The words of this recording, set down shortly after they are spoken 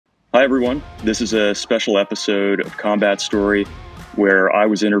Hi, everyone. This is a special episode of Combat Story where I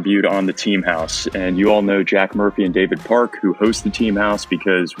was interviewed on the Team House. And you all know Jack Murphy and David Park, who host the Team House,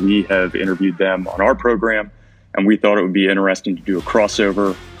 because we have interviewed them on our program. And we thought it would be interesting to do a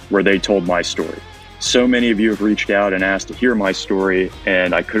crossover where they told my story. So many of you have reached out and asked to hear my story,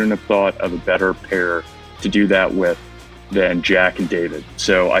 and I couldn't have thought of a better pair to do that with than Jack and David.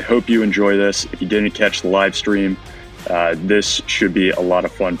 So I hope you enjoy this. If you didn't catch the live stream, this should be a lot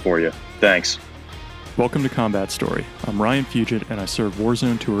of fun for you. Thanks. Welcome to Combat Story. I'm Ryan Fugit, and I served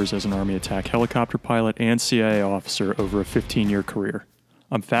Warzone tours as an Army attack helicopter pilot and CIA officer over a 15-year career.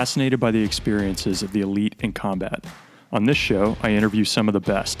 I'm fascinated by the experiences of the elite in combat. On this show, I interview some of the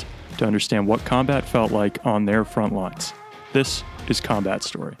best to understand what combat felt like on their front lines. This is Combat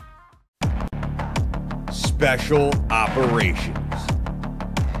Story. Special Operations,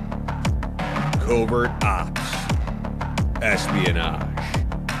 Covert Ops, Espionage,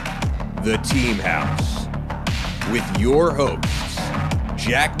 The Team House, with your hosts,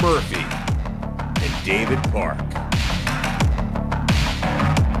 Jack Murphy and David Park.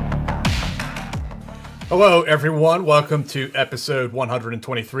 Hello, everyone. Welcome to episode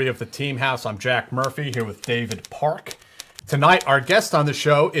 123 of The Team House. I'm Jack Murphy here with David Park. Tonight, our guest on the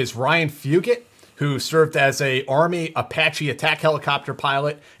show is Ryan Fugit, who served as a Army Apache attack helicopter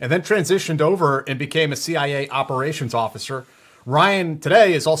pilot and then transitioned over and became a CIA operations officer. Ryan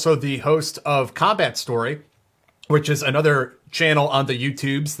today is also the host of Combat Story, which is another channel on the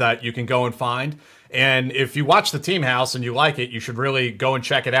YouTubes that you can go and find. And if you watch the Team House and you like it, you should really go and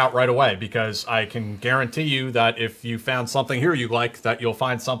check it out right away, because I can guarantee you that if you found something here you like, that you'll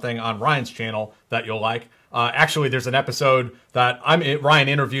find something on Ryan's channel that you'll like. Actually, there's an episode that Ryan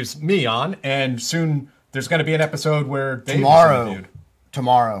interviews me on, and soon there's going to be an episode where Dave is interviewed.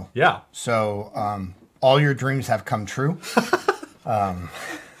 Tomorrow. Yeah. So all your dreams have come true.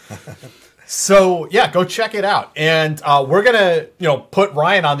 So yeah, go check it out. And we're gonna, put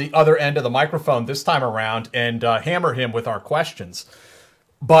Ryan on the other end of the microphone this time around and hammer him with our questions.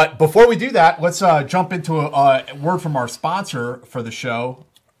 But before we do that, let's jump into a word from our sponsor for the show.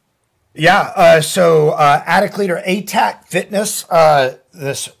 Yeah. So Attic Leader ATAC Fitness,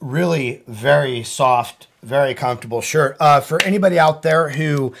 this really very soft, very comfortable shirt for anybody out there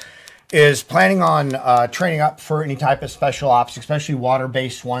who is planning on training up for any type of special ops, especially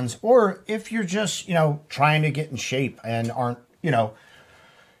water-based ones, or if you're just, trying to get in shape and aren't,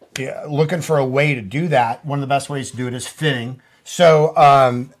 looking for a way to do that. One of the best ways to do it is fitting. So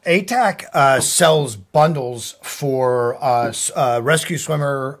ATAC sells bundles for rescue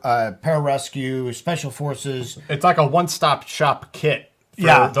swimmer, pararescue, special forces. It's like a one-stop shop kit.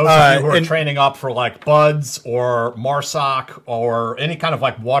 For those of you who are training up for like BUDS or MARSOC or any kind of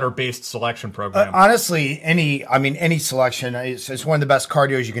like water-based selection program. Honestly, any selection is one of the best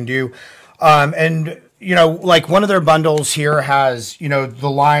cardios you can do. Like one of their bundles here has, the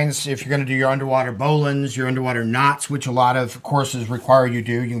lines, if you're going to do your underwater bowlines, your underwater knots, which a lot of courses require you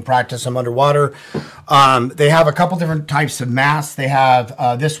do. You can practice them underwater. They have a couple different types of masks. They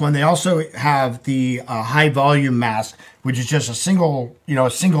have this one. They also have the high volume mask, which is just a single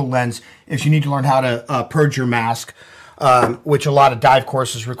lens if you need to learn how to purge your mask, which a lot of dive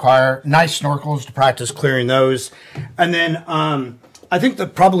courses require. Nice snorkels to practice clearing those. And then I think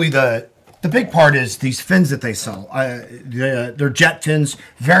the big part is these fins that they sell. They're jet fins,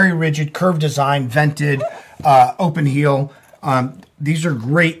 very rigid, curved design, vented, open heel. These are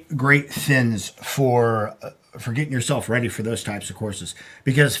great fins for getting yourself ready for those types of courses,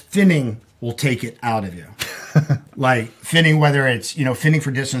 because finning will take it out of you. Like finning, whether it's finning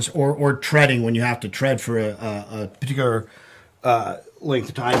for distance or treading when you have to tread for a particular length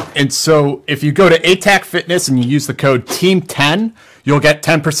of time. And so if you go to ATAC Fitness and you use the code TEAM10, you'll get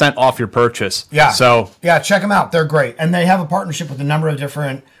 10% off your purchase. Yeah. Yeah, check them out. They're great. And they have a partnership with a number of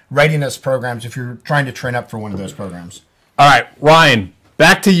different readiness programs if you're trying to train up for one of those programs. All right, Ryan,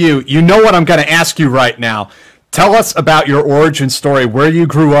 back to you. You know what I'm going to ask you right now. Tell us about your origin story, where you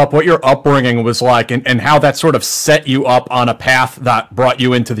grew up, what your upbringing was like, and how that sort of set you up on a path that brought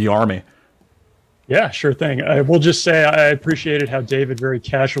you into the Army. Yeah, sure thing. I will just say I appreciated how David very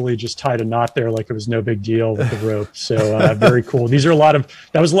casually just tied a knot there like it was no big deal with the rope. So very cool. That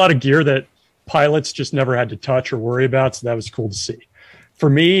was a lot of gear that pilots just never had to touch or worry about. So that was cool to see. For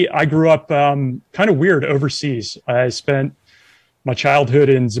me, I grew up kind of weird overseas. I spent my childhood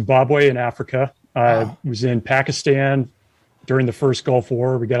in Zimbabwe in Africa. I was in Pakistan during the first Gulf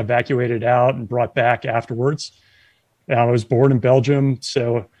War. We got evacuated out and brought back afterwards. I was born in Belgium,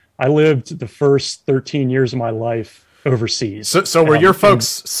 so I lived the first 13 years of my life overseas. So were your folks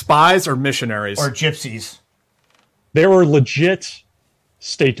spies or missionaries? Or gypsies? They were legit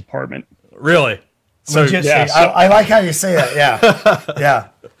State Department. Really? So yeah, I like how you say that. Yeah, yeah.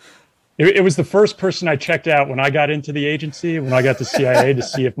 It was the first person I checked out when I got into the agency, when I got to CIA, to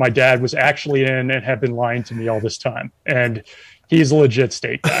see if my dad was actually in and had been lying to me all this time. And he's a legit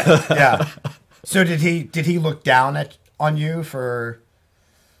state guy. Yeah. So did he look down on you for?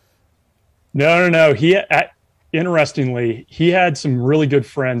 No. Interestingly, he had some really good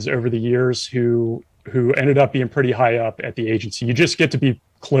friends over the years who ended up being pretty high up at the agency. You just get to be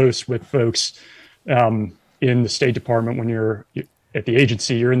close with folks in the State Department when you're at the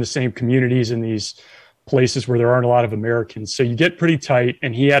agency. You're in the same communities in these places where there aren't a lot of Americans. So you get pretty tight,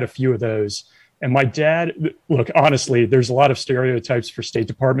 and he had a few of those. And my dad, look, honestly, there's a lot of stereotypes for State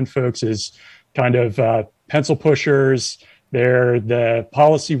Department folks as kind of pencil pushers. They're the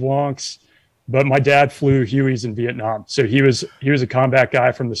policy wonks. But my dad flew Hueys in Vietnam. So he was a combat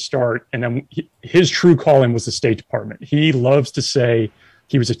guy from the start. And then his true calling was the State Department. He loves to say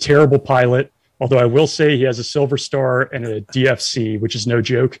he was a terrible pilot, although I will say he has a Silver Star and a DFC, which is no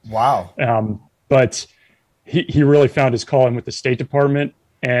joke. Wow. But he really found his calling with the State Department.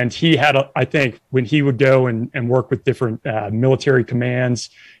 And he had, I think, when he would go and work with different military commands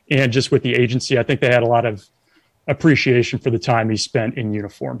and just with the agency, I think they had a lot of appreciation for the time he spent in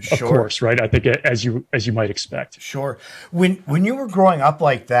uniform. Of course, right? I think as you might expect. Sure. When you were growing up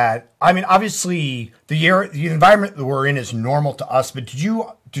like that, I mean, obviously the environment that we're in is normal to us, but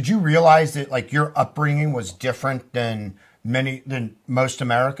did you realize that like your upbringing was different than most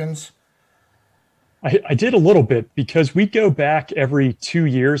Americans? I did a little bit because we go back every 2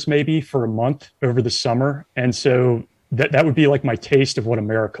 years, maybe for a month over the summer. And so that would be like my taste of what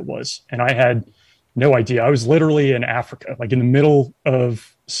America was. And I had no idea. I was literally in Africa, like in the middle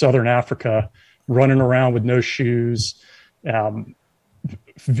of Southern Africa, running around with no shoes.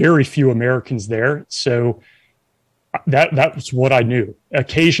 Very few Americans there. So that was what I knew.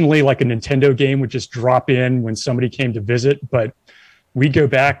 Occasionally, like a Nintendo game would just drop in when somebody came to visit, but we'd go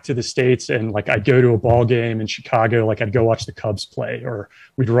back to the States and like I'd go to a ball game in Chicago, like I'd go watch the Cubs play, or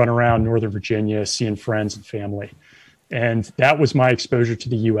we'd run around Northern Virginia, seeing friends and family. And that was my exposure to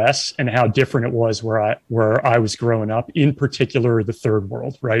the U.S. and how different it was where I was growing up, in particular, the third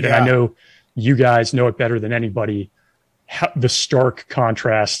world, right? Yeah. And I know you guys know it better than anybody, the stark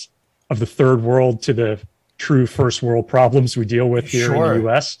contrast of the third world to the true first world problems we deal with here in the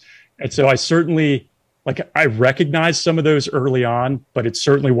U.S. And so I certainly, I recognized some of those early on, but it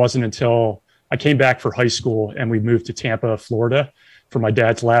certainly wasn't until I came back for high school and we moved to Tampa, Florida for my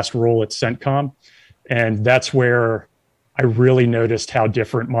dad's last role at CENTCOM. And that's where I really noticed how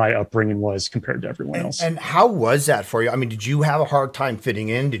different my upbringing was compared to everyone else. And how was that for you? I mean, did you have a hard time fitting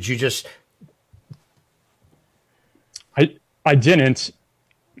in? Did you just... I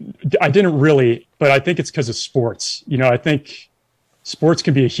didn't really, but I think it's because of sports. You know, I think sports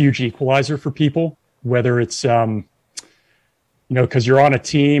can be a huge equalizer for people, whether it's, because you're on a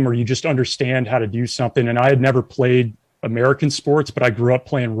team or you just understand how to do something. And I had never played American sports, but I grew up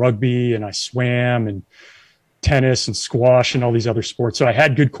playing rugby and I swam and tennis and squash and all these other sports. So I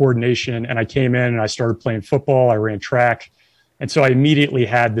had good coordination, and I came in and I started playing football. I ran track. And so I immediately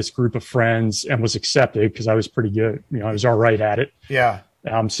had this group of friends and was accepted because I was pretty good. You know, I was all right at it. Yeah.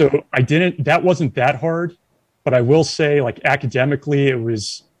 So that wasn't that hard, but I will say, like, academically, it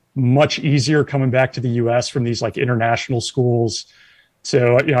was much easier coming back to the US from these like international schools.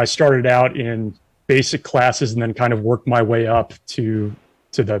 So, I started out in basic classes and then kind of worked my way up to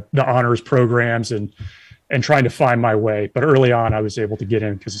the honors programs and trying to find my way. But early on, I was able to get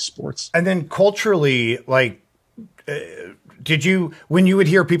in because of sports. And then culturally, like, when you would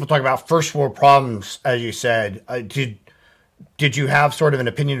hear people talk about first world problems, as you said, did you have sort of an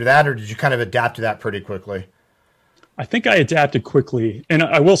opinion of that, or did you kind of adapt to that pretty quickly? I think I adapted quickly. And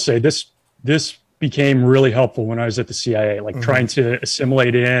I will say this became really helpful when I was at the CIA, like trying to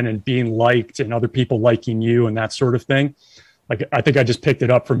assimilate in and being liked and other people liking you and that sort of thing. Like, I think I just picked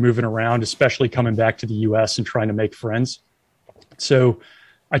it up from moving around, especially coming back to the US and trying to make friends. So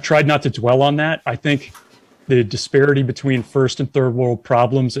I tried not to dwell on that. I think the disparity between first and third world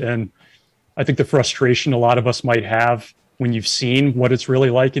problems, and I think the frustration a lot of us might have when you've seen what it's really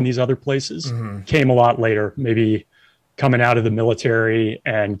like in these other places, came a lot later, maybe coming out of the military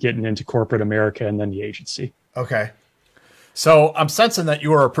and getting into corporate America and then the agency. Okay. So I'm sensing that you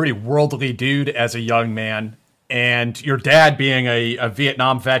were a pretty worldly dude as a young man, and your dad being a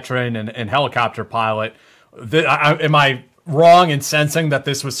Vietnam veteran and helicopter pilot. Am I wrong in sensing that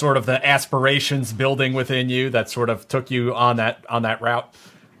this was sort of the aspirations building within you that sort of took you on that route?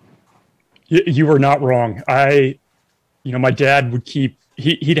 You were not wrong. My dad would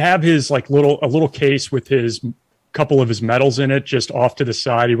he'd have his like a little case with his couple of his medals in it, just off to the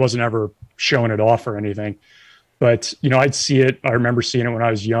side. He wasn't ever showing it off or anything. But, I'd see it. I remember seeing it when I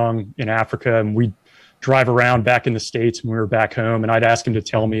was young in Africa, and we'd drive around back in the States when we were back home, and I'd ask him to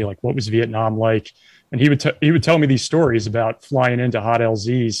tell me, like, what was Vietnam like? And he would tell me these stories about flying into hot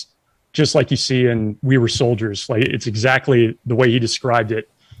LZs, just like you see in We Were Soldiers. Like, it's exactly the way he described it,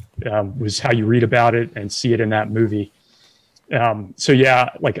 was how you read about it and see it in that movie. So yeah,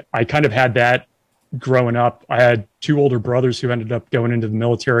 like, I kind of had that growing up. I had two older brothers who ended up going into the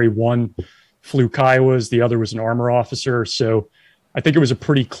military. One flew Kiowas, the other was an armor officer. So I think it was a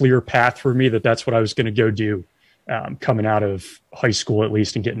pretty clear path for me that that's what I was going to go do, coming out of high school, at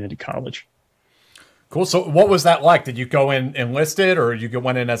least, and getting into college. Cool. So what was that like? Did you go in enlisted, or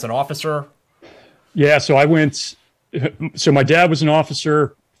went in as an officer? Yeah, so my dad was an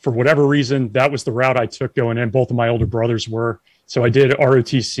officer. For whatever reason, that was the route I took going in. Both of my older brothers were. So I did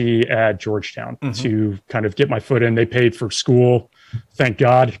ROTC at Georgetown to kind of get my foot in. They paid for school, thank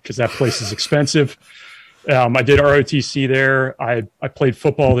God, because that place is expensive. I did ROTC there. I played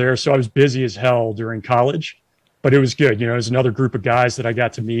football there. So I was busy as hell during college, but it was good. It was another group of guys that I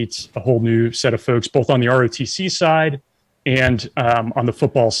got to meet, a whole new set of folks, both on the ROTC side and on the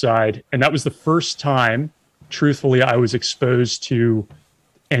football side. And that was the first time, truthfully, I was exposed to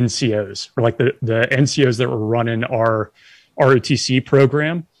NCOs, or like the NCOs that were running our ROTC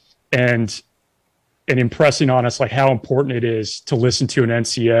program, and impressing on us like how important it is to listen to an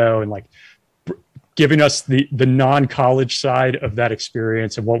NCO, and like giving us the non-college side of that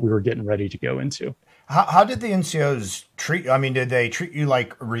experience and what we were getting ready to go into. How did the NCOs treat you? I mean, did they treat you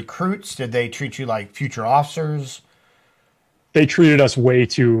like recruits? Did they treat you like future officers? They treated us way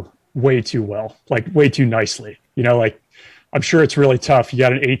too well, like way too nicely. Like, I'm sure it's really tough. You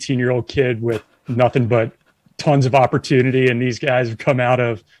got an 18-year-old kid with nothing but tons of opportunity, and these guys have come out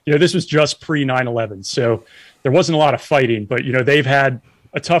of, this was just pre 9/11. So there wasn't a lot of fighting, but, they've had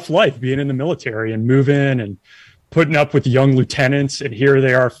a tough life being in the military and moving and putting up with young lieutenants. And here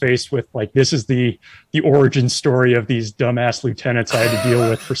they are faced with, like, this is the origin story of these dumbass lieutenants I had to deal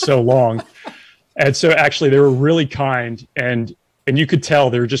with for so long. And so actually they were really kind, and you could tell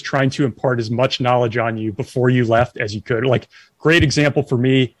they were just trying to impart as much knowledge on you before you left as you could. Like, great example for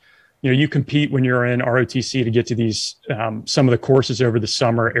me, you compete when you're in ROTC to get to these, some of the courses over the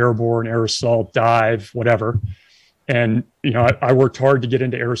summer, airborne, air assault, dive, whatever. And, I worked hard to get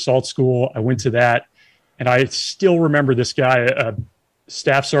into air assault school. I went to that, and I still remember this guy,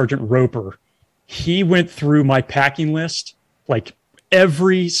 Staff Sergeant Roper. He went through my packing list, like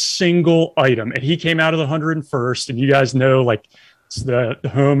every single item, and he came out of the 101st, and you guys know, like, it's the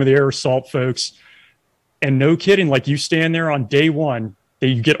home of the air assault folks. And no kidding, like, you stand there on day one,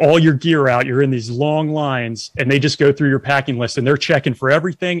 you get all your gear out, you're in these long lines, and they just go through your packing list, and they're checking for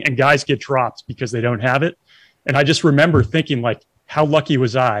everything, and guys get dropped because they don't have it. And I just remember thinking, like, how lucky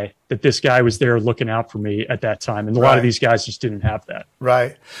was I that this guy was there looking out for me at that time? And a lot of these guys just didn't have that.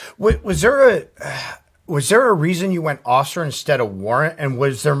 Right. Was there a reason you went officer instead of warrant? And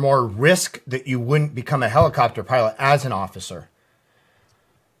was there more risk that you wouldn't become a helicopter pilot as an officer?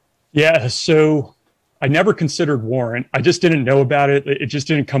 Yeah, so I never considered warrant. I just didn't know about it. It just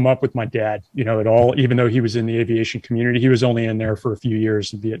didn't come up with my dad, at all, even though he was in the aviation community. He was only in there for a few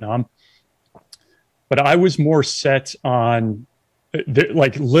years in Vietnam. But I was more set on,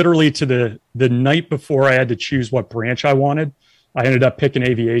 like, literally to the night before I had to choose what branch I wanted, I ended up picking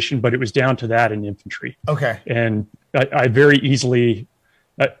aviation, but it was down to that in infantry. Okay. And I very easily...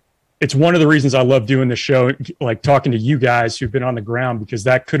 it's one of the reasons I love doing the show, like talking to you guys who've been on the ground, because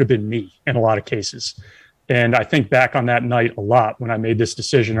that could have been me in a lot of cases. And I think back on that night a lot when I made this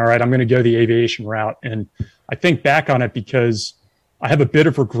decision. All right, I'm going to go the aviation route. And I think back on it because I have a bit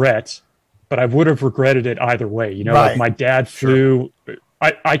of regret, but I would have regretted it either way. Like, my dad flew,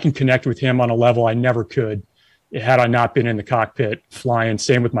 I can connect with him on a level I never could had I not been in the cockpit flying.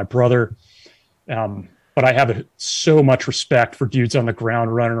 Same with my brother. But I have so much respect for dudes on the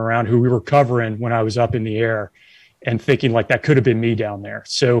ground running around who we were covering when I was up in the air, and thinking, like, that could have been me down there.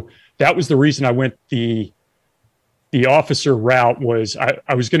 So that was the reason I went the officer route. Was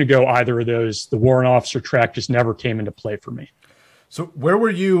I was going to go either of those. The warrant officer track just never came into play for me. So where were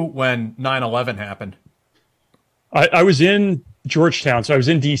you when 9/11 happened? I was in Georgetown. So I was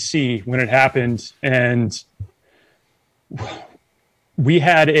in DC when it happened. And we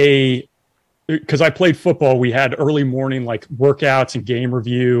had because I played football, we had early morning, like, workouts and game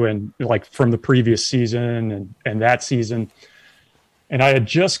review, and, like, from the previous season and that season. And I had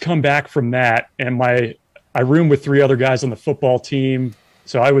just come back from that, and I roomed with 3 other guys on the football team.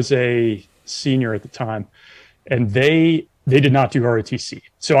 So I was a senior at the time, and they did not do ROTC.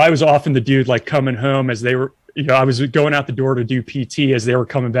 So I was often the dude, like, coming home as they were, I was going out the door to do PT as they were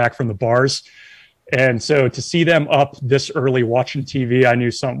coming back from the bars. And so to see them up this early watching TV, I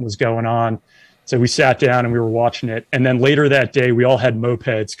knew something was going on. So we sat down and we were watching it. And then later that day, we all had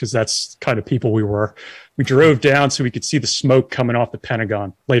mopeds because that's the kind of people we were. We drove down so we could see the smoke coming off the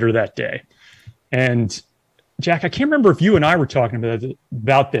Pentagon later that day. And Jack, I can't remember if you and I were talking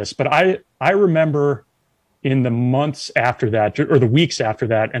about this, but I remember in the months after that, or the weeks after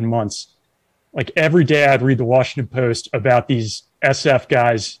that and months, like every day I'd read the Washington Post about these SF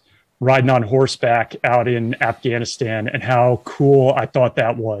guys riding on horseback out in Afghanistan and how cool I thought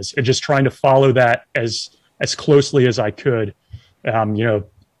that was, and just trying to follow that as closely as I could,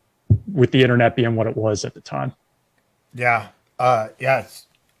 with the internet being what it was at the time. Yeah. Yeah.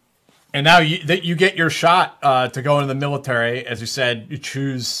 And now you get your shot to go into the military. As you said, you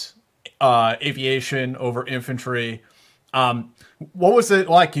choose aviation over infantry. What was it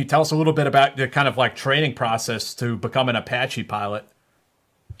like? Can you tell us a little bit about the kind of like training process to become an Apache pilot?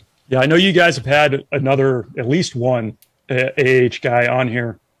 Yeah, I know you guys have had at least one AH guy on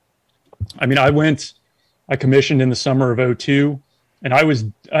here. I mean, I commissioned in the summer of 2002, and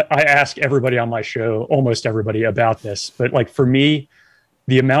I ask everybody on my show, almost everybody, about this. But like for me,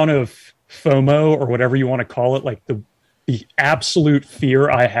 the amount of FOMO or whatever you want to call it, like the absolute fear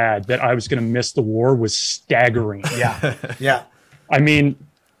I had that I was going to miss the war was staggering. Yeah. Yeah. I mean,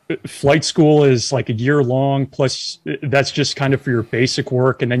 flight school is like a year long, plus that's just kind of for your basic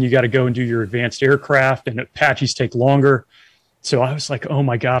work. And then you got to go and do your advanced aircraft, and Apaches take longer. So I was like, oh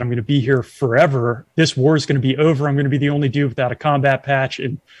my God, I'm going to be here forever. This war is going to be over. I'm going to be the only dude without a combat patch.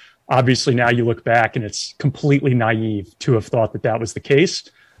 And obviously now you look back and it's completely naive to have thought that was the case.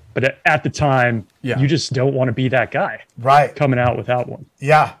 But at the time, you just don't want to be that guy, right, coming out without one.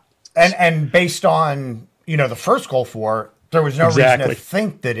 Yeah. And based on, the first Gulf War, there was no reason to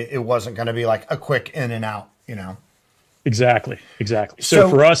think that it wasn't going to be like a quick in and out, Exactly. So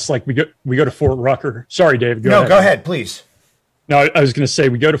for us, like we go to Fort Rucker. Sorry, David. Go ahead, please. No, I was going to say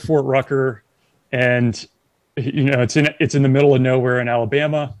we go to Fort Rucker, and it's in the middle of nowhere in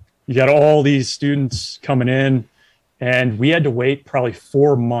Alabama. You got all these students coming in, and we had to wait probably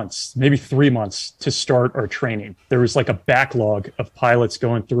 4 months, maybe 3 months to start our training. There was like a backlog of pilots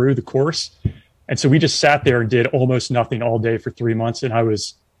going through the course. And so we just sat there and did almost nothing all day for 3 months. And I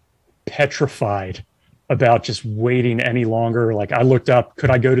was petrified about just waiting any longer. Like I looked up, could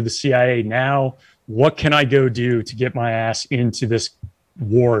I go to the CIA now? What can I go do to get my ass into this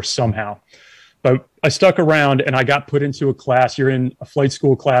war somehow? But I stuck around and I got put into a class. You're in a flight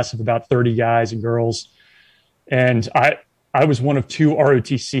school class of about 30 guys and girls. And I was one of 2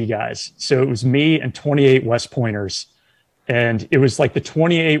 ROTC guys. So it was me and 28 West Pointers. And it was like the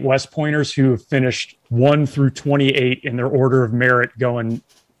 28 West Pointers who finished 1 through 28 in their order of merit going,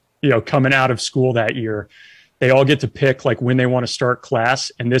 coming out of school that year. They all get to pick like when they want to start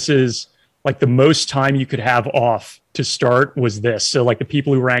class. And this is like the most time you could have off to start was this. So like the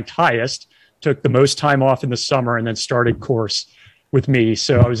people who ranked highest took the most time off in the summer and then started course with me.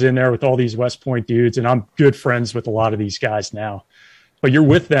 So I was in there with all these West Point dudes, and I'm good friends with a lot of these guys now. But you're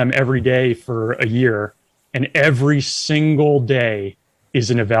with them every day for a year, and every single day is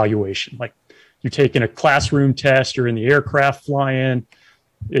an evaluation. Like you're taking a classroom test, you're in the aircraft flying.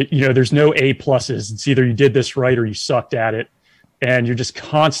 There's no A pluses. It's either you did this right or you sucked at it. And you're just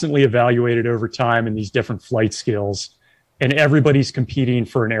constantly evaluated over time in these different flight skills. And everybody's competing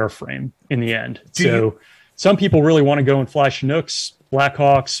for an airframe in the end. Some people really want to go and fly Chinooks,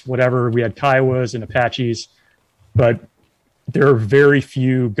 Blackhawks, whatever. We had Kiowas and Apaches, but there are very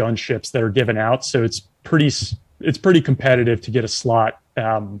few gunships that are given out. So it's pretty competitive to get a slot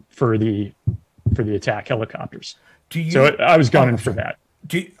for the attack helicopters. I was gunning for that.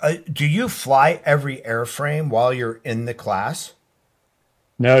 Do you fly every airframe while you're in the class?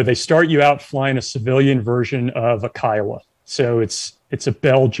 No, they start you out flying a civilian version of a Kiowa. So it's a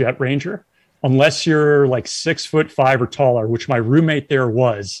Bell Jet Ranger, unless you're like 6'5" or taller, which my roommate there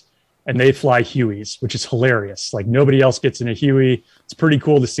was, and they fly Hueys, which is hilarious. Like nobody else gets in a Huey. It's pretty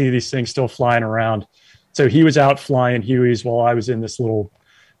cool to see these things still flying around. So he was out flying Hueys while I was in this little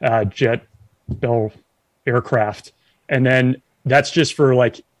Jet Bell aircraft. And then that's just for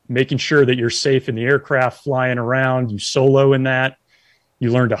like making sure that you're safe in the aircraft flying around. You solo in that.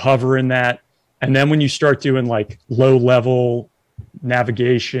 You learn to hover in that. And then when you start doing like low level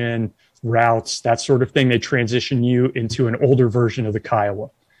navigation, routes, that sort of thing, they transition you into an older version of the Kiowa.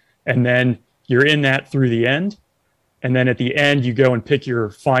 And then you're in that through the end. And then at the end, you go and pick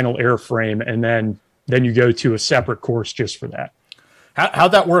your final airframe. And then you go to a separate course just for that.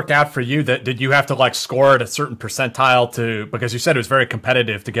 How'd that work out for you? Did you have to like score at a certain percentile because you said it was very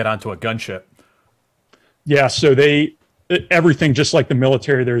competitive to get onto a gunship? Yeah, so everything just like the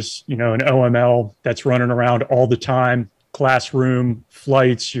military. There's an OML that's running around all the time, classroom,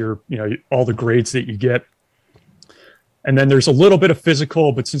 flights, all the grades that you get. And then there's a little bit of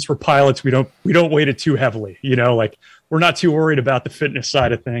physical, but since we're pilots, we don't weight it too heavily. Like we're not too worried about the fitness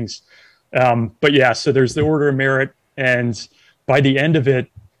side of things. But yeah, so there's the Order of Merit, and by the end of it,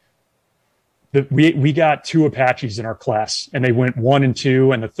 we got 2 Apaches in our class, and they went 1 and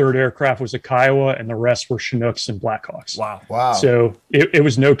 2, and the 3rd aircraft was a Kiowa, and the rest were Chinooks and Blackhawks. Wow. So it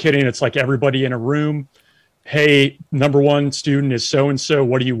was no kidding. It's like everybody in a room. Hey, number 1 student is so-and-so.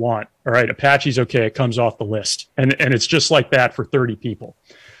 What do you want? All right, Apache's okay. It comes off the list. And it's just like that for 30 people.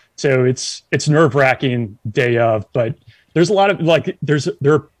 So it's nerve-wracking day of, but there's a lot of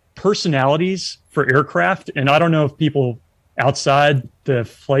there are personalities for aircraft. And I don't know if people outside the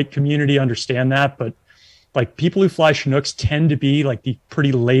flight community understand that, but like people who fly Chinooks tend to be like the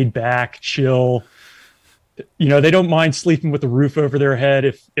pretty laid back, chill. They don't mind sleeping with the roof over their head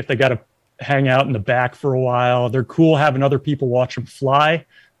if they got to hang out in the back for a while. They're cool having other people watch them fly.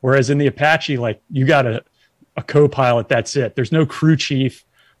 Whereas in the Apache, like you got a co-pilot, that's it. There's no crew chief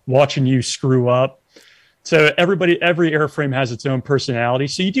watching you screw up. So every airframe has its own personality.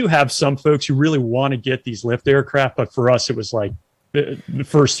 So you do have some folks who really want to get these lift aircraft, but for us, it was like the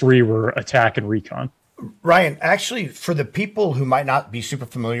first 3 were attack and recon. Ryan, actually, for the people who might not be super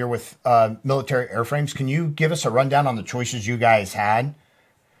familiar with military airframes, can you give us a rundown on the choices you guys had?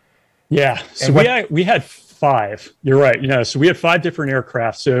 Yeah, so we had 5. You're right. So we had 5 different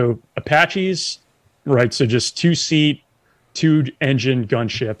aircraft. So Apaches, right? So just 2-seat, 2-engine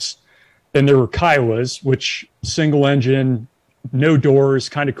gunships. Then there were Kiowas, which single engine, no doors,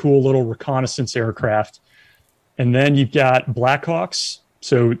 kind of cool little reconnaissance aircraft. And then you've got Blackhawks.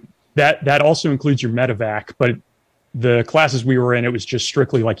 So that also includes your medevac, but the classes we were in, it was just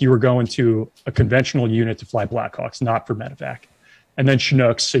strictly like you were going to a conventional unit to fly Blackhawks, not for medevac. And then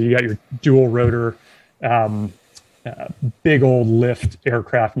Chinooks, so you got your dual rotor, big old lift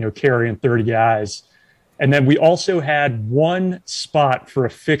aircraft, carrying 30 guys. And then we also had 1 spot for a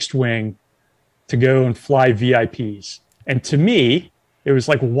fixed wing to go and fly VIPs. And to me, it was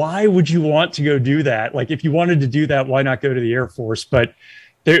like, why would you want to go do that? Like, if you wanted to do that, why not go to the Air Force? But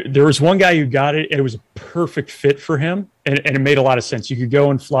there was one guy who got it, and it was a perfect fit for him, and it made a lot of sense. You could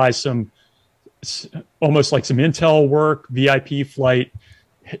go and fly almost like some intel work, VIP flight.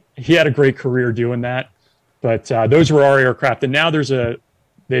 He had a great career doing that. But those were our aircraft. And now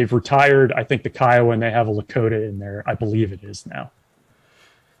they've retired, I think, the Kiowa, and they have a Lakota in there. I believe it is now.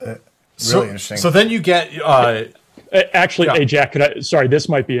 Really interesting. So then you get... Actually, yeah. Hey, Jack, sorry, this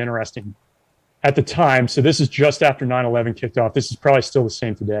might be interesting. At the time, so this is just after 9/11 kicked off. This is probably still the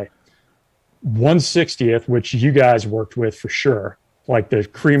same today. 160th, which you guys worked with for sure, like the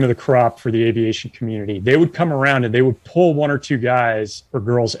cream of the crop for the aviation community. They would come around and they would pull 1 or 2 guys or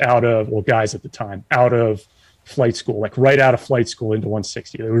girls guys at the time, out of flight school, like right out of flight school into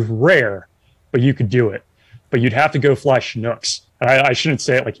 160. It was rare, but you could do it. But you'd have to go fly Chinooks. I shouldn't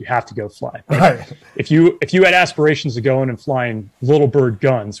say it like you have to go fly. Right. If you had aspirations of going and flying little bird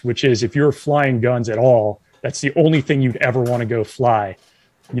guns, which is if you're flying guns at all, that's the only thing you'd ever want to go fly.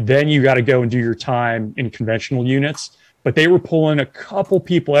 Then you got to go and do your time in conventional units. But they were pulling a couple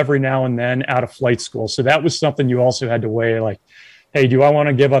people every now and then out of flight school. So that was something you also had to weigh, like, hey, do I want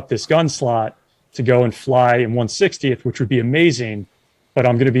to give up this gun slot to go and fly in 160th, which would be amazing, but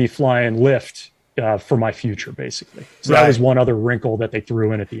I'm going to be flying lift for my future, basically. So that was one other wrinkle that they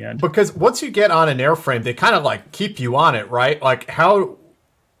threw in at the end. Because once you get on an airframe, they kind of like keep you on it, right? Like how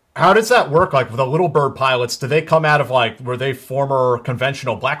does that work? Like with the Little Bird pilots, do they come out of were they former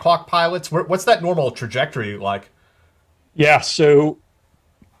conventional Black Hawk pilots? What's that normal trajectory like? Yeah, so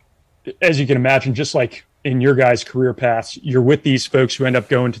as you can imagine, just like in your guys' career paths, you're with these folks who end up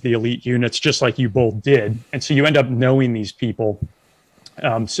going to the elite units, just like you both did. And so you end up knowing these people.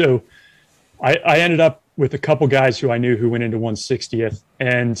 So I ended up with a couple guys who I knew who went into 160th.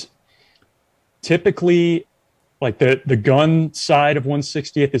 And typically, like the gun side of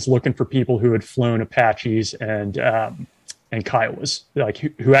 160th is looking for people who had flown Apaches and Kiowas, like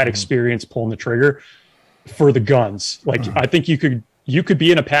who had experience pulling the trigger for the guns. Like I think you could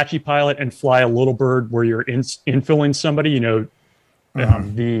be an Apache pilot and fly a Little Bird where you're infilling somebody,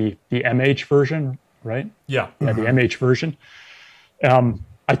 the MH version, right? Yeah. The MH version.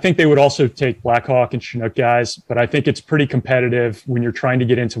 I think they would also take Black Hawk and Chinook guys, but I think it's pretty competitive when you're trying to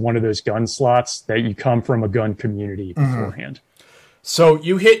get into one of those gun slots that you come from a gun community beforehand. So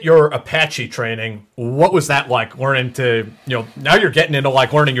you hit your Apache training. What was that like learning to, now you're getting into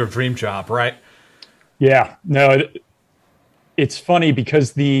like learning your dream job, right? Yeah, no, it's funny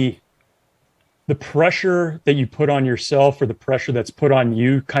because the the pressure that you put on yourself or the pressure that's put on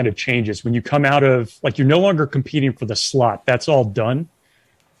you kind of changes when you come out of, like, you're no longer competing for the slot. That's all done.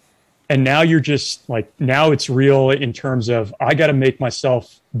 And now you're just like, now it's real in terms of, I got to make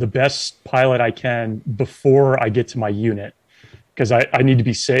myself the best pilot I can before I get to my unit, because I need to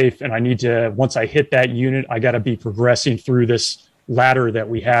be safe. And I need to, once I hit that unit, I got to be progressing through this ladder that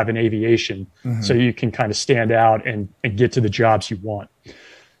we have in aviation, so you can kind of stand out and get to the jobs you want.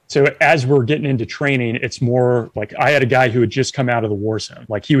 So as we're getting into training, it's more like, I had a guy who had just come out of the war zone.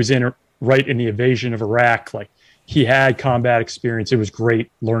 Like, he was right in the invasion of Iraq. Like, he had combat experience. It was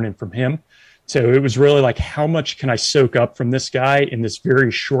great learning from him. So it was really like, how much can I soak up from this guy in this very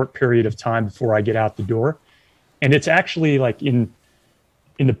short period of time before I get out the door? And it's actually like in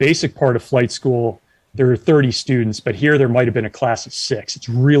the basic part of flight school, there are 30 students, but here there might have been a class of 6. It's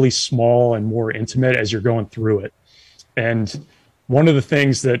really small and more intimate as you're going through it. And one of the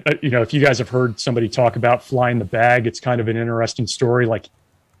things that, if you guys have heard somebody talk about flying the bag, it's kind of an interesting story. Like,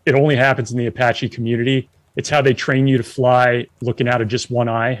 it only happens in the Apache community. It's how they train you to fly looking out of just one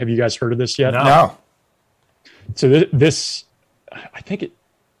eye. Have you guys heard of this yet? No. So this, I think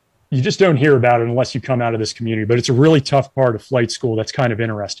you just don't hear about it unless you come out of this community, but it's a really tough part of flight school that's kind of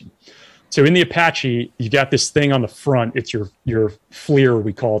interesting. So in the Apache, you got this thing on the front. It's your FLIR,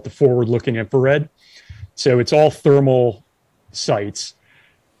 we call it, the forward-looking infrared. So it's all thermal sights.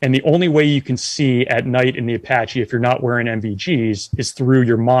 And the only way you can see at night in the Apache, if you're not wearing NVGs, is through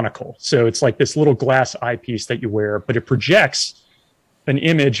your monocle. So it's like this little glass eyepiece that you wear, but it projects an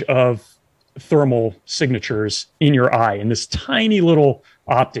image of thermal signatures in your eye in this tiny little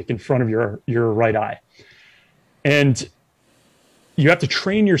optic in front of your right eye. And you have to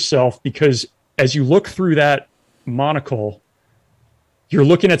train yourself, because as you look through that monocle, you're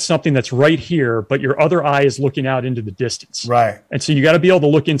looking at something that's right here, but your other eye is looking out into the distance. Right. And so you got to be able to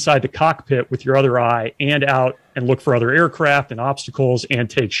look inside the cockpit with your other eye and out and look for other aircraft and obstacles and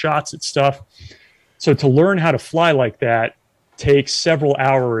take shots at stuff. So to learn how to fly like that takes several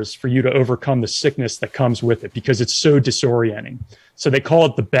hours for you to overcome the sickness that comes with it, because it's so disorienting. So they call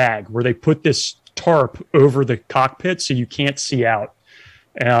it the bag, where they put this tarp over the cockpit so you can't see out.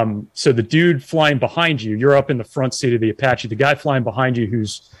 So the dude flying behind you, you're up in the front seat of the Apache. The guy flying behind you,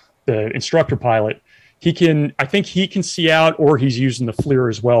 who's the instructor pilot, I think he can see out, or he's using the FLIR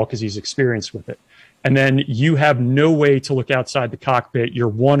as well because he's experienced with it. And then you have no way to look outside the cockpit.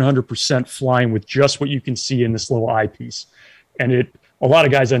 You're 100% flying with just what you can see in this little eyepiece. And a lot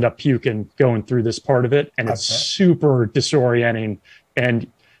of guys end up puking going through this part of it. And it's super disorienting. And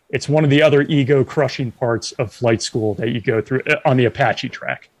it's one of the other ego-crushing parts of flight school that you go through on the Apache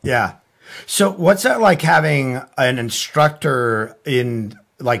track. Yeah. So what's that like, having an instructor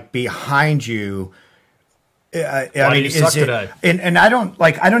behind you? I mean, is it? And I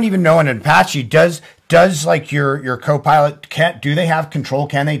don't even know, in an Apache, does like your co-pilot, do they have control?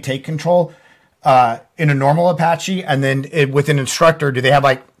 Can they take control in a normal Apache? And then with an instructor, do they have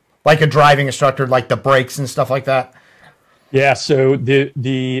like a driving instructor, like the brakes and stuff like that? Yeah, so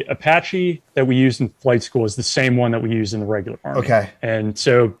the Apache that we use in flight school is the same one that we use in the regular Army. Okay. And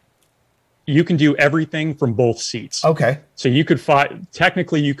so you can do everything from both seats. Okay. So you could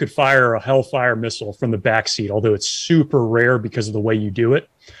technically you could fire a Hellfire missile from the back seat, although it's super rare because of the way you do it,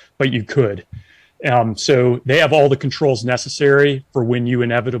 but you could. So they have all the controls necessary for when you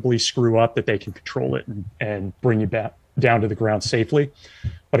inevitably screw up, that they can control it and bring you back down to the ground safely.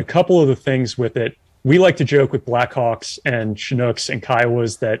 But a couple of the things with it, we like to joke with Blackhawks and Chinooks and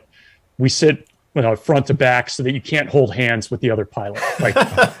Kiowas that we sit front to back so that you can't hold hands with the other pilot. Like,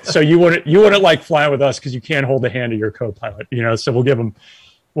 so you wouldn't like flying with us because you can't hold the hand of your co-pilot. So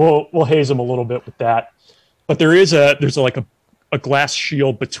we'll haze them a little bit with that. But there's a glass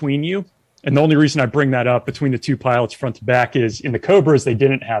shield between you. And the only reason I bring that up, between the two pilots front to back, is in the Cobras they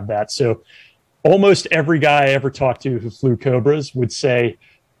didn't have that. So almost every guy I ever talked to who flew Cobras would say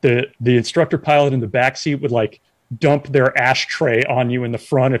the instructor pilot in the back seat would dump their ashtray on you in the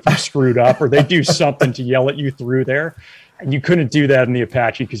front if you screwed up, or they do something to yell at you through there. And you couldn't do that in the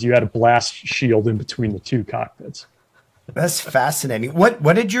Apache because you had a blast shield in between the two cockpits. That's fascinating. What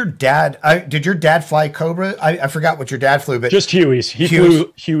did your dad fly Cobra? I forgot what your dad flew, but just Huey's. He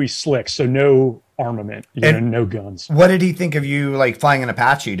flew Huey slicks, so no armament, no guns. What did he think of you flying an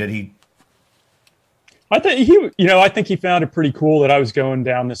Apache? Did he? I think he found it pretty cool that I was going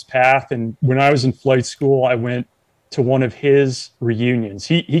down this path. And when I was in flight school, I went to one of his reunions.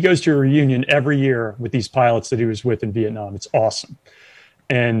 He goes to a reunion every year with these pilots that he was with in Vietnam. It's awesome.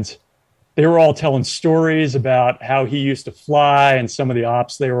 And they were all telling stories about how he used to fly and some of the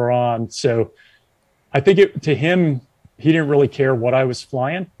ops they were on. So I think to him, he didn't really care what I was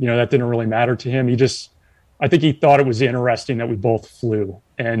flying. That didn't really matter to him. I think he thought it was interesting that we both flew.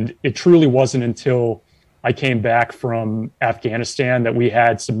 And it truly wasn't until I came back from Afghanistan that we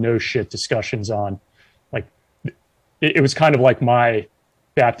had some no shit discussions on, like, it was kind of like my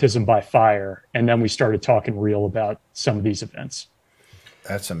baptism by fire. And then we started talking real about some of these events.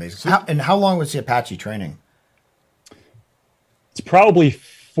 That's amazing. How long was the Apache training? It's probably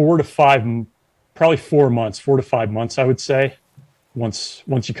 4 to 5 months, 4 to 5 months, I would say. Once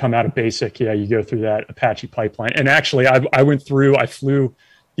you come out of basic, you go through that Apache pipeline. And actually, I flew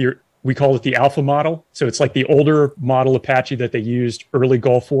we call it the Alpha model. So it's like the older model Apache that they used early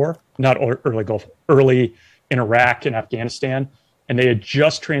in Iraq and Afghanistan. And they had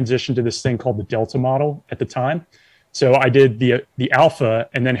just transitioned to this thing called the Delta model at the time. So I did the Alpha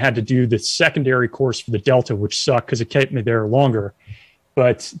and then had to do the secondary course for the Delta, which sucked because it kept me there longer.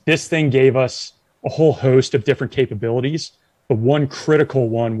 But this thing gave us a whole host of different capabilities. But one critical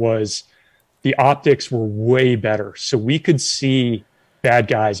one was the optics were way better. So we could see bad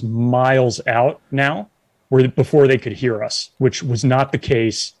guys miles out now before they could hear us, which was not the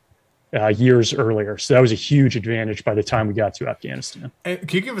case years earlier. So that was a huge advantage by the time we got to Afghanistan. And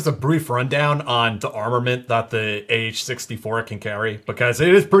can you give us a brief rundown on the armament that the AH-64 can carry? Because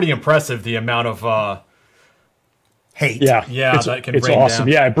it is pretty impressive, the amount of hate. That can it's rain awesome.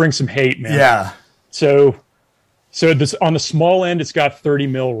 down. Yeah, it brings some hate, man. Yeah. So this on the small end, it's got 30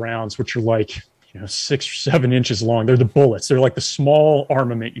 mil rounds, which are like 6 or 7 inches long. They're the bullets. They're like the small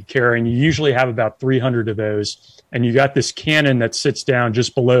armament you carry, and you usually have about 300 of those. And you got this cannon that sits down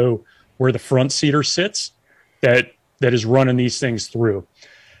just below where the front seater sits, that is running these things through.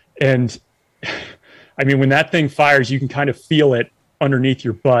 And I mean, when that thing fires, you can kind of feel it underneath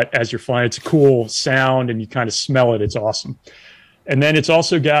your butt as you're flying. It's a cool sound, and you kind of smell it. It's awesome. And then it's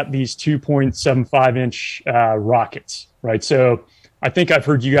also got these 2.75 inch rockets, right? So I think I've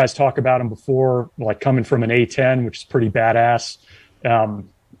heard you guys talk about them before, like coming from an A-10, which is pretty badass.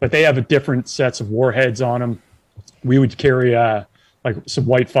 But they have different sets of warheads on them. We would carry like some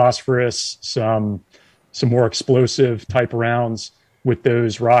white phosphorus, some more explosive type rounds with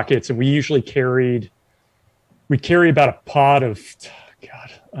those rockets. And we usually carry about a pod of,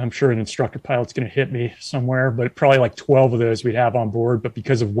 God, I'm sure an instructor pilot's going to hit me somewhere, but probably like 12 of those we'd have on board. But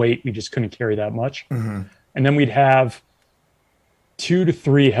because of weight, we just couldn't carry that much. Mm-hmm. And then we'd have 2 to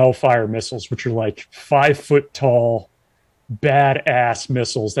 3 Hellfire missiles, which are like 5 foot tall, badass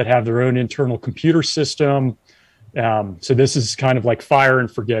missiles that have their own internal computer system. So this is kind of like fire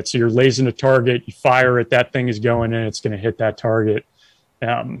and forget. So you're lasing a target, you fire it, that thing is going in, it's going to hit that target.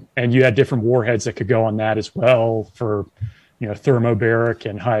 And you had different warheads that could go on that as well for, thermobaric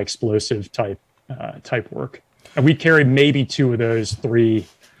and high explosive type work. And we carried maybe 2 of those 3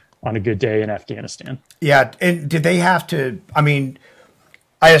 on a good day in Afghanistan. Yeah. And did they have to,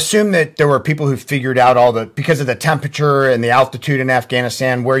 I assume that there were people who figured out because of the temperature and the altitude in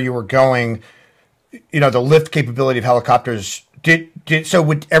Afghanistan, where you were going, the lift capability of helicopters.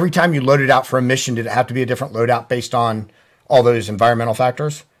 Would every time you loaded out for a mission, did it have to be a different loadout based on all those environmental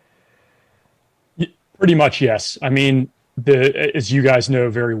factors? Pretty much, yes. As you guys know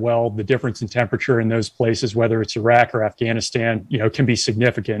very well, the difference in temperature in those places, whether it's Iraq or Afghanistan, can be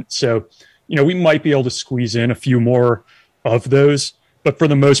significant. So, we might be able to squeeze in a few more of those, but for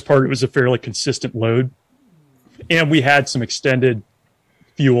the most part, it was a fairly consistent load. And we had some extended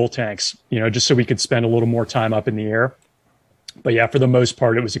fuel tanks, just so we could spend a little more time up in the air. But yeah, for the most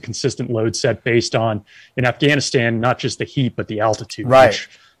part, it was a consistent load set based on, in Afghanistan, not just the heat, but the altitude, which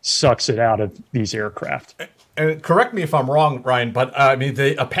sucks it out of these aircraft. And correct me if I'm wrong, Ryan, but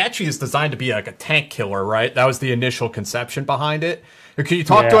the Apache is designed to be like a tank killer, right? That was the initial conception behind it. Can you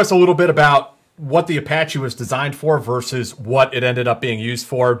talk to us a little bit about what the Apache was designed for versus what it ended up being used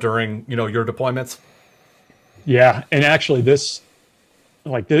for during, your deployments? Yeah, and actually this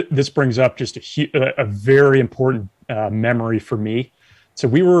brings up just a very important memory for me. So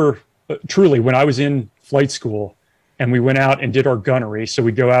we were truly, when I was in flight school and we went out and did our gunnery, so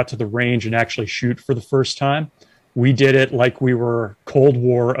we'd go out to the range and actually shoot for the first time, we did it like we were Cold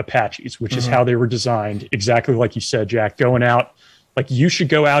War Apaches, which is how they were designed, exactly like you said, Jack, going out, like you should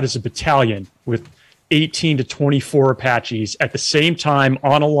go out as a battalion with 18 to 24 Apaches at the same time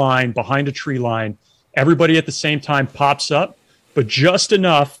on a line behind a tree line. Everybody at the same time pops up, but just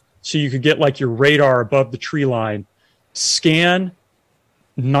enough so you could get like your radar above the tree line, scan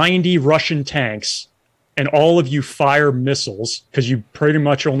 90 Russian tanks, and all of you fire missiles, because you pretty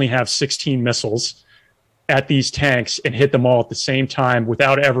much only have 16 missiles at these tanks, and hit them all at the same time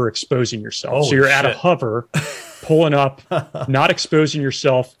without ever exposing yourself. Holy so you're shit. at a hover, pulling up, not exposing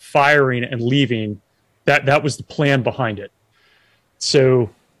yourself, firing and leaving that was the plan behind it. So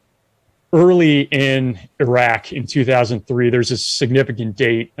early in Iraq in 2003, there's a significant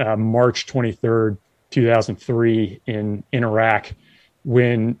date, March 23rd, 2003 in Iraq,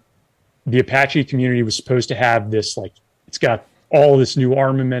 when the Apache community was supposed to have this, like, it's got all this new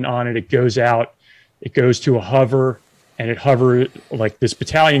armament on it. It goes out, it goes to a hover, and it hover, like this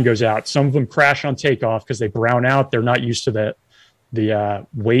battalion goes out. Some of them crash on takeoff because they brown out. They're not used to the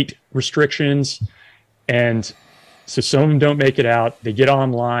weight restrictions. And so some of them don't make it out. They get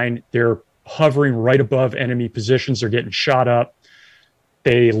online. They're hovering right above enemy positions. They're getting shot up.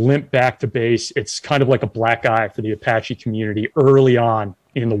 They limp back to base. It's kind of like a black eye for the Apache community early on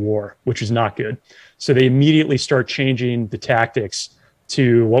in the war, which is not good. So they immediately start changing the tactics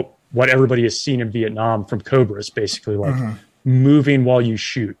to what everybody has seen in Vietnam from Cobras, basically, like moving while you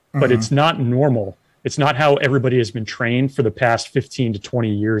shoot. But it's not normal. It's not how everybody has been trained for the past 15 to 20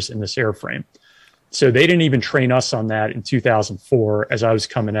 years in this airframe. So they didn't even train us on that in 2004 as I was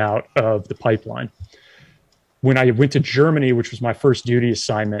coming out of the pipeline. When I went to Germany, which was my first duty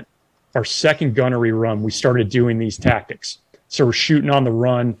assignment, our second gunnery run, we started doing these tactics. So we're shooting on the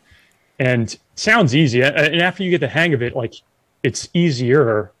run, and it sounds easy. And after you get the hang of it, like, it's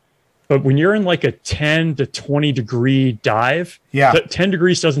easier. But when you're in like a 10 to 20 degree dive, 10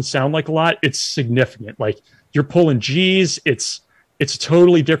 degrees doesn't sound like a lot. It's significant. Like, you're pulling G's. It's a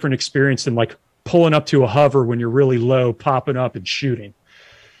totally different experience than like pulling up to a hover when you're really low, popping up and shooting.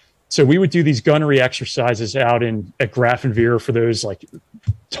 So we would do these gunnery exercises out at Grafenwehr for those, like,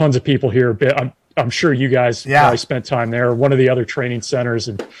 tons of people here. I'm sure you guys probably spent time there, one of the other training centers.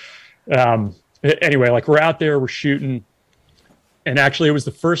 And anyway, like, we're out there, we're shooting. And actually, it was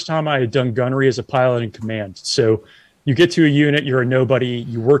the first time I had done gunnery as a pilot in command. So you get to a unit, you're a nobody,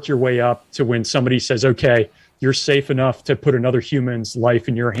 you work your way up to when somebody says, okay, you're safe enough to put another human's life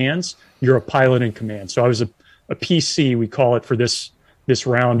in your hands, you're a pilot in command. So I was a PC, we call it, for this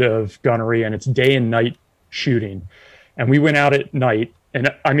round of gunnery, and it's day and night shooting. And we went out at night,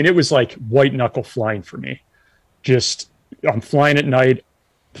 and I mean, it was like white knuckle flying for me. Just, I'm flying at night,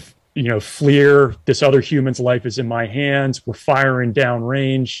 you know, FLIR, this other human's life is in my hands. We're firing down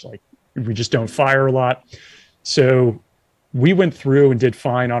range. Like, we just don't fire a lot. So we went through and did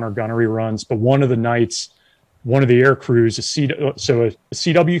fine on our gunnery runs. But one of the nights, one of the air crews, a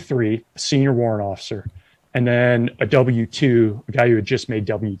CW3, a senior warrant officer, and then a W2, a guy who had just made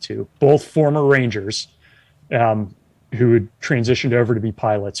W2, both former Rangers, who had transitioned over to be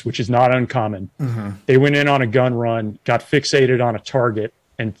pilots, which is not uncommon. They went in on a gun run, got fixated on a target,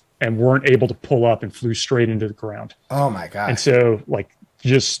 and weren't able to pull up and flew straight into the ground. Oh my God. And so, like,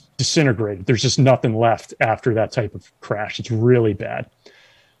 just disintegrated. There's just nothing left after that type of crash. It's really bad.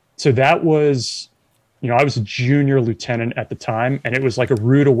 So that was, you know, I was a junior lieutenant at the time, and it was like a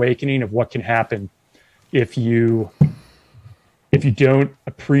rude awakening of what can happen if you don't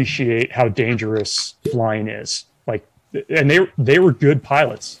appreciate how dangerous flying is. Like, and they were good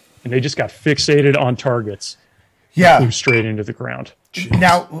pilots, and they just got fixated on targets. Yeah. Flew straight into the ground.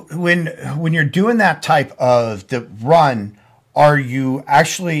 Now, when you're doing that type of the run, are you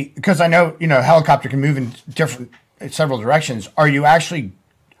actually, because I know, you know, a helicopter can move in several directions. Are you actually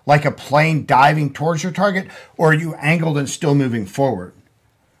like a plane diving towards your target, or are you angled and still moving forward?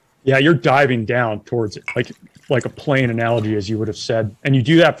 Yeah, you're diving down towards it, like a plane analogy, as you would have said. And you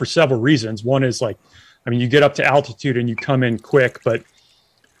do that for several reasons. One is, like, I mean, you get up to altitude and you come in quick, but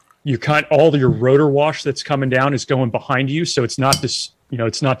all your rotor wash that's coming down is going behind you, so it's not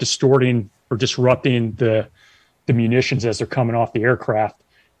it's not distorting or disrupting the munitions as they're coming off the aircraft,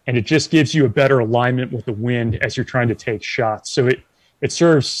 and it just gives you a better alignment with the wind as you're trying to take shots. So it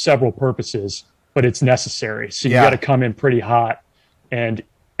serves several purposes, but it's necessary. So you got to come in pretty hot, and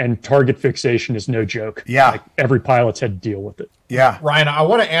target fixation is no joke. Yeah, like, every pilot's had to deal with it. Yeah, Ryan, I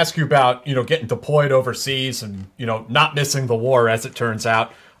want to ask you about, you know, getting deployed overseas and, you know, not missing the war, as it turns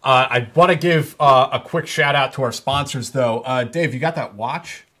out. I want to give a quick shout out to our sponsors, though. Dave, you got that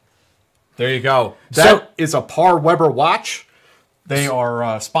watch? There you go. That is a Par Weber watch. They are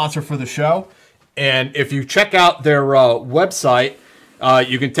a sponsor for the show. And if you check out their website,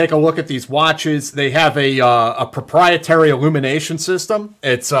 you can take a look at these watches. They have a proprietary illumination system.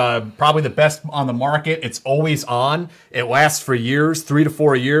 It's probably the best on the market. It's always on. It lasts for years, 3 to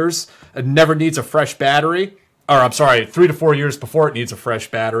 4 years. It never needs a fresh battery. Or, I'm sorry, 3 to 4 years before it needs a fresh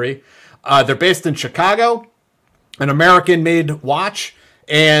battery. They're based in Chicago, an American-made watch,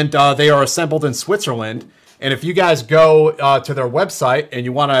 and they are assembled in Switzerland. And if you guys go to their website and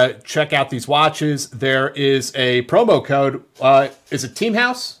you want to check out these watches, there is a promo code. Is it Team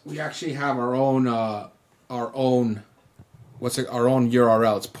House? We actually have our own What's our own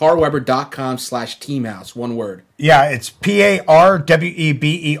URL? It's parweber.com/teamhouse. One word. Yeah, it's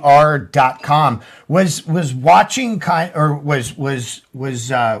PARWEBER.com. Was watching kind or was were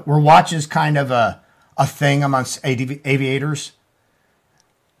watches kind of a thing amongst aviators?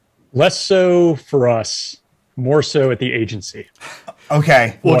 Less so for us, more so at the agency.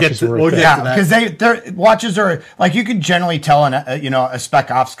 Okay, we'll get to that because their watches are like you can generally tell a spec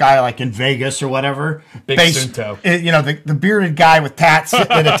ops guy like in Vegas or whatever. Big Sunto. The bearded guy with tats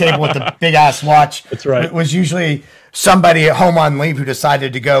sitting at a table with the big ass watch. That's right. It was usually somebody at home on leave who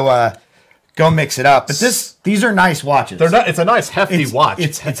decided to go mix it up. But these are nice watches. It's a nice hefty watch.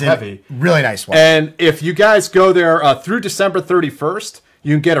 It's heavy, really nice watch. And if you guys go there through December 31st,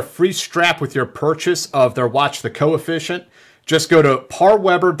 you can get a free strap with your purchase of their watch, the Coefficient. Just go to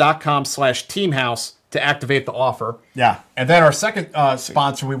parweber.com/teamhouse to activate the offer. Yeah. And then our second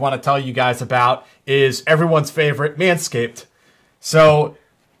sponsor we want to tell you guys about is everyone's favorite, Manscaped. So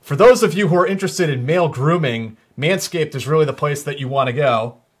for those of you who are interested in male grooming, Manscaped is really the place that you want to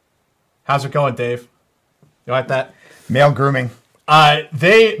go. How's it going, Dave? You like that? Male grooming.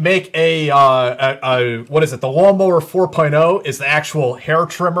 They make what is it? The Lawnmower 4.0 is the actual hair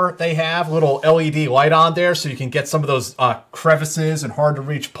trimmer they have. Little LED light on there so you can get some of those crevices and hard to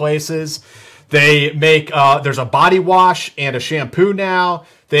reach places. They make, there's a body wash and a shampoo now.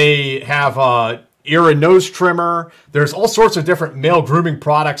 They have ear and nose trimmer. There's all sorts of different male grooming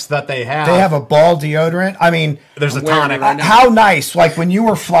products that they have. They have a ball deodorant. I mean, there's a tonic. How nice, like when you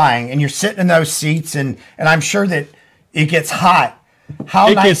were flying and you're sitting in those seats and I'm sure that it gets hot.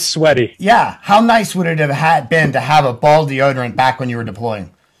 It gets sweaty. Yeah. How nice would it have been to have a ball deodorant back when you were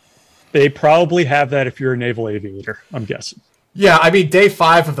deploying? They probably have that if you're a naval aviator, I'm guessing. Yeah, I mean, day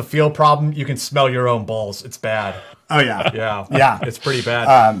 5 of the field problem, you can smell your own balls. It's bad. Oh, yeah. Yeah. It's pretty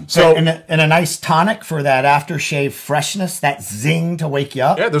bad. And a nice tonic for that aftershave freshness, that zing to wake you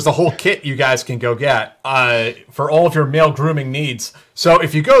up. Yeah, there's a whole kit you guys can go get for all of your male grooming needs. So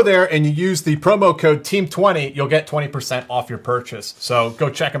if you go there and you use the promo code TEAM20, you'll get 20% off your purchase. So go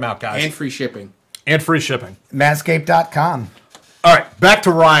check them out, guys. And free shipping. Manscaped.com. All right, back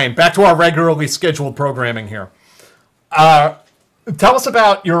to Ryan. Back to our regularly scheduled programming here. Tell us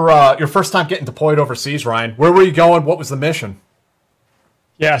about your first time getting deployed overseas, Ryan. Where were you going? What was the mission?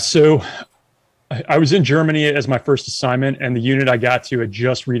 Yeah, so I was in Germany as my first assignment, and the unit I got to had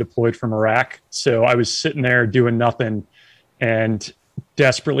just redeployed from Iraq. So I was sitting there doing nothing and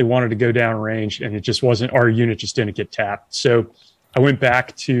desperately wanted to go down range, and it just wasn't, our unit just didn't get tapped. So I went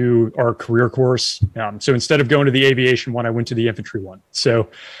back to our career course. So instead of going to the aviation one, I went to the infantry one. So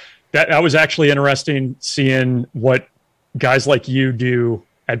that was actually interesting, seeing what guys like you do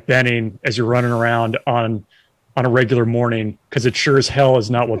at Benning as you're running around on a regular morning, because it sure as hell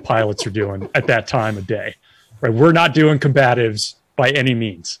is not what pilots are doing at that time of day. Right? We're not doing combatives by any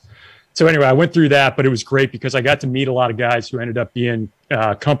means. So anyway, I went through that, but it was great because I got to meet a lot of guys who ended up being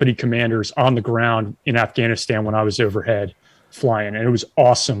company commanders on the ground in Afghanistan when I was overhead flying. And it was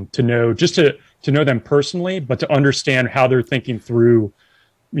awesome to know, just to know them personally, but to understand how they're thinking through,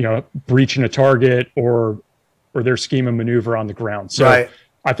 breaching a target or their scheme of maneuver on the ground. So right.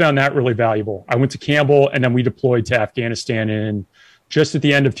 I found that really valuable. I went to Campbell, and then we deployed to Afghanistan in just at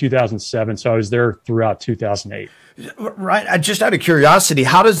the end of 2007. So I was there throughout 2008. Right. Just out of curiosity,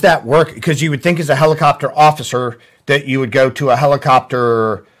 how does that work? Because you would think as a helicopter officer that you would go to a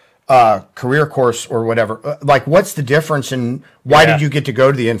helicopter career course or whatever. Like, what's the difference, and why did you get to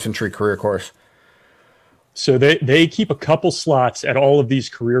go to the infantry career course? So they keep a couple slots at all of these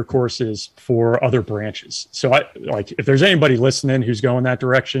career courses for other branches. So if there's anybody listening who's going that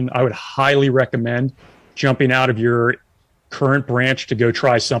direction, I would highly recommend jumping out of your current branch to go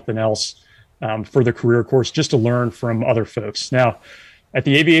try something else for the career course, just to learn from other folks. Now, at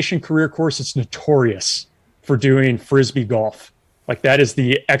the aviation career course, it's notorious for doing Frisbee golf. Like, that is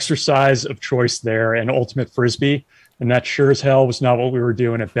the exercise of choice there, and ultimate Frisbee. And that sure as hell was not what we were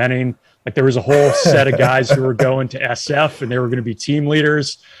doing at Benning. Like, there was a whole set of guys who were going to SF, and they were going to be team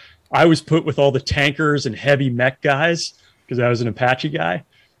leaders. I was put with all the tankers and heavy mech guys because I was an Apache guy.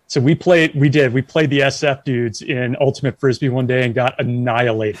 So we played the SF dudes in ultimate Frisbee one day and got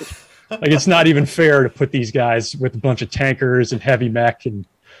annihilated. Like, it's not even fair to put these guys with a bunch of tankers and heavy mech and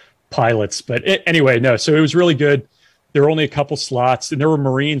pilots. But anyway, no. So it was really good. There were only a couple slots, and there were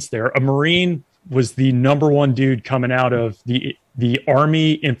Marines there. A Marine was the #1 dude coming out of the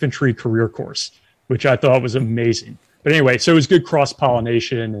Army infantry career course, which I thought was amazing. But anyway, so it was good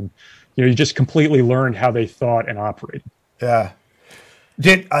cross-pollination, and you just completely learned how they thought and operated. Yeah.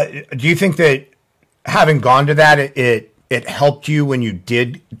 Do you think that having gone to that, it helped you when you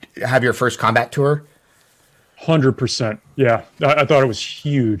did have your first combat tour? 100%. Yeah. I thought it was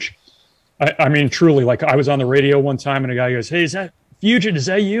huge. I mean, truly, like I was on the radio one time and a guy goes, "Hey, is that Fugit? Is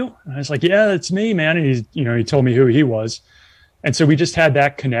that you?" And I was like, "Yeah, it's me, man." And he told me who he was. And so we just had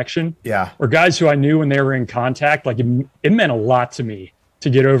that connection. Yeah. Or guys who I knew when they were in contact, like it meant a lot to me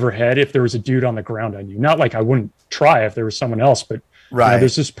to get overhead if there was a dude on the ground I knew. Not like I wouldn't try if there was someone else, but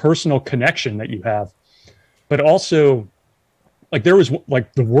there's this personal connection that you have. But also, like there was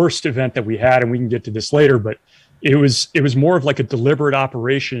like the worst event that we had, and we can get to this later, but it was more of like a deliberate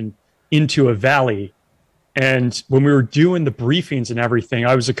operation into a valley. And when we were doing the briefings and everything,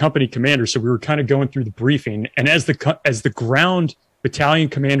 I was a company commander, so we were kind of going through the briefing. And as the ground battalion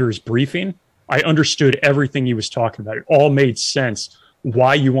commander is briefing, I understood everything he was talking about. It all made sense.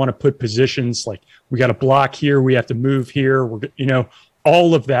 Why you want to put positions, like we got to block here, we have to move here.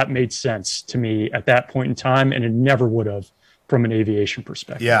 All of that made sense to me at that point in time, and it never would have from an aviation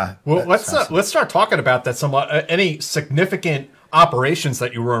perspective. Yeah. Well, let's start talking about that somewhat. Any significant operations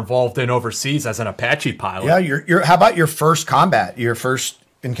that you were involved in overseas as an Apache pilot? Yeah. How about your first combat, your first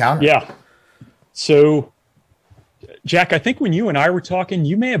encounter? Yeah. So, Jack, I think when you and I were talking,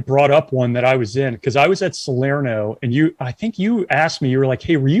 you may have brought up one that I was in, because I was at Salerno, and I think you asked me, you were like,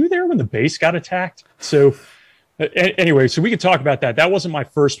 "Hey, were you there when the base got attacked?" So anyway, so we could talk about that. That wasn't my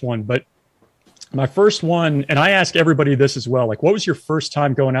first one, but my first one, and I ask everybody this as well, like, what was your first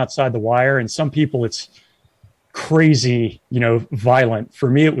time going outside the wire? And some people it's crazy, violent. For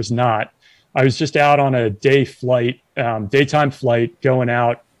me, it was not. I was just out on a daytime flight, going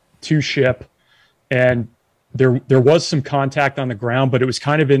out to ship, and there was some contact on the ground, but it was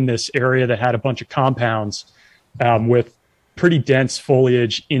kind of in this area that had a bunch of compounds with pretty dense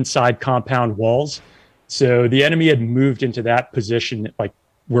foliage inside compound walls. So the enemy had moved into that position, like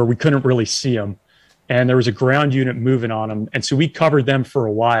where we couldn't really see them, and there was a ground unit moving on them, and so we covered them for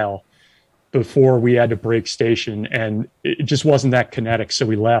a while before we had to break station, and it just wasn't that kinetic, so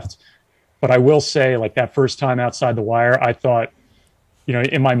we left. But I will say, like that first time outside the wire, I thought,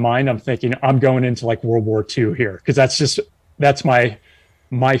 in my mind, I'm thinking I'm going into like World War II here, because that's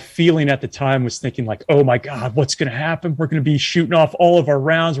my feeling at the time, was thinking like, oh my God, what's going to happen? We're going to be shooting off all of our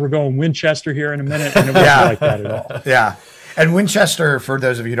rounds. We're going Winchester here in a minute, and it wasn't like that at all. Yeah. And Winchester, for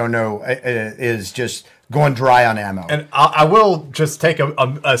those of you who don't know, is just going dry on ammo. And I will just take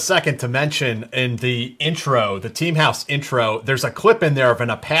a second to mention in the intro, the Team House intro, there's a clip in there of an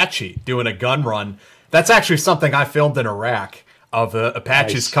Apache doing a gun run. That's actually something I filmed in Iraq, of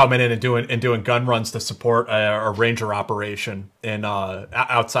Apaches coming in and doing gun runs to support a Ranger operation in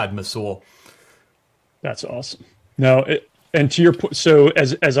outside Mosul. That's awesome. No, and to your point, so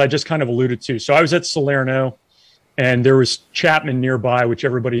as I just kind of alluded to, so I was at Salerno, and there was Chapman nearby, which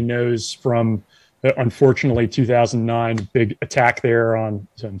everybody knows from, unfortunately, 2009, big attack there on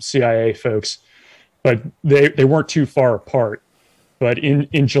some CIA folks. But they weren't too far apart. But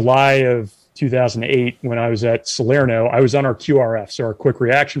in July of 2008, when I was at Salerno, I was on our QRF, so our quick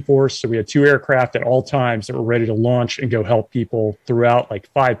reaction force. So we had 2 aircraft at all times that were ready to launch and go help people throughout like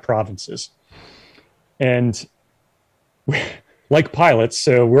 5 provinces. And like pilots,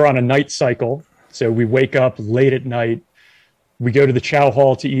 so we're on a night cycle. So we wake up late at night, we go to the chow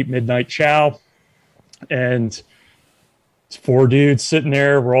hall to eat midnight chow, and 4 dudes sitting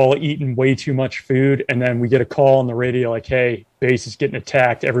there, we're all eating way too much food, and then we get a call on the radio like, "Hey, base is getting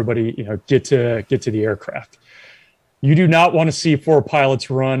attacked. Everybody, get to the aircraft." You do not want to see 4 pilots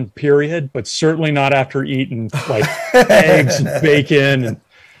run, period, but certainly not after eating like eggs and bacon and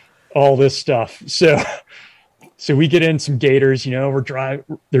all this stuff. So we get in some gators,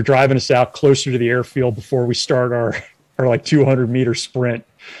 they're driving us out closer to the airfield before we start our like 200-meter sprint,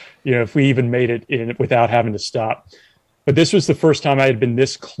 if we even made it in without having to stop. But this was the first time I had been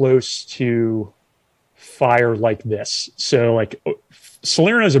this close to fire like this. So like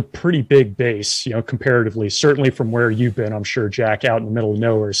Salerno is a pretty big base, comparatively, certainly from where you've been, I'm sure, Jack, out in the middle of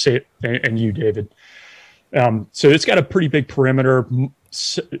nowhere, and you, David. So it's got a pretty big perimeter, a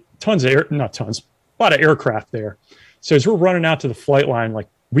lot of aircraft there. So as we're running out to the flight line, like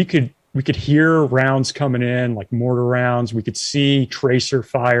we could hear rounds coming in, like mortar rounds. We could see tracer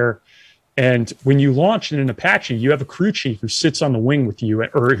fire. And when you launch in an Apache, you have a crew chief who sits on the wing with you,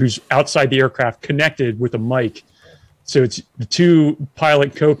 or who's outside the aircraft connected with a mic. So it's the 2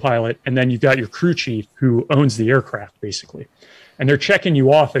 pilot, co-pilot, and then you've got your crew chief who owns the aircraft basically. And they're checking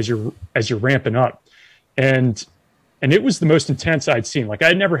you off as you're ramping up. And it was the most intense I'd seen. Like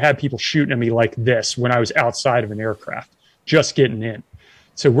I'd never had people shooting at me like this when I was outside of an aircraft, just getting in.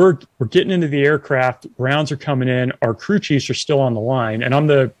 So we're getting into the aircraft, rounds are coming in, our crew chiefs are still on the line, and I'm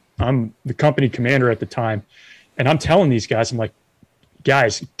the company commander at the time, and I'm telling these guys, I'm like,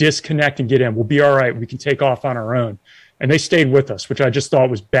 guys, disconnect and get in. We'll be all right. We can take off on our own. And they stayed with us, which I just thought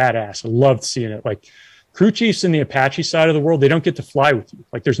was badass. I loved seeing it. Like, crew chiefs in the Apache side of the world, they don't get to fly with you.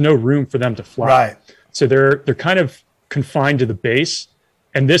 Like, there's no room for them to fly. Right. So they're kind of confined to the base.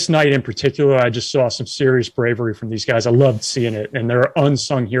 And this night in particular, I just saw some serious bravery from these guys. I loved seeing it. And they're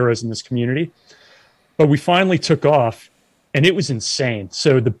unsung heroes in this community. But we finally took off, and it was insane.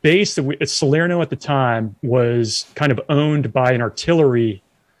 So the base at Salerno at the time was kind of owned by an artillery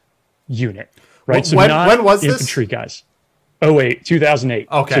unit, right? So when was this? Infantry guys. 2008.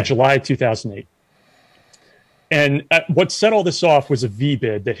 Okay. So July 2008. And what set all this off was a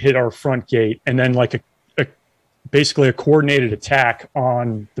V-bid that hit our front gate, and then like basically a coordinated attack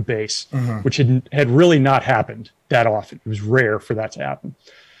on the base, which had really not happened that often. It was rare for that to happen.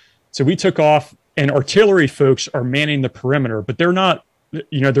 So we took off, and artillery folks are manning the perimeter, but they're not,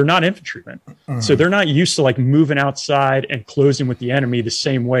 they're not infantrymen. So they're not used to like moving outside and closing with the enemy the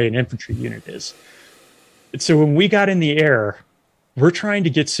same way an infantry unit is. So when we got in the air, we're trying to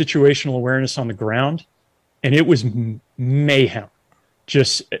get situational awareness on the ground, and it was mayhem.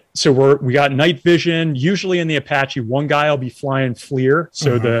 We got night vision. Usually in the Apache, one guy will be flying FLIR,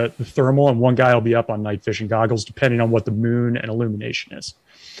 so the thermal, and one guy will be up on night vision goggles, depending on what the moon and illumination is.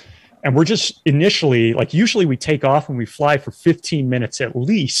 And we're just initially, like, usually we take off and we fly for 15 minutes at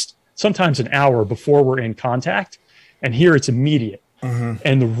least, sometimes an hour before we're in contact. And here it's immediate.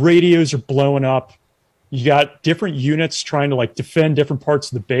 And the radios are blowing up. You got different units trying to like defend different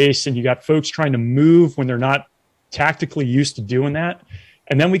parts of the base, and you got folks trying to move when they're not tactically used to doing that.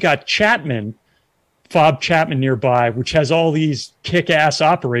 And then we got Fob Chapman nearby, which has all these kick-ass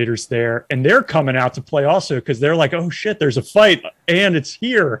operators there, and they're coming out to play also because they're like, oh shit, there's a fight and it's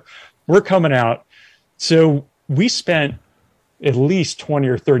here. We're coming out. So we spent at least 20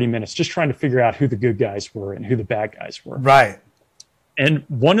 or 30 minutes just trying to figure out who the good guys were and who the bad guys were. Right. And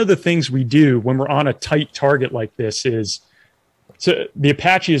one of the things we do when we're on a tight target like this is, so the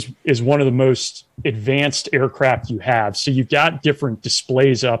Apache is one of the most advanced aircraft you have. So you've got different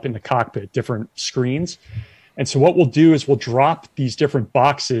displays up in the cockpit, different screens. And so what we'll do is we'll drop these different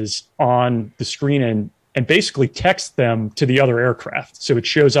boxes on the screen and basically text them to the other aircraft. So it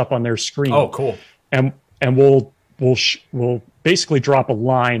shows up on their screen. Oh, cool. And we'll basically drop a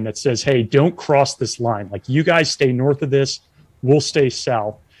line that says, hey, don't cross this line. Like, you guys stay north of this, we'll stay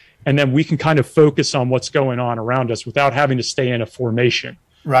south. And then we can kind of focus on what's going on around us without having to stay in a formation,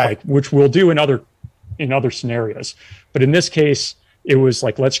 right? Like, which we'll do in other scenarios. But in this case, it was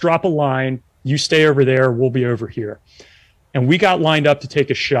like, let's drop a line. You stay over there. We'll be over here. And we got lined up to take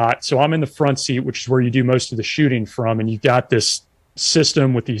a shot. So I'm in the front seat, which is where you do most of the shooting from. And you've got this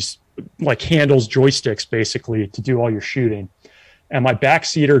system with these like handles, joysticks, basically, to do all your shooting. And my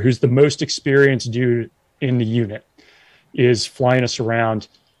backseater, who's the most experienced dude in the unit, is flying us around.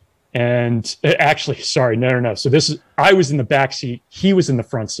 And actually, sorry, no. So I was in the back seat. He was in the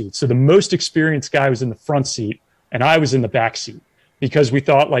front seat. So the most experienced guy was in the front seat, and I was in the back seat because we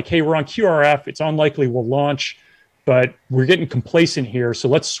thought like, hey, we're on QRF. It's unlikely we'll launch, but we're getting complacent here. So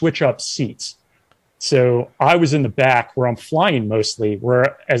let's switch up seats. So I was in the back where I'm flying mostly,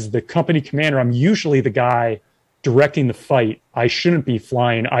 where as the company commander, I'm usually the guy directing the fight. I shouldn't be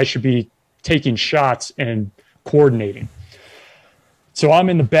flying. I should be taking shots and coordinating. So I'm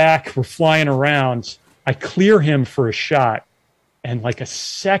in the back, we're flying around. I clear him for a shot. And like a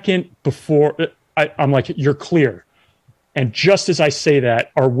second before, I'm like, you're clear. And just as I say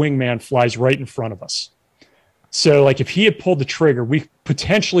that, our wingman flies right in front of us. So like if he had pulled the trigger, we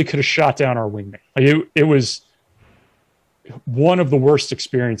potentially could have shot down our wingman. Like it was one of the worst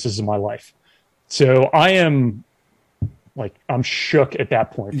experiences of my life. So I'm shook at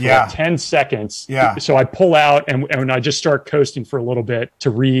that point for like 10 seconds. Yeah. So I pull out and I just start coasting for a little bit to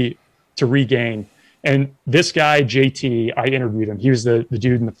regain. And this guy, JT, I interviewed him. He was the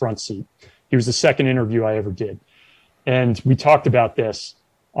dude in the front seat. He was the second interview I ever did. And we talked about this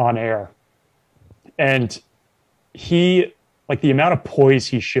on air. And he, like the amount of poise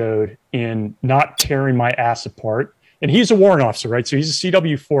he showed in not tearing my ass apart. And he's a warrant officer, right? So he's a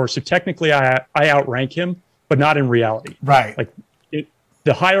CW4. So technically I outrank him, but not in reality. Right. Like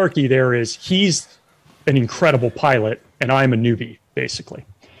the hierarchy there is he's an incredible pilot and I'm a newbie, basically.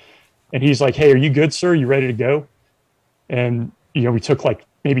 And he's like, hey, are you good, sir? You ready to go? And, we took like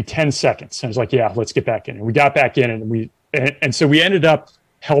maybe 10 seconds. And I was like, yeah, let's get back in. And we got back in and so we ended up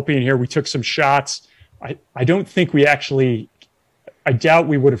helping here. We took some shots. I don't think I doubt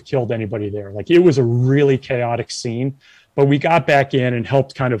we would have killed anybody there. Like it was a really chaotic scene, but we got back in and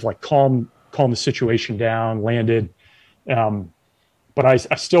helped kind of like calm the situation down, landed. But I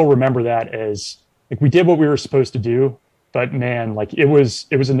still remember that as like we did what we were supposed to do, but man, like it was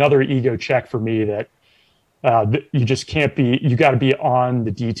another ego check for me that you just can't be, you got to be on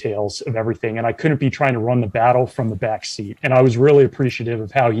the details of everything. And I couldn't be trying to run the battle from the back seat. And I was really appreciative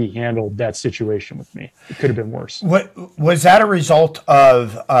of how he handled that situation with me. It could have been worse. What was that a result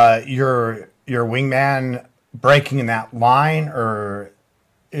of your wingman breaking in that line, or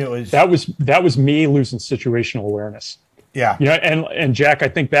it was that was me losing situational awareness? Yeah. You know, and Jack, I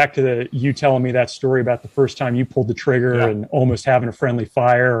think back to you telling me that story about the first time you pulled the trigger and almost having a friendly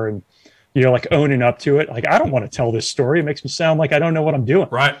fire and, you know, like owning up to it. Like, I don't want to tell this story. It makes me sound like I don't know what I'm doing.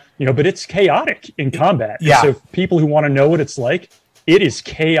 Right. You know, but it's chaotic in combat. Yeah. And so people who want to know what it's like, it is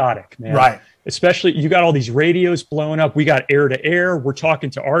chaotic, man. Right. Especially, you got all these radios blowing up. We got air to air. We're talking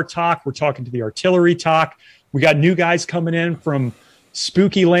to our talk. We're talking to the artillery talk. We got new guys coming in from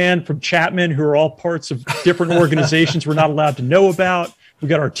Spooky Land, from Chapman, who are all parts of different organizations we're not allowed to know about. We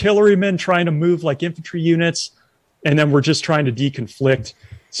got artillerymen trying to move like infantry units. And then we're just trying to deconflict.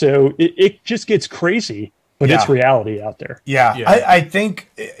 So it just gets crazy, but it's reality out there. Yeah. I think,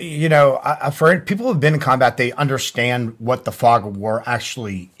 you know, for people who have been in combat, they understand what the fog of war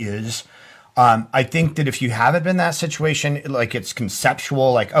actually is. I think that if you haven't been in that situation, like it's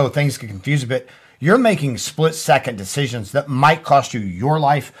conceptual, like, oh, things get confused a bit. You're making split-second decisions that might cost you your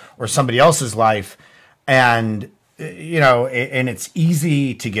life or somebody else's life. And, you know, and it's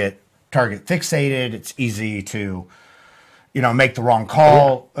easy to get target fixated. It's easy to, you know, make the wrong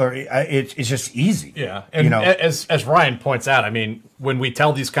call, or it's just easy. Yeah. And you know, as Ryan points out, I mean, when we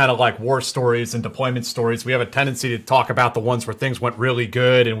tell these kind of like war stories and deployment stories, we have a tendency to talk about the ones where things went really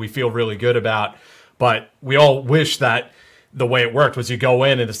good and we feel really good about, but we all wish that the way it worked was you go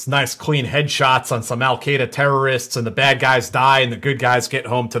in and it's nice clean headshots on some Al-Qaeda terrorists and the bad guys die and the good guys get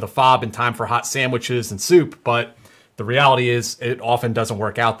home to the fob in time for hot sandwiches and soup. But the reality is it often doesn't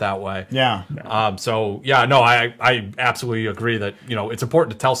work out that way. Yeah. So yeah, no, I absolutely agree that, you know, it's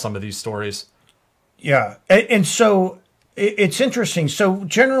important to tell some of these stories. Yeah. And so it's interesting. So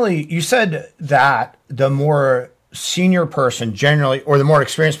generally you said that the more senior person generally, or the more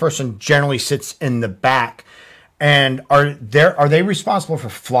experienced person generally sits in the back. And are they responsible for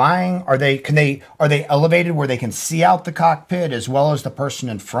flying? Are they elevated where they can see out the cockpit as well as the person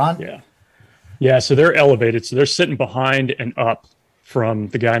in front? Yeah. Yeah, so they're elevated. So they're sitting behind and up from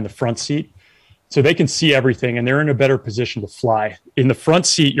the guy in the front seat. So they can see everything and they're in a better position to fly. In the front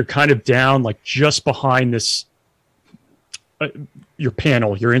seat, you're kind of down like just behind this, your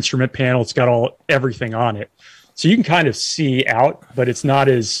panel, your instrument panel. It's got everything on it. So you can kind of see out, but it's not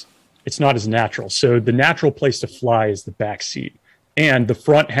as natural. So the natural place to fly is the back seat. And the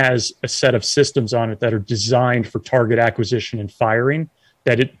front has a set of systems on it that are designed for target acquisition and firing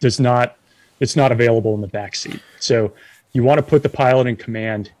that it's not available in the back seat. So you want to put the pilot in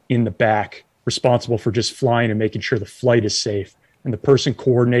command in the back, responsible for just flying and making sure the flight is safe, and the person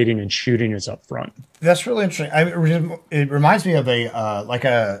coordinating and shooting is up front. That's really interesting. It reminds me of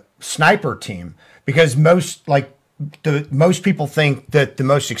a sniper team, because most people think that the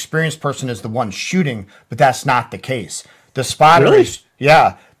most experienced person is the one shooting, but that's not the case. The spotter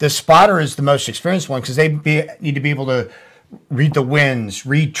the spotter is the most experienced one, because they need to be able to read the winds,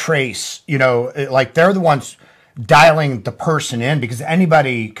 read trace, you know, like they're the ones dialing the person in, because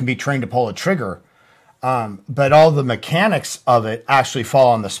anybody can be trained to pull a trigger. But all the mechanics of it actually fall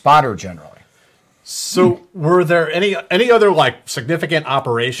on the spotter generally. So were there any other like significant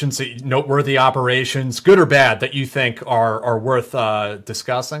operations, noteworthy operations, good or bad, that you think are worth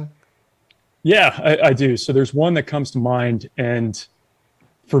discussing? Yeah, I do. So there's one that comes to mind. And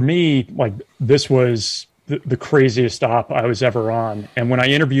for me, like, this was the craziest op I was ever on. And when I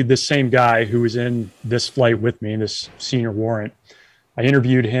interviewed this same guy who was in this flight with me, this senior warrant, I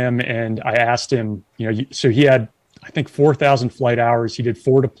interviewed him and I asked him, you know, so he had, I think, 4,000 flight hours. He did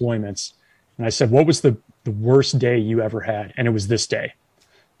 4 deployments. And I said, what was the worst day you ever had? And it was this day.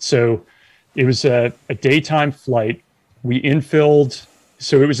 So it was a daytime flight. We infilled,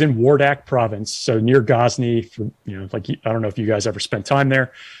 so it was in Wardak province, so near Ghazni. Like, I don't know if you guys ever spent time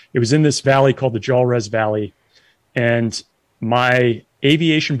there. It was in this valley called the Jalrez Valley. And my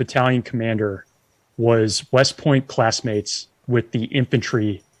aviation battalion commander was West Point classmates with the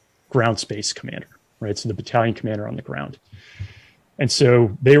infantry ground space commander, right? So the battalion commander on the ground. And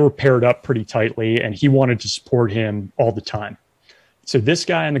so they were paired up pretty tightly, and he wanted to support him all the time. So this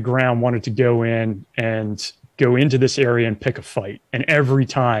guy on the ground wanted to go into this area and pick a fight. And every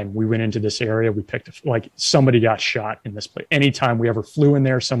time we went into this area, we picked like somebody got shot in this place. Anytime we ever flew in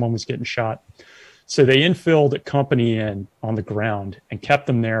there, someone was getting shot. So they infilled a company in on the ground and kept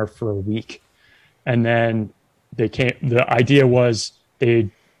them there for a week. And then the idea was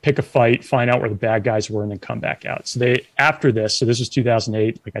they'd pick a fight, find out where the bad guys were, and then come back out. So after this, so this was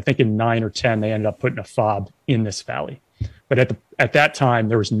 2008, like I think in 9 or 10, they ended up putting a fob in this valley. But at that time,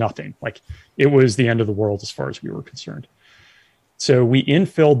 there was nothing. Like it was the end of the world as far as we were concerned. So we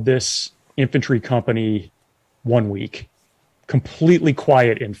infilled this infantry company 1 week, completely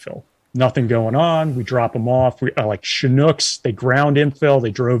quiet infill, nothing going on. We drop them off. We like Chinooks, they ground infill.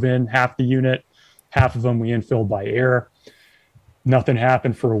 They drove in half the unit, half of them we infilled by air. Nothing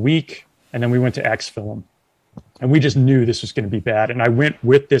happened for a week. And then we went to exfil them. And we just knew this was going to be bad. And I went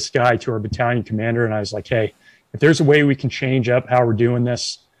with this guy to our battalion commander and I was like, hey, if there's a way we can change up how we're doing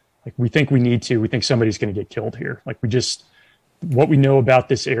this, like we think we need to, we think somebody's going to get killed here. Like what we know about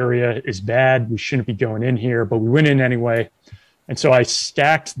this area is bad. We shouldn't be going in here, but we went in anyway. And so I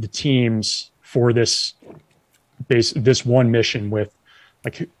stacked the teams for this one mission with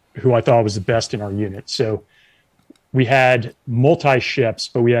like who I thought was the best in our unit. So we had multi-ships,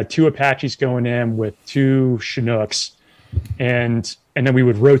 but we had 2 Apaches going in with 2 Chinooks, and then we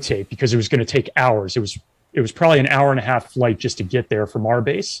would rotate because it was going to take hours. It was probably an hour and a half flight just to get there from our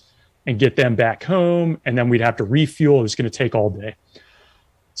base and get them back home, and then we'd have to refuel. It was going to take all day.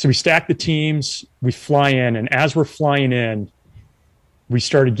 So we stacked the teams, we fly in, and as we're flying in, we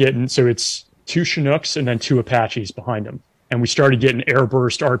started getting, so it's 2 Chinooks and then 2 Apaches behind them. And we started getting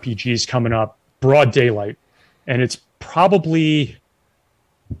airburst RPGs coming up, broad daylight. And it's probably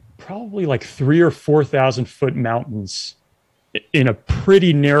like 3,000 or 4,000 foot mountains in a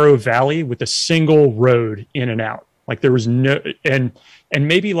pretty narrow valley with a single road in and out. Like there was no, and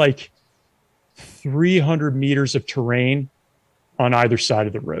maybe like 300 meters of terrain on either side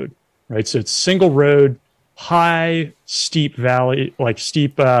of the road, right? So it's single road, high, steep valley, like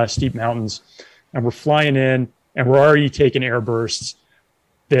steep mountains. And we're flying in and we're already taking air bursts.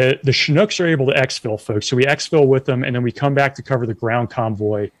 The Chinooks are able to exfil, folks. So we exfil with them, and then we come back to cover the ground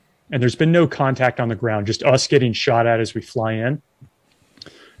convoy. And there's been no contact on the ground, just us getting shot at as we fly in.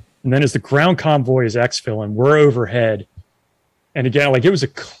 And then as the ground convoy is exfilling, we're overhead. And again, like it was a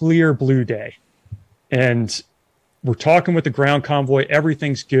clear blue day. And we're talking with the ground convoy.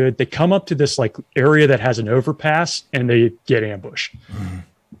 Everything's good. They come up to this like area that has an overpass, and they get ambushed. Mm-hmm.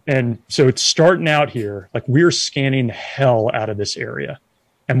 And so it's starting out here. Like we're scanning the hell out of this area.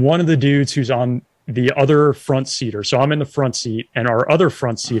 And one of the dudes who's on the other front seater, so I'm in the front seat, and our other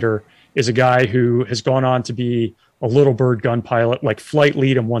front seater is a guy who has gone on to be a Little Bird gun pilot, like flight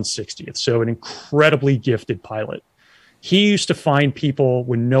lead in 160th. So an incredibly gifted pilot. He used to find people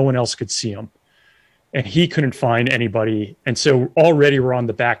when no one else could see them, and he couldn't find anybody. And so already we're on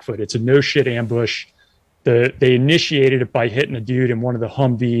the back foot. It's a no shit ambush. They initiated it by hitting a dude in one of the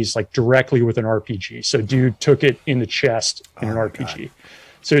Humvees, like directly with an RPG. So dude took it in the chest in an RPG. God.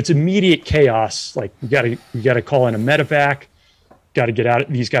 So it's immediate chaos. Like we got to call in a medevac, got to get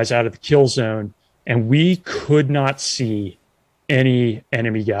these guys out of the kill zone. And we could not see any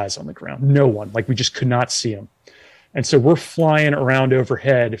enemy guys on the ground. No one. Like we just could not see them. And so we're flying around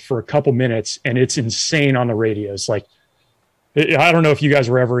overhead for a couple minutes, and it's insane on the radios. Like I don't know if you guys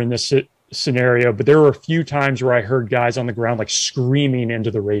were ever in this scenario, but there were a few times where I heard guys on the ground like screaming into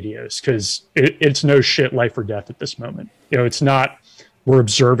the radios because it's no shit life or death at this moment. You know, it's not. We're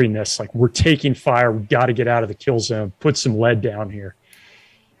observing this, like we're taking fire. We got to get out of the kill zone, put some lead down here.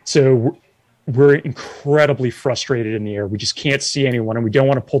 So we're incredibly frustrated in the air. We just can't see anyone, and we don't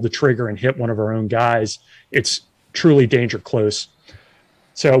want to pull the trigger and hit one of our own guys. It's truly danger close.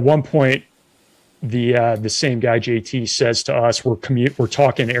 So at one point, the same guy JT says to us, we're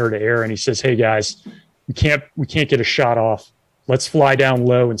talking air to air, and he says, "Hey guys, we can't get a shot off. Let's fly down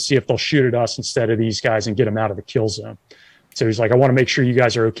low and see if they'll shoot at us instead of these guys and get them out of the kill zone." So he's like, I want to make sure you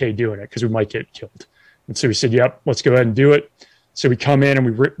guys are okay doing it because we might get killed. And so we said, yep, let's go ahead and do it. So we come in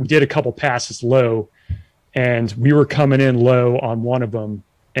and we did a couple passes low, and we were coming in low on one of them,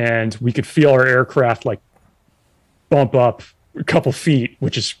 and we could feel our aircraft like bump up a couple feet,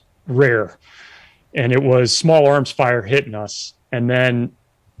 which is rare. And it was small arms fire hitting us. And then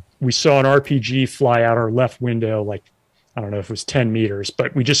we saw an RPG fly out our left window, like, I don't know if it was 10 meters,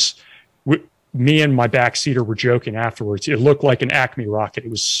 but me and my backseater were joking afterwards. It looked like an Acme rocket. It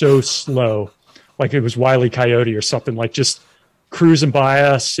was so slow, like it was Wile E. Coyote or something, like just cruising by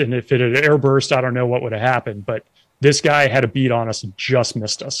us. And if it had airburst, I don't know what would have happened. But this guy had a beat on us and just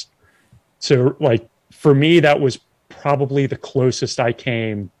missed us. So, like, for me, that was probably the closest I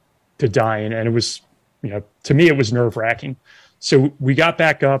came to dying. And it was, to me, it was nerve-wracking. So we got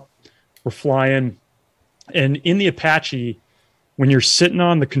back up. We're flying. And in the Apache, when you're sitting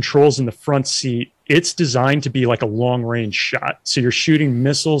on the controls in the front seat, it's designed to be like a long range shot. So you're shooting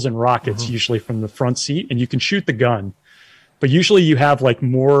missiles and rockets usually from the front seat, and you can shoot the gun. but usually you have like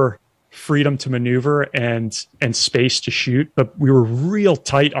more freedom to maneuver and space to shoot. But we were real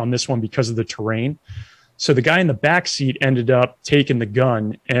tight on this one because of the terrain. So the guy in the back seat ended up taking the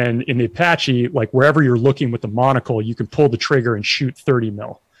gun, and in the Apache, like wherever you're looking with the monocle, you can pull the trigger and shoot 30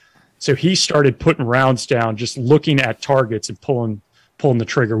 mil. So he started putting rounds down, just looking at targets and pulling the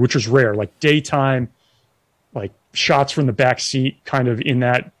trigger, which was rare. Like daytime, like shots from the back seat, kind of in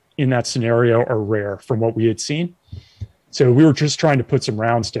that scenario, are rare from what we had seen. So we were just trying to put some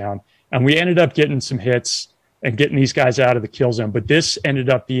rounds down, and we ended up getting some hits and getting these guys out of the kill zone. But this ended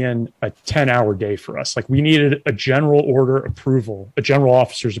up being a 10-hour day for us. Like we needed a general order approval, a general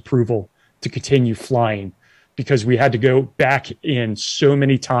officer's approval to continue flying, because we had to go back in so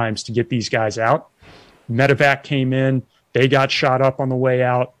many times to get these guys out. Medevac came in, they got shot up on the way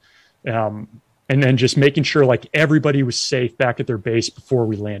out. And then just making sure like everybody was safe back at their base before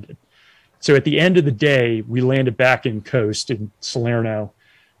we landed. So at the end of the day, we landed back in Coast in Salerno,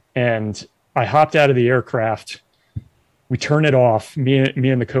 and I hopped out of the aircraft. We turn it off. Me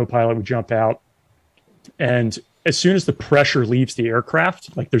and the co-pilot, we jump out. And as soon as the pressure leaves the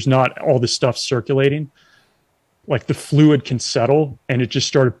aircraft, like there's not all this stuff circulating, like the fluid can settle, and it just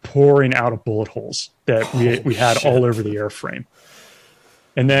started pouring out of bullet holes that we had all over the airframe.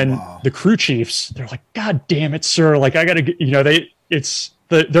 And then the crew chiefs, they're like, "God damn it, sir. Like I got to,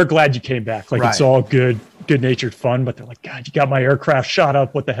 they're glad you came back. Like it's all good-natured fun, but they're like, God, you got my aircraft shot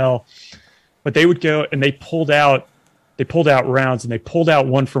up. What the hell?" But they would go and they pulled out rounds, and they pulled out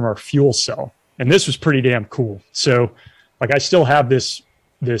one from our fuel cell. And this was pretty damn cool. So like I still have this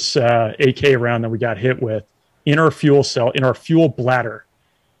AK round that we got hit with in our fuel cell, in our fuel bladder.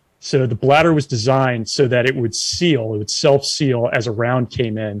 So the bladder was designed so that it would self-seal as a round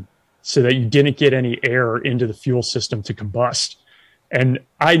came in, so that you didn't get any air into the fuel system to combust. And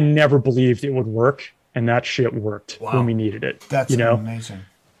I never believed it would work, and that shit worked when we needed it. That's amazing.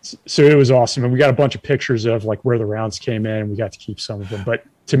 So it was awesome. And we got a bunch of pictures of like where the rounds came in, and we got to keep some of them. But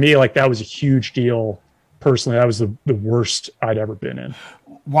to me, like that was a huge deal. Personally, that was the worst I'd ever been in.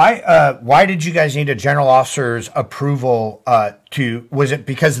 Why did you guys need a general officer's approval was it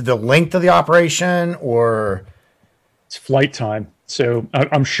because of the length of the operation, or? It's flight time. So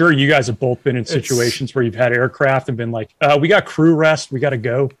I'm sure you guys have both been in situations where you've had aircraft and been like, we got crew rest, we got to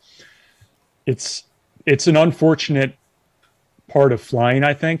go. It's an unfortunate part of flying,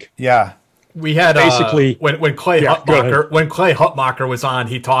 I think. Yeah. We had basically when Clay Hutmacher was on,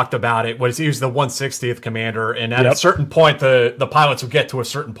 he talked about it. He was the 160th commander, and at a certain point, the pilots would get to a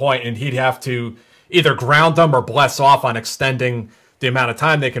certain point, and he'd have to either ground them or bless off on extending the amount of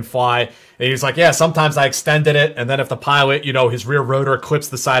time they can fly. And he was like, "Yeah, sometimes I extended it, and then if the pilot, his rear rotor clips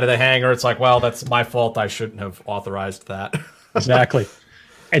the side of the hangar, it's like, well, that's my fault. I shouldn't have authorized that." Exactly.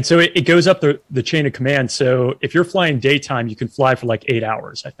 And so it goes up the chain of command. So if you're flying daytime, you can fly for like 8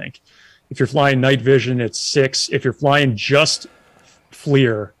 hours, I think. If you're flying night vision, it's 6. If you're flying just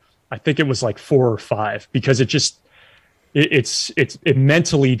FLIR, I think it was like 4 or 5, because it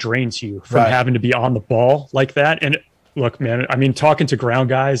mentally drains you from having to be on the ball like that. And look, man, I mean, talking to ground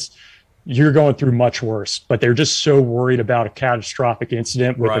guys, you're going through much worse, but they're just so worried about a catastrophic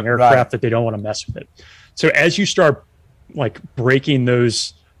incident with an aircraft that they don't want to mess with it. So as you start like breaking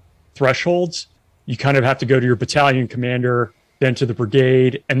those thresholds, you kind of have to go to your battalion commander, then to the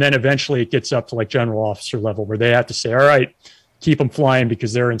brigade, and then eventually it gets up to like general officer level, where they have to say, all right, keep them flying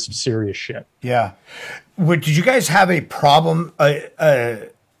because they're in some serious shit. Yeah. Did you guys have a problem?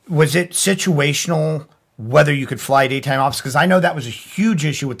 Was it situational whether you could fly daytime ops? Because I know that was a huge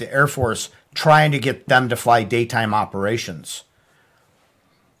issue with the Air Force, trying to get them to fly daytime operations.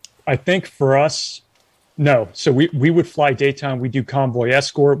 I think for us, no. So we would fly daytime. We do convoy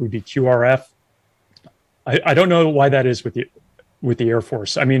escort. We do QRF. I don't know why that is with the Air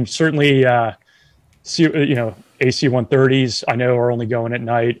Force. I mean, certainly, AC-130s I know are only going at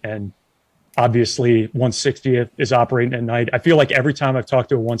night, and obviously 160th is operating at night. I feel like every time I've talked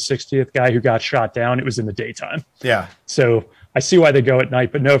to a 160th guy who got shot down, it was in the daytime. Yeah. So I see why they go at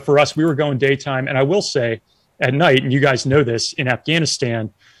night, but no, for us, we were going daytime. And I will say at night, and you guys know this, in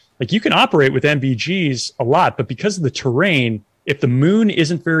Afghanistan, like you can operate with NVGs a lot, but because of the terrain, if the moon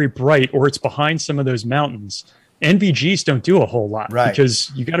isn't very bright or it's behind some of those mountains, NVGs don't do a whole lot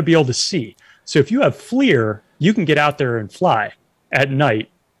because you got to be able to see. So if you have FLIR, you can get out there and fly at night.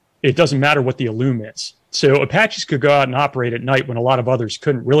 It doesn't matter what the illume is. So Apaches could go out and operate at night when a lot of others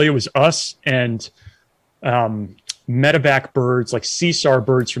couldn't. Really, it was us and medevac birds, like CSAR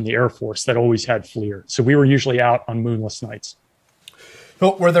birds from the Air Force, that always had FLIR. So we were usually out on moonless nights.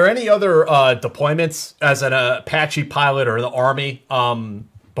 So were there any other deployments as an Apache pilot or the Army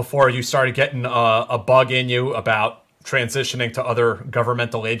before you started getting a bug in you about transitioning to other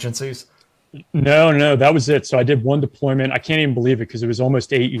governmental agencies? No, that was it. So I did one deployment. I can't even believe it because it was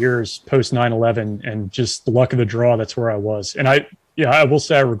almost 8 years post 9/11, and just the luck of the draw. That's where I was, and I will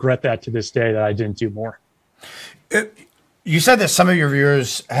say I regret that to this day that I didn't do more. You said that some of your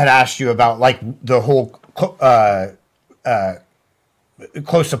viewers had asked you about like the whole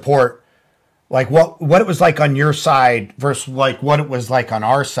close support, like what it was like on your side versus like what it was like on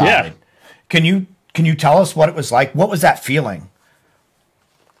our side. Yeah. Can you tell us what it was like? What was that feeling?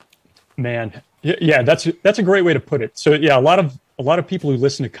 Man, yeah, that's a great way to put it. So yeah, a lot of people who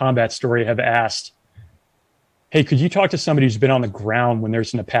listen to Combat Story have asked, hey, could you talk to somebody who's been on the ground when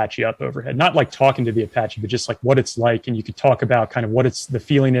there's an Apache up overhead? Not like talking to the Apache, but just like what it's like. And you could talk about kind of what the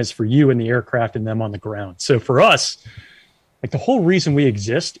feeling is for you in the aircraft and them on the ground. So for us, like the whole reason we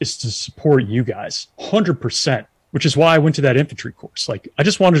exist is to support you guys 100%, which is why I went to that infantry course. Like I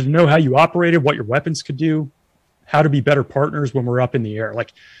just wanted to know how you operated, what your weapons could do, how to be better partners when we're up in the air.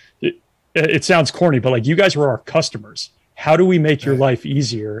 Like it sounds corny, but like you guys were our customers. How do we make your life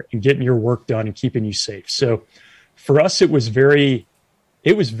easier and getting your work done and keeping you safe? So for us, it was very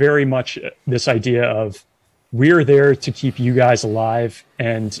much this idea of we're there to keep you guys alive.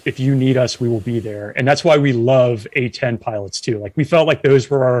 And if you need us, we will be there. And that's why we love A-10 pilots too. Like we felt like those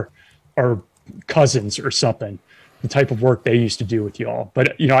were our cousins or something, the type of work they used to do with y'all.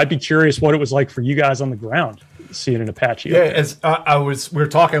 But, I'd be curious what it was like for you guys on the ground, seeing an Apache. Yeah, as we were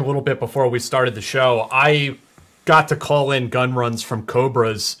talking a little bit before we started the show, I got to call in gun runs from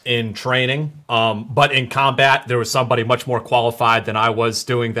Cobras in training, but in combat there was somebody much more qualified than I was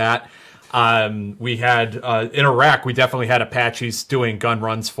doing that. We had in Iraq, we definitely had Apaches doing gun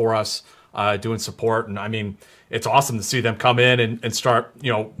runs for us, doing support, and I mean it's awesome to see them come in and start,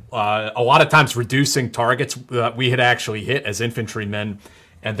 a lot of times reducing targets that we had actually hit as infantrymen.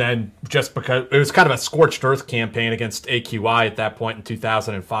 And then just because it was kind of a scorched earth campaign against AQI at that point in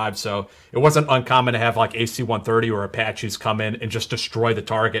 2005. So it wasn't uncommon to have like AC-130 or Apaches come in and just destroy the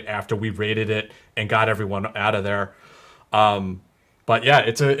target after we raided it and got everyone out of there. But yeah,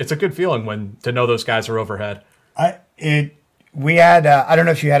 it's a good feeling to know those guys are overhead. We had, I don't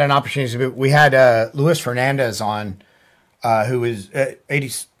know if you had an opportunity, but we had Luis Fernandez on, who was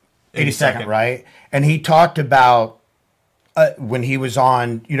 82nd, right? And he talked about when he was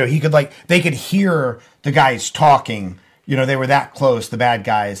on, he could they could hear the guys talking, they were that close, the bad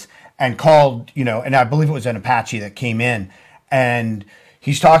guys, and called, and I believe it was an Apache that came in, and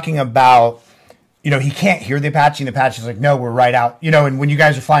he's talking about, he can't hear the Apache, and the Apache's like, no, we're right out, and when you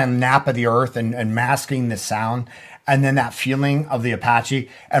guys are flying nap of the earth and masking the sound, and then that feeling of the Apache,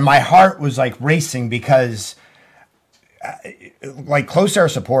 and my heart was like racing because like close air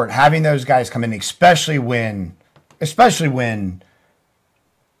support, having those guys come in, especially when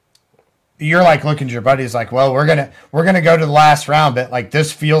you're like looking at your buddies like, well, we're gonna go to the last round, but like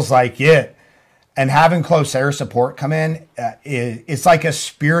this feels like it, and having close air support come in, it's like a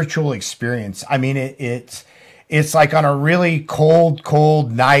spiritual experience. I mean, it's like on a really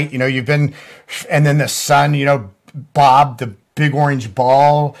cold night, you've been, and then the sun, Bob, the big orange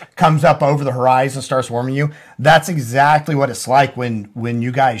ball comes up over the horizon, starts warming you. That's exactly what it's like when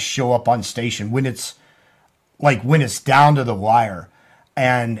you guys show up on station, when it's down to the wire,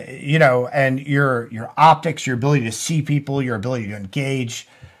 and and your optics, your ability to see people, your ability to engage,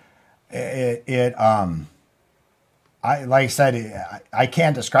 I like I said, I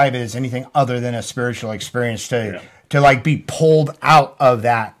can't describe it as anything other than a spiritual experience to like be pulled out of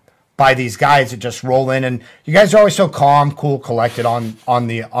that by these guys that just roll in, and you guys are always so calm, cool, collected on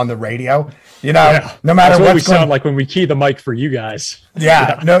the radio. No matter what we sound like when we key the mic for you guys.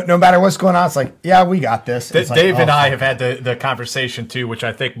 No matter what's going on, it's like, we got this. Dave and I have had the conversation too, which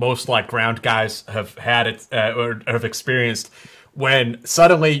I think most like ground guys have had it or have experienced. When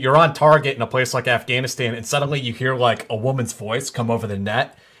suddenly you're on target in a place like Afghanistan, and suddenly you hear like a woman's voice come over the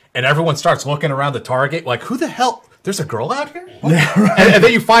net, and everyone starts looking around the target, like, who the hell? There's a girl out here? Yeah, right. And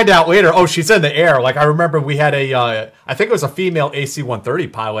then you find out later, oh, she's in the air. Like, I remember we had I think it was a female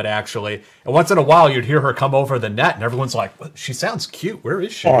AC-130 pilot, actually. And once in a while, you'd hear her come over the net, and everyone's like, she sounds cute. Where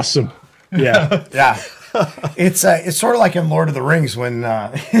is she? Awesome. Yeah. Yeah. It's sort of like in Lord of the Rings when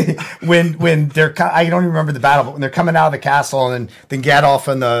when they're, I don't even remember the battle, but when they're coming out of the castle, and then Gandalf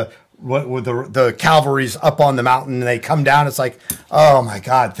and the cavalry's up on the mountain, and they come down, it's like, oh my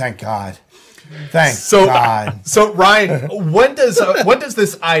God, thank God. Thanks God. So Ryan, when does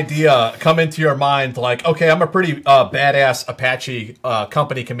this idea come into your mind? Like, okay, I'm a pretty badass Apache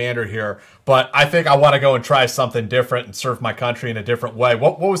company commander here, but I think I want to go and try something different and serve my country in a different way.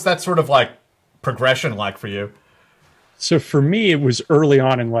 What was that sort of like progression like for you? So for me, it was early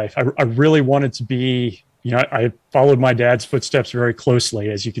on in life. I really wanted to be I followed my dad's footsteps very closely,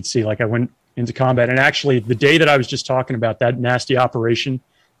 as you could see. Like I went into combat, and actually the day that I was just talking about, that nasty operation,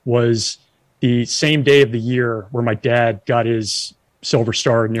 was the same day of the year where my dad got his Silver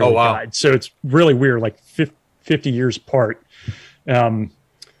Star and nearly died. So it's really weird, like 50 years apart, 40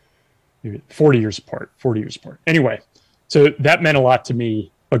 years apart. Anyway, so that meant a lot to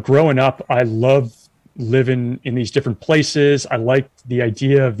me. But growing up, I loved living in these different places. I liked the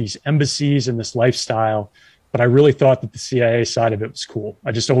idea of these embassies and this lifestyle, but I really thought that the CIA side of it was cool.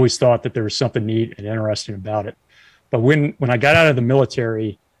 I just always thought that there was something neat and interesting about it. But when I got out of the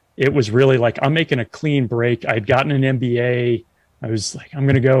military, it was really like, I'm making a clean break. I had gotten an MBA. I was like, I'm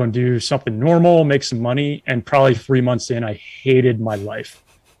going to go and do something normal, make some money. And probably 3 months in, I hated my life.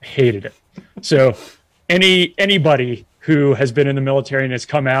 I hated it. So anybody who has been in the military and has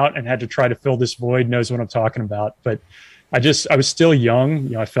come out and had to try to fill this void knows what I'm talking about. But I was still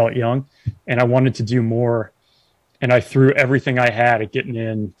young. I felt young, and I wanted to do more. And I threw everything I had at getting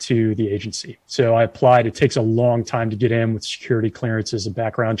into the agency. So I applied. It takes a long time to get in with security clearances and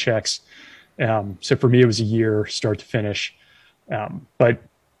background checks. So for me, it was a year start to finish. But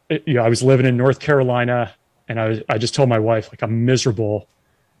I was living in North Carolina, and I just told my wife, like, I'm miserable.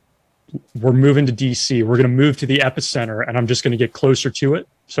 We're moving to DC. We're going to move to the epicenter, and I'm just going to get closer to it.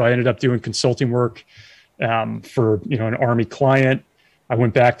 So I ended up doing consulting work for an Army client. I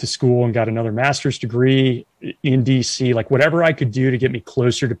went back to school and got another master's degree in DC. Like, whatever I could do to get me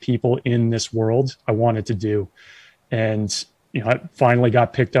closer to people in this world, I wanted to do. And I finally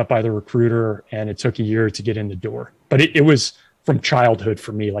got picked up by the recruiter, and it took a year to get in the door. But it was from childhood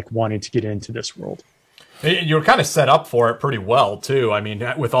for me, like wanting to get into this world. You were kind of set up for it pretty well, too. I mean,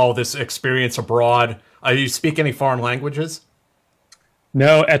 with all this experience abroad, you speak any foreign languages?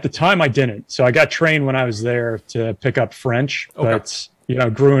 No, at the time I didn't. So I got trained when I was there to pick up French. Okay. But,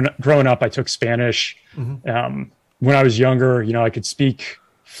 growing up, I took Spanish. Mm-hmm. When I was younger, I could speak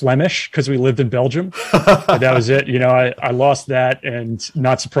Flemish because we lived in Belgium. But that was it. I lost that. And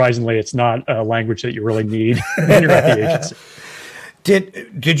not surprisingly, it's not a language that you really need when you're at the agency.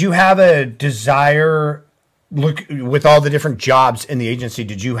 Did you have a desire, look, with all the different jobs in the agency,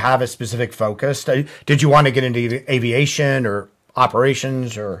 did you have a specific focus? Did you want to get into aviation or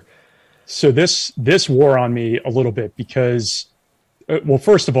operations or? So this wore on me a little bit because, well,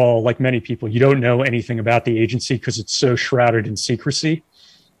 first of all, like many people, you don't know anything about the agency because it's so shrouded in secrecy.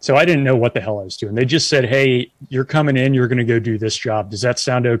 So I didn't know what the hell I was doing. They just said, hey, you're coming in, you're going to go do this job. Does that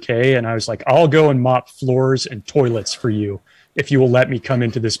sound okay? And I was like, I'll go and mop floors and toilets for you if you will let me come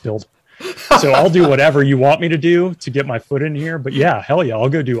into this building. So I'll do whatever you want me to do to get my foot in here. But yeah, hell yeah, I'll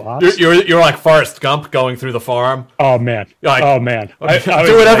go do ops. You're like Forrest Gump going through the farm. Oh man, like, oh man. I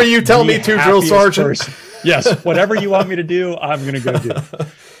do whatever you tell me to, drill sergeant. Person. Yes, whatever you want me to do, I'm going to go do.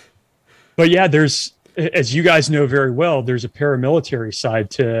 But yeah, there's, as you guys know very well, there's a paramilitary side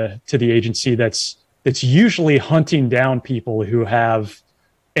to the agency that's usually hunting down people who have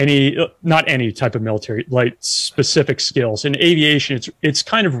not any type of military, like specific skills. In aviation, it's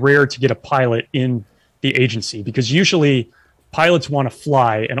kind of rare to get a pilot in the agency because usually pilots want to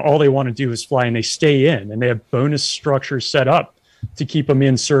fly and all they want to do is fly, and they stay in, and they have bonus structures set up to keep them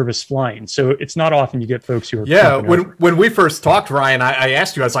in service flying. So it's not often you get folks who are. Yeah. When we first talked, Ryan, I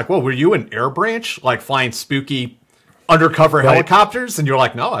asked you, I was like, well, were you an air branch, like flying spooky undercover helicopters? And you're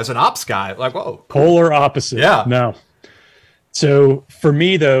like, no, as an ops guy. Like, whoa. Polar opposite. Yeah. No. So for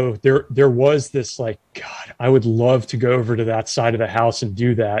me, though, there was this like, God, I would love to go over to that side of the house and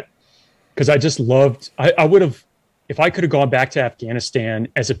do that. Because I just loved, I would have, if I could have gone back to Afghanistan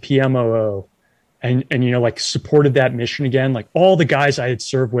as a PMOO and like supported that mission again, like all the guys I had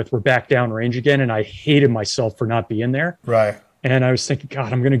served with were back downrange again. And I hated myself for not being there. Right. And I was thinking,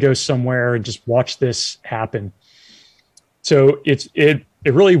 God, I'm going to go somewhere and just watch this happen. So it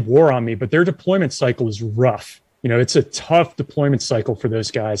really wore on me, but their deployment cycle is rough. It's a tough deployment cycle for those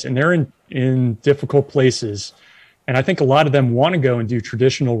guys, and they're in difficult places. And I think a lot of them want to go and do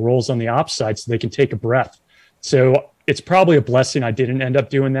traditional roles on the ops side so they can take a breath. So it's probably a blessing I didn't end up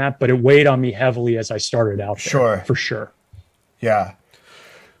doing that, but it weighed on me heavily as I started out there. Sure. For sure. Yeah.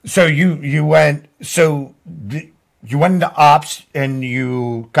 So you went into ops and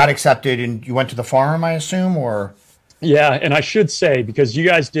you got accepted and you went to the farm, I assume, or? Yeah, and I should say, because you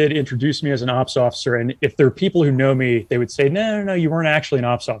guys did introduce me as an ops officer, and if there are people who know me, they would say, no, you weren't actually an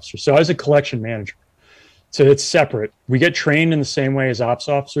ops officer. So I was a collection manager. So it's separate. We get trained in the same way as ops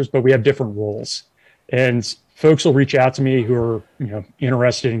officers, but we have different roles. And folks will reach out to me who are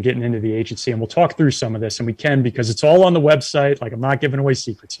interested in getting into the agency, and we'll talk through some of this, and we can because it's all on the website. Like, I'm not giving away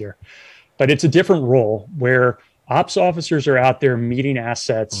secrets here. But it's a different role where ops officers are out there meeting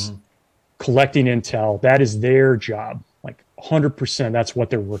assets, collecting intel. That is their job. Like 100%, that's what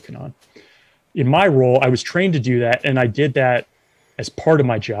they're working on. In my role, I was trained to do that, and I did that as part of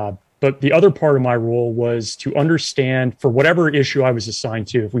my job. But the other part of my role was to understand, for whatever issue I was assigned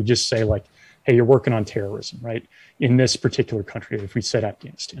to, if we just say like, hey, you're working on terrorism, right? In this particular country, if we said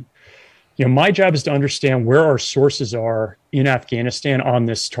Afghanistan. My job is to understand where our sources are in Afghanistan on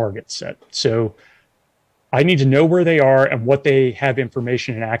this target set. So I need to know where they are and what they have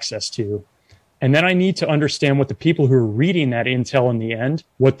information and access to. And then I need to understand what the people who are reading that intel in the end,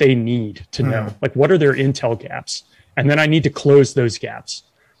 what they need to know. Like, what are their intel gaps? And then I need to close those gaps.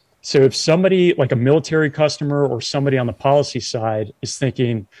 So if somebody like a military customer or somebody on the policy side is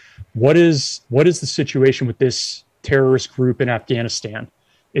thinking, what is the situation with this terrorist group in Afghanistan?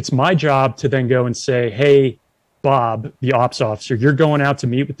 It's my job to then go and say, hey, Bob, the ops officer, you're going out to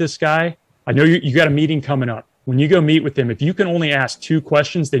meet with this guy. I know you got a meeting coming up. When you go meet with them, if you can only ask 2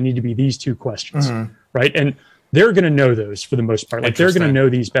 questions, they need to be these 2 questions, right? And they're going to know those for the most part. Like, they're going to know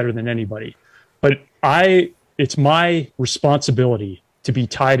these better than anybody. But it's my responsibility to be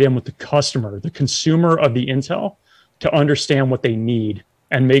tied in with the customer, the consumer of the intel, to understand what they need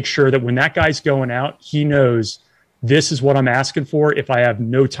and make sure that when that guy's going out, he knows this is what I'm asking for. If I have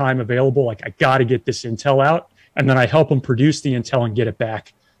no time available, like, I got to get this intel out. And then I help them produce the intel and get it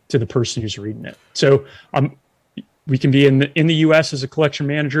back to the person who's reading it. So we can be in the U.S. as a collection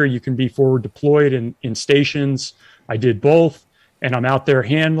manager. You can be forward deployed in stations. I did both, and I'm out there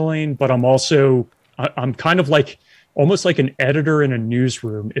handling. But I'm kind of like almost like an editor in a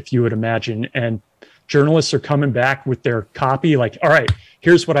newsroom, if you would imagine. And journalists are coming back with their copy, like, all right,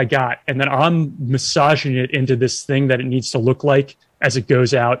 here's what I got, and then I'm massaging it into this thing that it needs to look like as it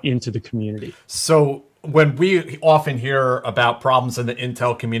goes out into the community. So when we often hear about problems in the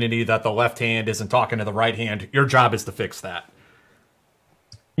intel community that the left hand isn't talking to the right hand, your job is to fix that.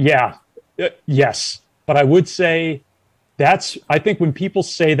 Yeah. Yes. But I would say I think when people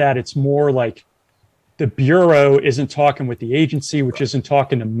say that, it's more like the Bureau isn't talking with the agency, which isn't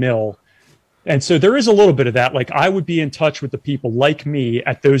talking to Mill. And so there is a little bit of that. Like, I would be in touch with the people like me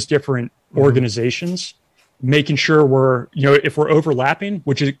at those different organizations, making sure if we're overlapping,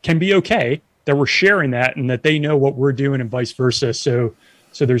 which can be okay, that we're sharing that and that they know what we're doing and vice versa. So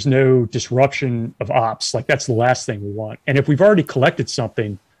there's no disruption of ops. Like, that's the last thing we want. And if we've already collected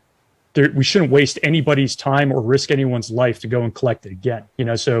something, we shouldn't waste anybody's time or risk anyone's life to go and collect it again.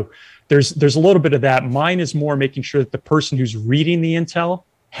 So there's a little bit of that. Mine is more making sure that the person who's reading the intel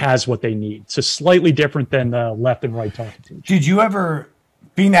has what they need. So slightly different than the left and right talking to each other. Did you ever,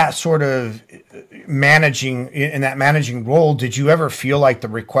 being that sort of managing role, did you ever feel like the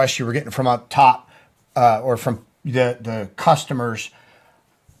requests you were getting from up top or from the customers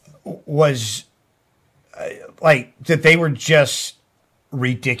was like that they were just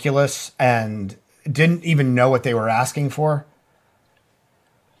ridiculous and didn't even know what they were asking for?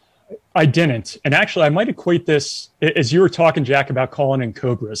 I didn't. And actually, I might equate this, as you were talking, Jack, about calling in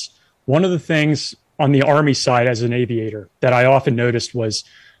Cobras. One of the things on the Army side as an aviator that I often noticed was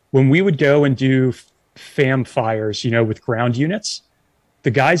when we would go and do FAM fires, with ground units,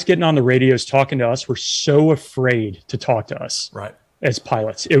 the guys getting on the radios talking to us were so afraid to talk to us. Right. As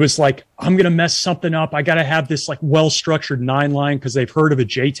pilots. It was like, I'm going to mess something up. I got to have this like well-structured 9-line because they've heard of a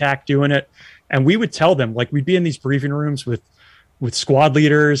JTAC doing it. And we would tell them, like, we'd be in these briefing rooms with squad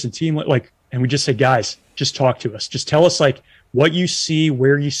leaders and team, and we just say, guys, just talk to us. Just tell us like what you see,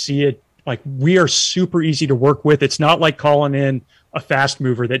 where you see it. Like, we are super easy to work with. It's not like calling in a fast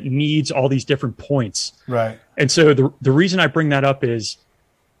mover that needs all these different points. Right. And so the reason I bring that up is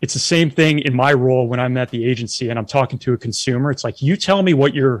it's the same thing in my role when I'm at the agency and I'm talking to a consumer. It's like, you tell me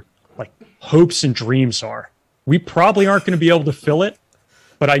what your like hopes and dreams are. We probably aren't going to be able to fill it,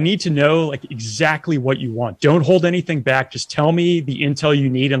 but I need to know like exactly what you want. Don't hold anything back. Just tell me the intel you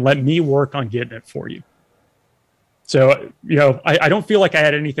need and let me work on getting it for you. So, I don't feel like I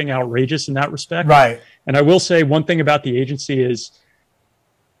had anything outrageous in that respect. Right. And I will say one thing about the agency is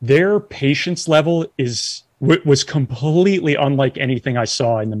their patience level was completely unlike anything I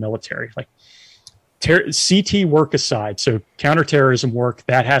saw in the military. Like CT work aside, so counterterrorism work,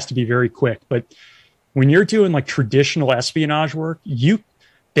 that has to be very quick. But when you're doing like traditional espionage work,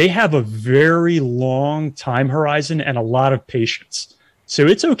 they have a very long time horizon and a lot of patience. So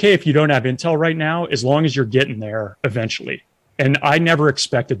it's okay if you don't have intel right now, as long as you're getting there eventually. And I never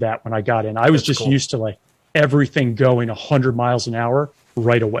expected that when I got in. I was just used to like everything going 100 miles an hour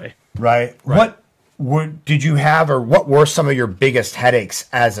right away. Right. What did you have, or what were some of your biggest headaches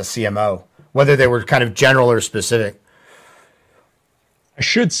as a CMO, whether they were kind of general or specific? I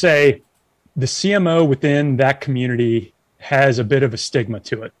should say the CMO within that community has a bit of a stigma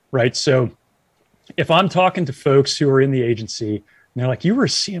to it. right? So if I'm talking to folks who are in the agency and they're like, you were a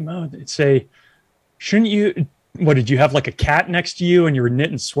CMO, they'd say, shouldn't you, what, did you have like a cat next to you and you were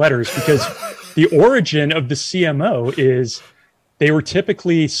knitting sweaters? Because the origin of the CMO is they were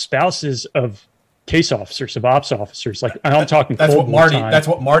typically spouses of case officers, of ops officers. Like I'm talking that's Cold what War Marty time. that's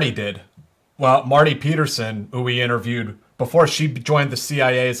what Marty did. Well, Marty Peterson, who we interviewed before she joined the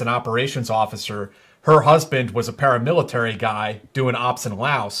CIA as an operations officer, her husband was a paramilitary guy doing ops in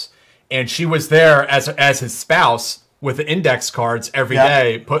Laos, and she was there as his spouse with the index cards every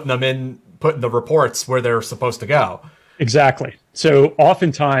day, putting the reports where they're supposed to go. Exactly. So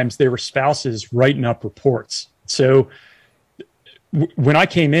oftentimes they were spouses writing up reports. So when I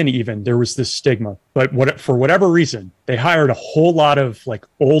came in, even there was this stigma, but for whatever reason, they hired a whole lot of like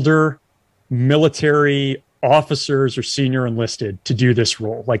older military officers or senior enlisted to do this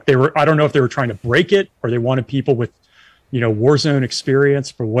role. Like I don't know if they were trying to break it or they wanted people with, war zone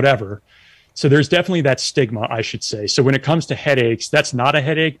experience or whatever. So there's definitely that stigma, I should say. So when it comes to headaches, that's not a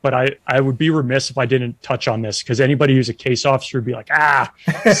headache, but I would be remiss if I didn't touch on this, because anybody who's a case officer would be like,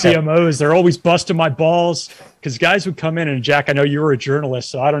 CMOs, they're always busting my balls. Because guys would come in, and Jack, I know you were a journalist,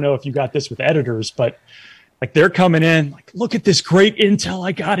 so I don't know if you got this with editors, but like they're coming in like, look at this great intel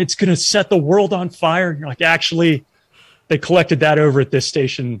I got. It's going to set the world on fire. And you're like, actually, they collected that over at this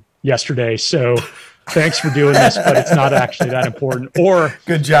station yesterday. So thanks for doing this, but it's not actually that important. Or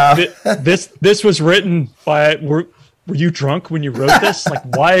good job. This was written by, were you drunk when you wrote this? Like,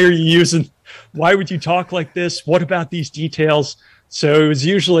 why would you talk like this? What about these details? So it was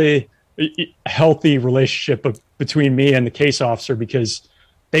usually a healthy relationship between me and the case officer, because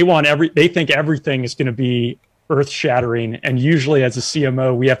they think everything is going to be earth shattering. And usually as a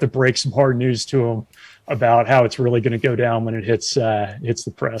CMO, we have to break some hard news to them about how it's really going to go down when it hits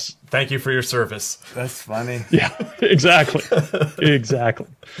the press. Thank you for your service. That's funny. Yeah, exactly. Exactly.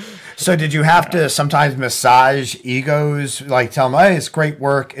 So did you have to sometimes massage egos, like tell them, hey, it's great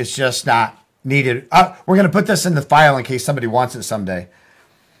work, it's just not needed. We're going to put this in the file in case somebody wants it someday.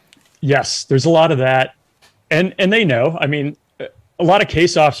 Yes, there's a lot of that. And they know. I mean, a lot of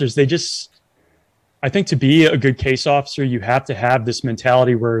case officers, I think to be a good case officer, you have to have this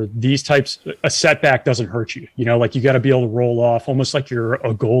mentality where a setback doesn't hurt you. Like you got to be able to roll off almost like you're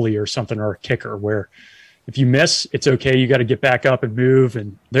a goalie or something, or a kicker, where if you miss, it's okay. You got to get back up and move.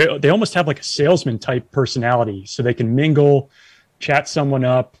 And they almost have like a salesman type personality, so they can mingle, chat someone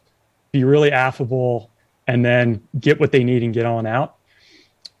up, be really affable, and then get what they need and get on out.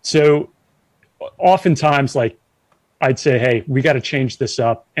 So oftentimes, like, I'd say, hey, we got to change this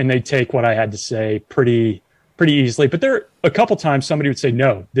up. And they take what I had to say pretty easily. But there a couple times somebody would say,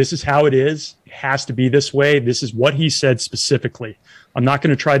 no, this is how it is. It has to be this way. This is what he said specifically. I'm not going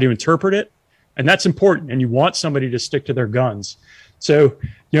to try to interpret it. And that's important. And you want somebody to stick to their guns. So,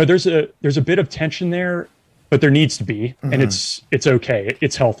 there's a bit of tension there, but there needs to be. Mm-hmm. And it's okay.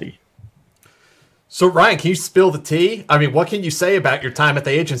 It's healthy. So Ryan, can you spill the tea? I mean, what can you say about your time at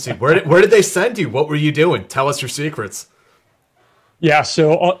the agency? Where did they send you? What were you doing? Tell us your secrets. Yeah,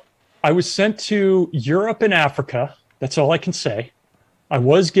 so I was sent to Europe and Africa. That's all I can say. I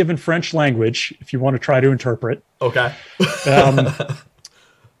was given French language, if you want to try to interpret. Okay.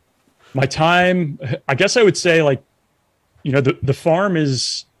 My time, I guess I would say, like, the farm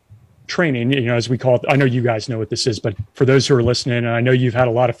is training, as we call it. I know you guys know what this is, but for those who are listening, and I know you've had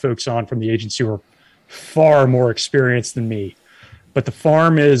a lot of folks on from the agency who are far more experienced than me, but the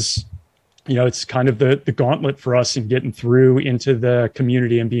farm is, it's kind of the gauntlet for us in getting through into the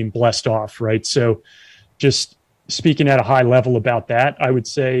community and being blessed off, right? So just speaking at a high level about that, I would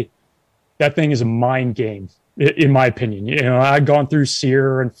say that thing is a mind game, in my opinion. I've gone through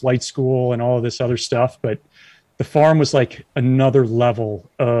SEER and flight school and all of this other stuff, but the farm was like another level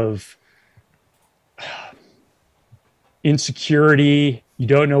of insecurity. You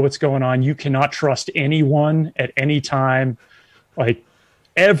don't know what's going on. You cannot trust anyone at any time. Like,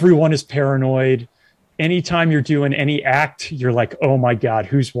 everyone is paranoid. Anytime you're doing any act, you're like, oh my God,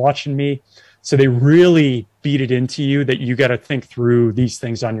 who's watching me? So they really beat it into you that you got to think through these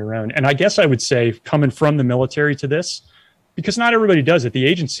things on your own. And I guess I would say, coming from the military to this, because not everybody does at the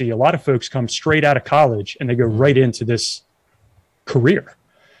agency, a lot of folks come straight out of college and they go right into this career.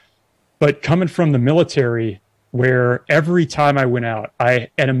 But coming from the military, where every time I went out, I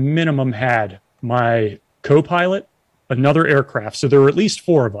at a minimum had my co-pilot, another aircraft. So there were at least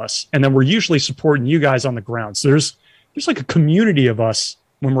 4 of us. And then we're usually supporting you guys on the ground. So there's like a community of us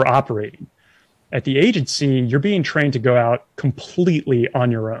when we're operating. At the agency, you're being trained to go out completely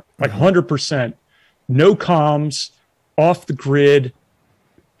on your own, like 100%, no comms, off the grid.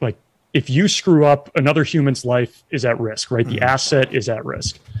 Like, if you screw up, another human's life is at risk, right? The asset is at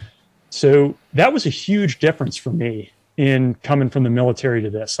risk. So that was a huge difference for me in coming from the military to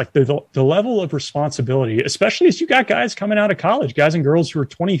this. Like the level of responsibility, especially as you got guys coming out of college, guys and girls who are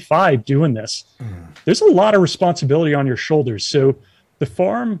 25 doing this, there's a lot of responsibility on your shoulders. So the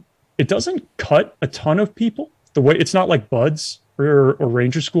farm, it doesn't cut a ton of people. The way it's not like buds or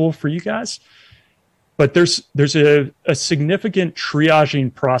ranger school for you guys, but there's a significant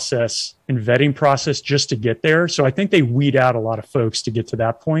triaging process and vetting process just to get there. So I think they weed out a lot of folks to get to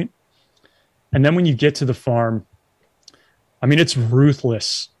that point. And then when you get to the farm, I mean, it's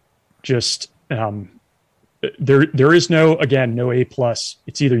ruthless. Just there is no A+.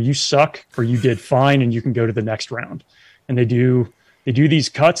 It's either you suck or you did fine and you can go to the next round. And they do these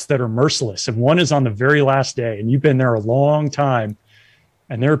cuts that are merciless. And one is on the very last day, and you've been there a long time.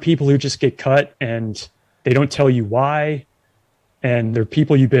 And there are people who just get cut and they don't tell you why. And there are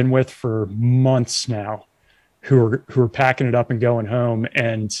people you've been with for months now who are packing it up and going home.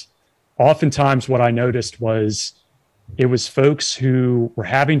 And oftentimes what I noticed was it was folks who were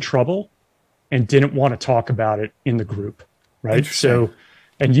having trouble and didn't want to talk about it in the group, right? So,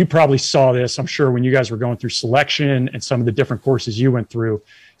 and you probably saw this, I'm sure, when you guys were going through selection and some of the different courses you went through.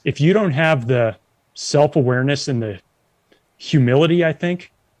 If you don't have the self-awareness and the humility, I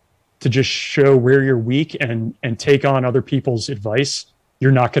think, to just show where you're weak and take on other people's advice,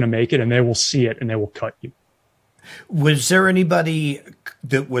 you're not going to make it, and they will see it and they will cut you. Was there anybody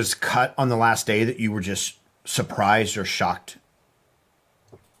that was cut on the last day that you were just surprised or shocked?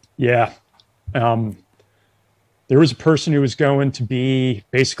 Yeah. There was a person who was going to be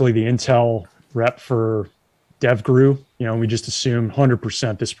basically the intel rep for DevGru. You know, we just assumed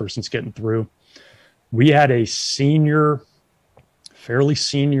 100% this person's getting through. We had a fairly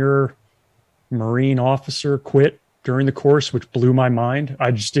senior Marine officer quit during the course, which blew my mind.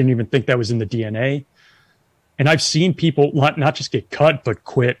 I just didn't even think that was in the DNA. And I've seen people not just get cut, but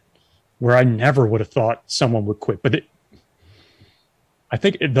quit where I never would have thought someone would quit. But I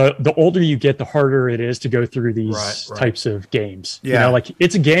think the older you get, the harder it is to go through these types of games. Yeah. You know, like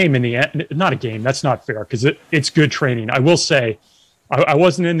it's a game in the end, not a game. That's not fair because it's good training. I will say I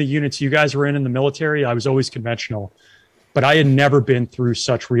wasn't in the units you guys were in the military. I was always conventional, but I had never been through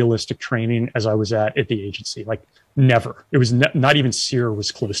such realistic training as I was at the agency. Like never. It was not even SEER was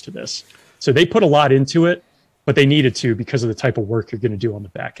close to this. So they put a lot into it, but they needed to because of the type of work you're going to do on the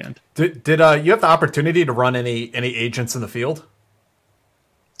back end. Did you have the opportunity to run any agents in the field?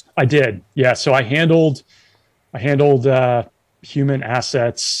 I did. Yeah. So I handled human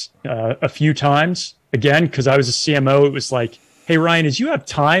assets a few times. Again, because I was a CMO, it was like, hey, Ryan, as you have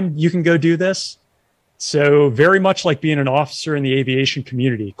time, you can go do this. So very much like being an officer in the aviation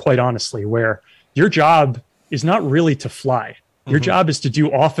community, quite honestly, where your job is not really to fly. Your job is to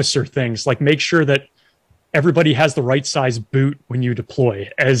do officer things, like make sure that everybody has the right size boot when you deploy,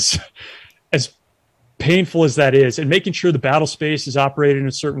 as painful as that is, and making sure the battle space is operated in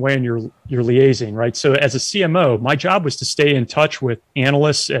a certain way and you're liaising, right? So as a CMO, my job was to stay in touch with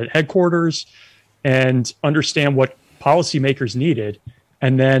analysts at headquarters and understand what policymakers needed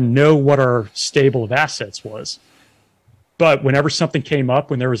and then know what our stable of assets was. But whenever something came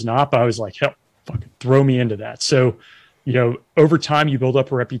up, when there was an op, I was like, hell, fucking throw me into that. So, you know, over time you build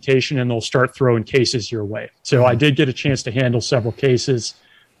up a reputation and they'll start throwing cases your way. So I did get a chance to handle several cases,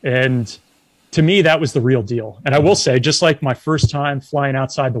 and to me, that was the real deal. And I will say, just like my first time flying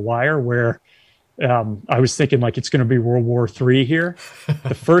outside the wire, where I was thinking like it's going to be World War III here.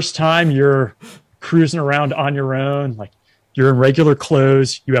 The first time you're cruising around on your own, like you're in regular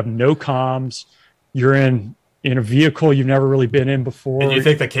clothes, you have no comms, you're in a vehicle you've never really been in before. And you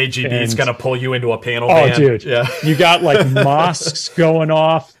think the KGB is going to pull you into a panel van? Oh, dude. Yeah. You got like mosques going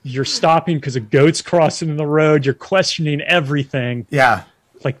off. You're stopping because a goat's crossing the road. You're questioning everything. Yeah.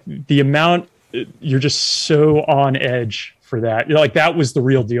 Like the amount, you're just so on edge for that. Like that was the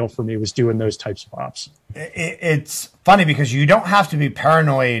real deal for me, was doing those types of ops. It's funny because you don't have to be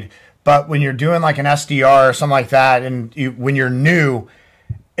paranoid, but when you're doing like an SDR or something like that, and when you're new,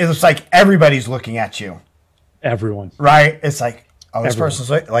 it looks like everybody's looking at you. Everyone. Right? It's like, oh, this person's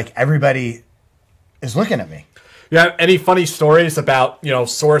like, everybody is looking at me. Yeah. Any funny stories about, you know,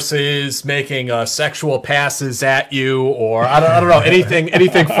 sources making sexual passes at you, or I don't know,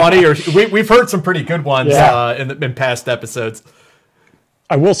 anything funny? Or we've heard some pretty good ones in past episodes.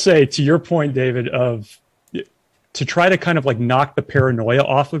 I will say, to your point, David, to try to kind of like knock the paranoia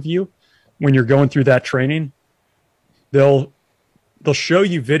off of you when you're going through that training, they'll show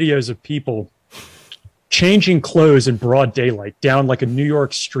you videos of people changing clothes in broad daylight down like a New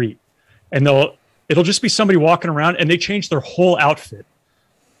York street, and it'll just be somebody walking around and they change their whole outfit.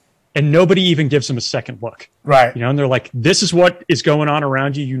 and nobody even gives them a second look. Right. And they're like, this is what is going on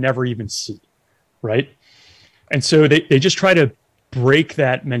around you. You never even see. Right. And so they just try to break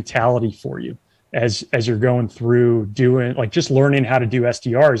that mentality for you as you're going through doing, like, just learning how to do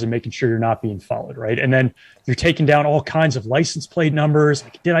SDRs and making sure you're not being followed. Right. And then you're taking down all kinds of license plate numbers.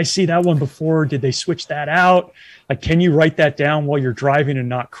 Like, did I see that one before? Did they switch that out? Like, can you write that down while you're driving and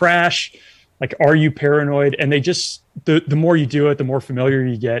not crash? Like, are you paranoid? And they just, the more you do it, the more familiar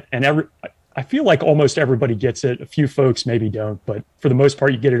you get. And I feel like almost everybody gets it. A few folks maybe don't, but for the most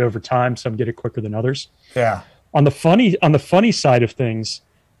part, you get it over time. Some get it quicker than others. Yeah. On the funny side of things,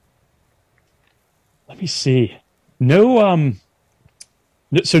 let me see. No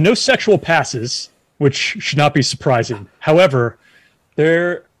sexual passes, which should not be surprising. However,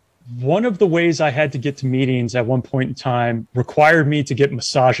 one of the ways I had to get to meetings at one point in time required me to get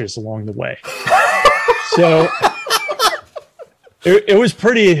massages along the way. So it was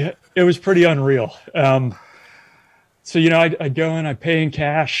pretty unreal. So, I'd go in, I'd pay in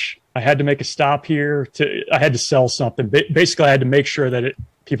cash. I had to make a stop here. I had to sell something. Basically, I had to make sure that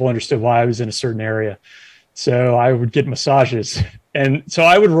people understood why I was in a certain area. So I would get massages. And so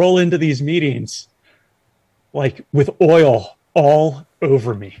I would roll into these meetings like with oil all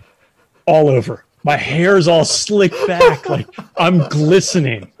over me, all over. My hair's all slicked back. Like, I'm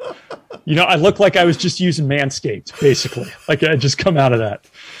glistening. I look like I was just using Manscaped, basically. Like, I just come out of that.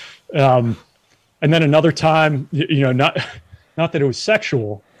 And then another time, not that it was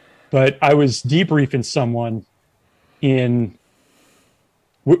sexual, but I was debriefing someone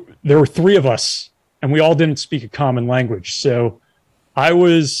there were three of us, and we all didn't speak a common language. So I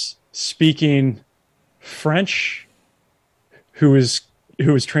was speaking French, who was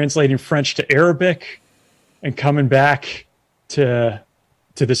translating French to Arabic, and coming back to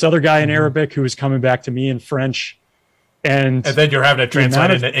this other guy in Arabic, who was coming back to me in French. And then you're having to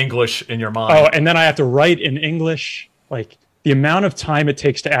translate into English in your mind. Oh, and then I have to write in English. Like, the amount of time it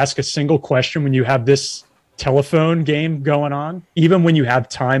takes to ask a single question when you have this telephone game going on, even when you have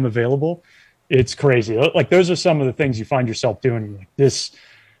time available, it's crazy. Like, those are some of the things you find yourself doing. Like, this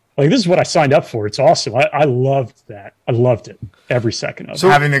is what I signed up for. It's awesome. I loved that. I loved it every second of it. So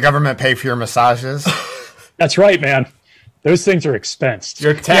having the government pay for your massages? That's right, man. Those things are expensed.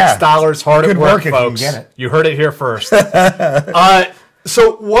 Your tax dollars hard at work, folks. You heard it here first.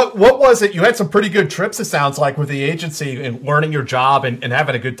 So what was it? You had some pretty good trips, it sounds like, with the agency and learning your job and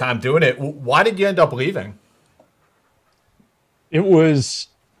having a good time doing it. Why did you end up leaving? It was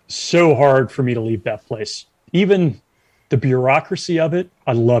so hard for me to leave that place. Even the bureaucracy of it,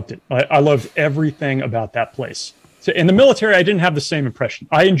 I loved it. I loved everything about that place. So in the military, I didn't have the same impression.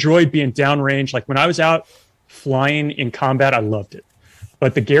 I enjoyed being downrange. Like, when I was out flying in combat, I loved it.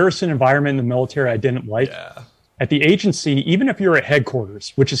 But the garrison environment in the military, I didn't like. Yeah. At the agency, even if you're at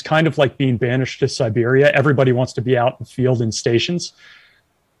headquarters, which is kind of like being banished to Siberia, everybody wants to be out in the field in stations.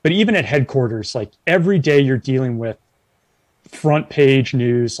 But even at headquarters, like, every day you're dealing with front page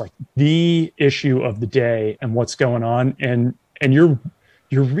news, like the issue of the day and what's going on. And you're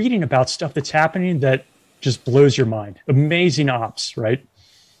reading about stuff that's happening that just blows your mind. Amazing ops, right?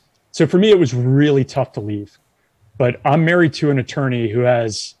 So for me, it was really tough to leave. But I'm married to an attorney who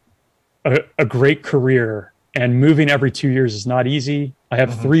has a great career, and moving every 2 years is not easy. I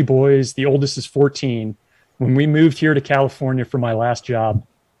have three boys. The oldest is 14. When we moved here to California for my last job,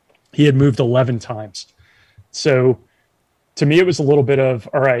 he had moved 11 times. So to me, it was a little bit of,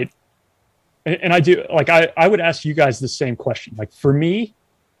 all right. And I would ask you guys the same question. Like, for me,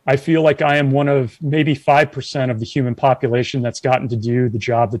 I feel like I am one of maybe 5% of the human population that's gotten to do the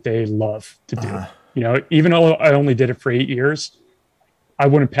job that they love to do. Even though I only did it for 8 years, I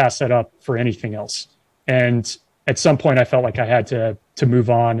wouldn't pass that up for anything else. And at some point, I felt like I had to move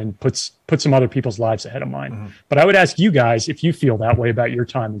on and put some other people's lives ahead of mine. But I would ask you guys if you feel that way about your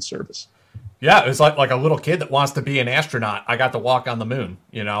time in service. Yeah, it was like a little kid that wants to be an astronaut. I got to walk on the moon,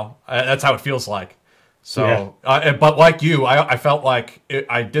 That's how it feels like. So, yeah. But like you, I felt like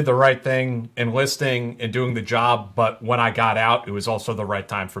I did the right thing enlisting and doing the job, but when I got out, it was also the right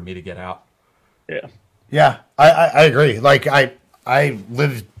time for me to get out. Yeah. Yeah, I agree. Like, I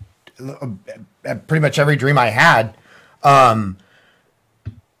lived pretty much every dream I had.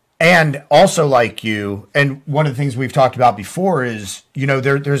 And also, like you, and one of the things we've talked about before is,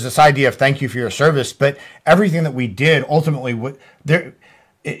 there's this idea of thank you for your service, but everything that we did ultimately,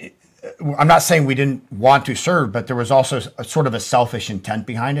 I'm not saying we didn't want to serve, but there was also a sort of a selfish intent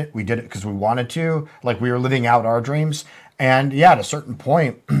behind it. We did it because we wanted to, like, we were living out our dreams. And yeah, at a certain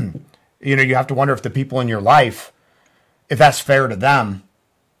point, you have to wonder if the people in your life, if that's fair to them.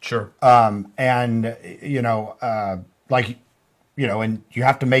 Sure. And you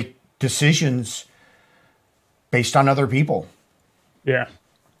have to make decisions based on other people. Yeah.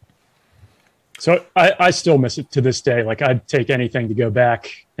 So I still miss it to this day. Like, I'd take anything to go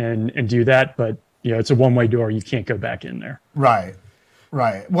back and do that, but it's a one-way door. You can't go back in there. Right.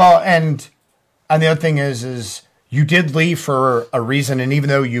 Well, and the other thing is you did leave for a reason, and even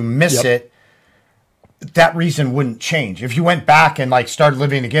though you miss it, that reason wouldn't change. If you went back and like started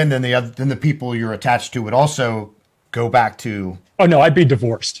living again, then the people you're attached to would also go back to. Oh no, I'd be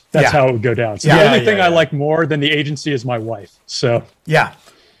divorced. That's how it would go down. So the only thing I like more than the agency is my wife. So yeah.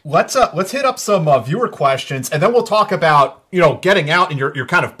 Let's hit up some viewer questions, and then we'll talk about getting out and your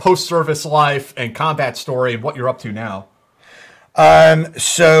kind of post-service life and combat story and what you're up to now.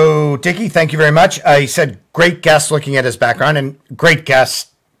 So Dickie, thank you very much. He said great guest, looking at his background, and great guest.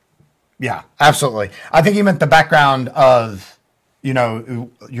 Yeah, absolutely. I think he meant the background of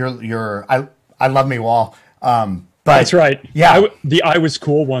your I love me wall. But that's right. Yeah, the I was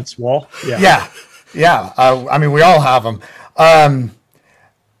cool once wall. Yeah. I mean, we all have them.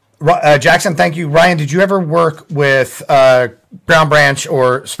 Jackson, thank you. Ryan, did you ever work with Ground Branch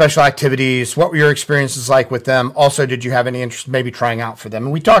or Special Activities? What were your experiences like with them? Also, did you have any interest maybe trying out for them?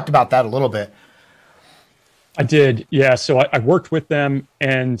 And we talked about that a little bit. I did, yeah. So I worked with them,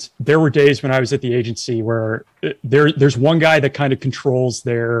 and there were days when I was at the agency where there's one guy that kind of controls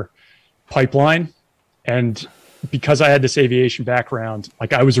their pipeline, and because I had this aviation background,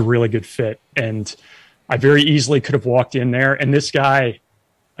 like, I was a really good fit, and I very easily could have walked in there. And this guy,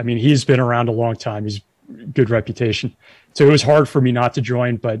 I mean, he's been around a long time. He's good reputation. So it was hard for me not to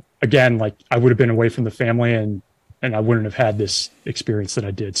join. But again, like, I would have been away from the family, and I wouldn't have had this experience that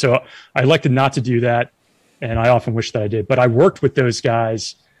I did. So I elected not to do that. And I often wish that I did. But I worked with those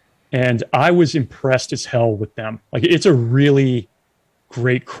guys, and I was impressed as hell with them. Like, it's a really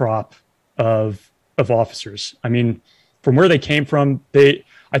great crop of officers. I mean, from where they came from,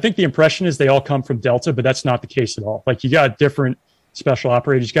 I think the impression is they all come from Delta, but that's not the case at all. Like, you got different special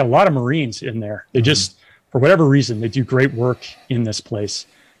operators. You got a lot of Marines in there. They just, for whatever reason, they do great work in this place.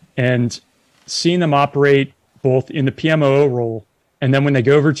 And seeing them operate both in the PMO role, and then when they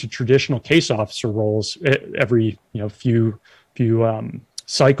go over to traditional case officer roles every few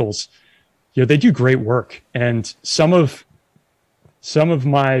cycles, they do great work. And some of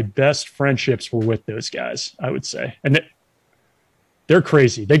my best friendships were with those guys, I would say. And they're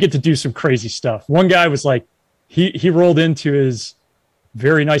crazy. They get to do some crazy stuff. One guy was like, he rolled into his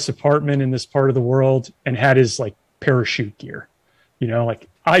very nice apartment in this part of the world and had his like parachute gear. Like,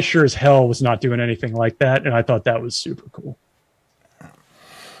 I sure as hell was not doing anything like that, and I thought that was super cool.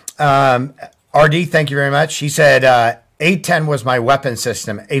 RD, thank you very much. He said, 810 was my weapon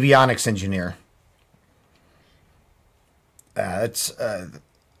system, avionics engineer. That's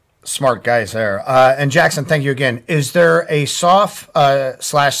smart guys there. And Jackson, thank you again. Is there a SOF /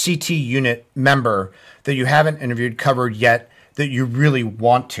 CT unit member that you haven't interviewed, covered yet, that you really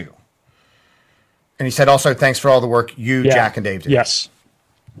want to? And he said also, thanks for all the work Jack and Dave did. Yes.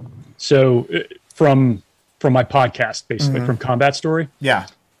 So from my podcast, basically, from Combat Story. Yeah.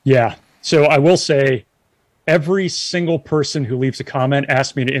 Yeah. So I will say, every single person who leaves a comment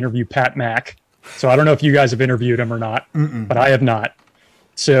asked me to interview Pat Mack. So I don't know if you guys have interviewed him or not, but I have not.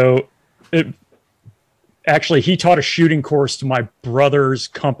 So actually, he taught a shooting course to my brother's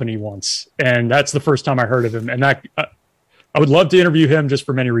company once, and that's the first time I heard of him. And I would love to interview him just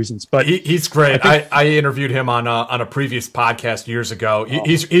for many reasons. But he's great. I interviewed him on a previous podcast years ago.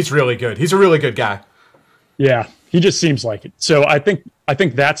 He's really good. He's a really good guy. Yeah, he just seems like it. So I think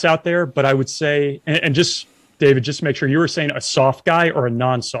that's out there. But I would say, and just David, just make sure you were saying a soft guy or a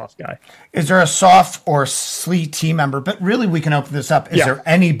non-soft guy. Is there a soft or SLE team member? But really, we can open this up. Is there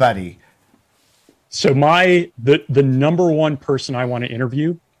anybody? So the number one person I want to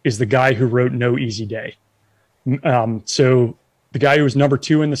interview is the guy who wrote No Easy Day. So the guy who was number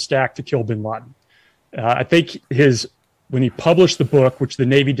 2 in the stack to kill bin Laden. I think when he published the book, which the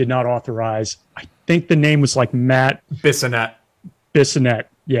Navy did not authorize, I think the name was like Matt Bissonette.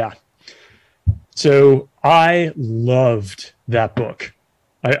 Yeah. So I loved that book.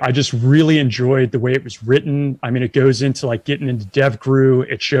 I just really enjoyed the way it was written. I mean, it goes into like getting into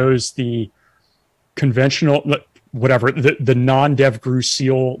DevGru. It shows the conventional, whatever, the non-DevGru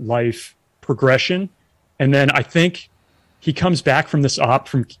SEAL life progression. And then I think he comes back from this op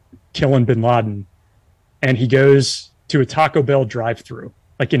from killing bin Laden, and he goes to a Taco Bell drive-thru,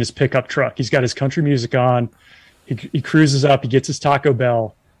 like in his pickup truck. He's got his country music on. He cruises up. He gets his Taco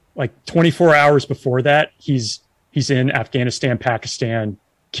Bell. Like 24 hours before that, he's in Afghanistan, Pakistan,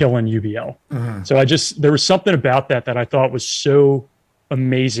 killing UBL. So there was something about that I thought was so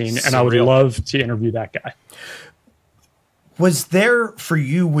amazing, and I would love to interview that guy. Was there for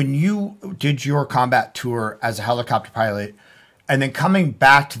you when you did your combat tour as a helicopter pilot and then coming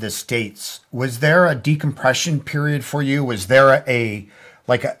back to the States, was there a decompression period for you? Was there a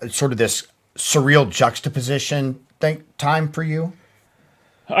sort of this surreal juxtaposition time for you?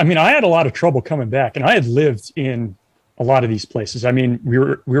 I mean, I had a lot of trouble coming back, and I had lived in a lot of these places. I mean, we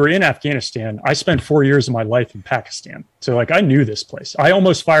were in Afghanistan. I spent 4 years of my life in Pakistan. So like I knew this place. I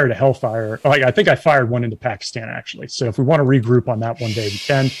almost fired a Hellfire. Like I think I fired one into Pakistan actually. So if we want to regroup on that one day, we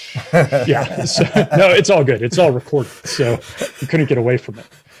can. Yeah. So, no, it's all good. It's all recorded. So we couldn't get away from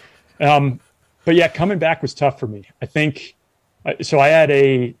it. But yeah, coming back was tough for me. I think so. I had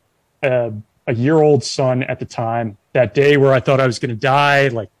a year-old son at the time. That day where I thought I was going to die,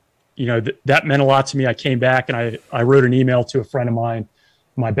 like, you know, that meant a lot to me. I came back and I wrote an email to a friend of mine,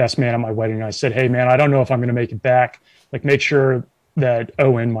 my best man at my wedding. And I said, hey, man, I don't know if I'm going to make it back. Like, make sure that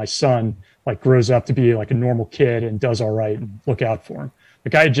Owen, my son, like grows up to be like a normal kid and does all right and look out for him.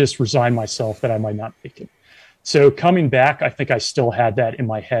 Like I had just resigned myself that I might not make it. So coming back, I think I still had that in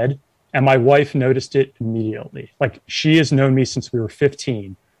my head. And my wife noticed it immediately. Like she has known me since we were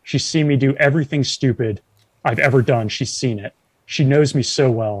 15. She's seen me do everything stupid I've ever done. She's seen it. She knows me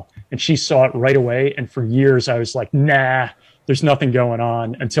so well, and she saw it right away. And for years, I was like, nah, there's nothing going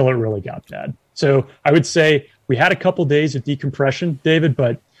on until it really got bad. So I would say we had a couple days of decompression, David,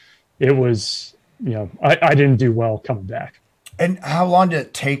 but it was, you know, I didn't do well coming back. And how long did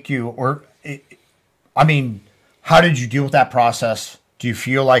it take you? I mean, how did you deal with that process? Do you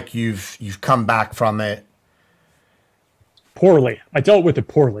feel like you've come back from it? Poorly. I dealt with it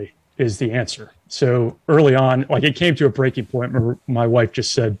poorly is the answer. So early on, like it came to a breaking point where my wife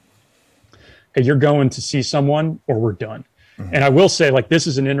just said, hey, you're going to see someone or we're done. Mm-hmm. And I will say, like, this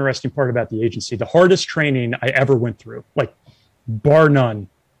is an interesting part about the agency. The hardest training I ever went through, like bar none,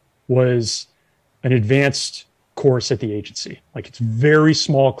 was an advanced course at the agency. Like it's very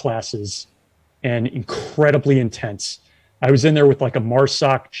small classes and incredibly intense. I was in there with like a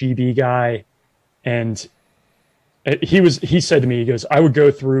MARSOC GB guy, and he said to me, he goes, I would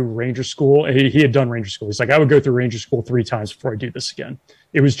go through Ranger School. He had done Ranger School. He's like, I would go through Ranger School 3 times before I do this again.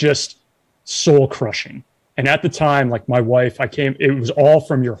 It was just soul crushing. And at the time, like my wife, it was all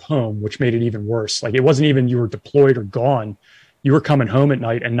from your home, which made it even worse. Like it wasn't even you were deployed or gone. You were coming home at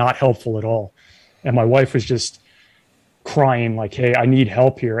night and not helpful at all. And my wife was just crying like, hey, I need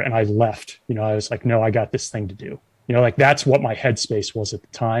help here. And I left, you know, I was like, no, I got this thing to do. You know, like that's what my headspace was at the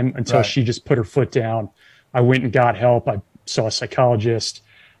time until she just put her foot down. I went and got help. I saw a psychologist,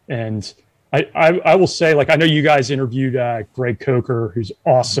 and I will say, like, I know you guys interviewed Greg Coker, who's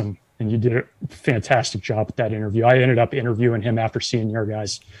awesome, and you did a fantastic job at that interview. I ended up interviewing him after seeing your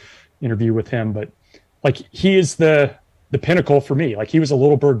guys' interview with him, but like he is the pinnacle for me. Like he was a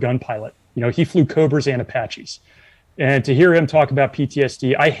little bird gun pilot. You know, he flew Cobras and Apaches, and to hear him talk about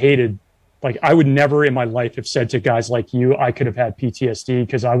PTSD, I hated. Like I would never in my life have said to guys like you, I could have had PTSD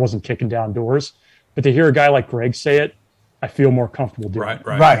because I wasn't kicking down doors. But to hear a guy like Greg say it, I feel more comfortable doing it.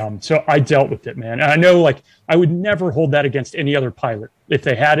 Right. So I dealt with it, man. And I know, like, I would never hold that against any other pilot. If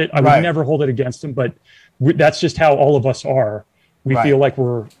they had it, I would never hold it against them. But that's just how all of us are. We feel like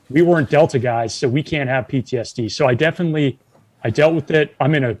we weren't Delta guys, so we can't have PTSD. So I dealt with it.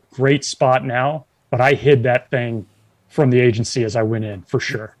 I'm in a great spot now, but I hid that thing from the agency as I went in, for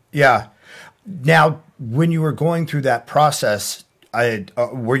sure. Yeah. Now, when you were going through that process,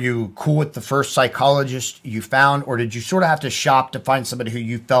 were you cool with the first psychologist you found, or did you sort of have to shop to find somebody who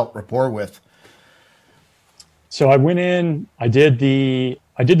you felt rapport with? So I went in, I did the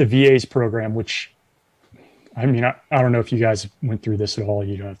VA's program, which, I mean, I don't know if you guys went through this at all.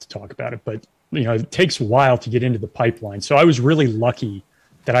 You don't have to talk about it, but you know, it takes a while to get into the pipeline. So I was really lucky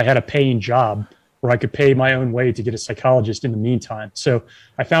that I had a paying job where I could pay my own way to get a psychologist in the meantime. So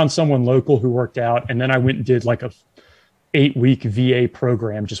I found someone local who worked out, and then I went and did like a 8-week VA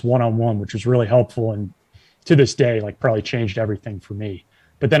program, just one-on-one, which was really helpful. And to this day, like probably changed everything for me.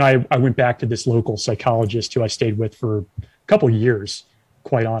 But then I went back to this local psychologist who I stayed with for a couple of years,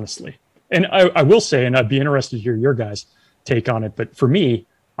 quite honestly. And I will say, and I'd be interested to hear your guys' take on it, but for me,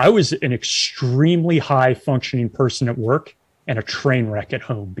 I was an extremely high functioning person at work and a train wreck at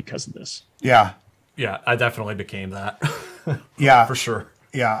home because of this. Yeah, I definitely became that. Yeah, for sure.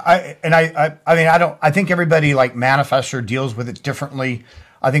 Yeah, I think everybody like manifests or deals with it differently.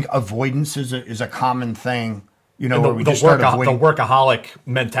 I think avoidance is a common thing. You know, where we just start avoiding. The workaholic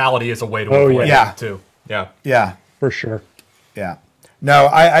mentality is a way to avoid it too. Yeah, for sure. Yeah. No,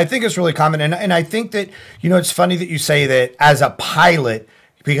 I think it's really common, and I think that, you know, it's funny that you say that as a pilot,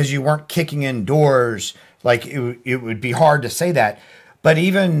 because you weren't kicking in doors, like it would be hard to say that, but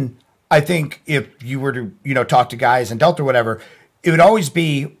even I think if you were to, talk to guys in Delta or whatever, it would always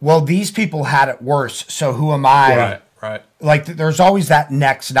be, well, these people had it worse, so who am I? Right. Like there's always that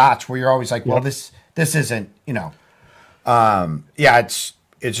next notch where you're always like, well, this isn't,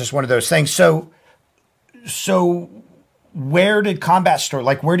 it's just one of those things. So where did combat start?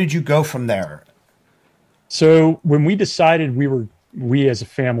 Like, where did you go from there? So when we decided we as a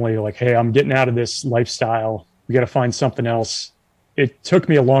family, like, hey, I'm getting out of this lifestyle, we got to find something else. It took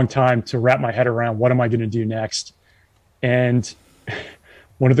me a long time to wrap my head around what am I going to do next. And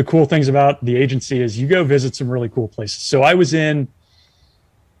one of the cool things about the agency is you go visit some really cool places. So I was in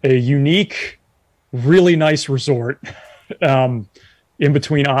a unique, really nice resort in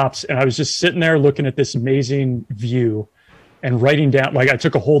between ops. And I was just sitting there looking at this amazing view and writing down, like I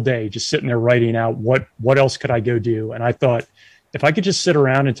took a whole day just sitting there writing out what else could I go do. And I thought, if I could just sit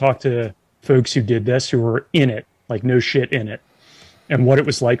around and talk to folks who did this, who were in it, like no shit in it, and what it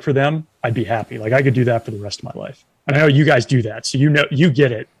was like for them, I'd be happy. Like I could do that for the rest of my life. And I know you guys do that. So you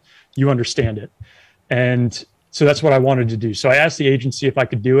get it, you understand it. And so that's what I wanted to do. So I asked the agency if I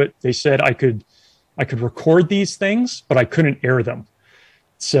could do it. They said I could record these things, but I couldn't air them.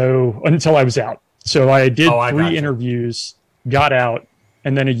 So until I was out. So I did 3 interviews, got out,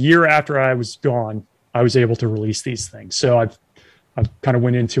 and then a year after I was gone, I was able to release these things. So I've kind of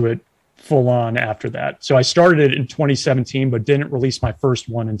went into it full on after that. So I started it in 2017, but didn't release my first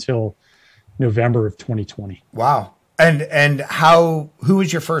one until November of 2020. Wow. And who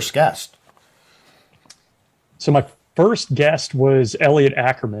was your first guest? So my first guest was Elliot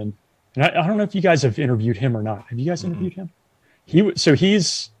Ackerman. And I don't know if you guys have interviewed him or not. Have you guys interviewed him?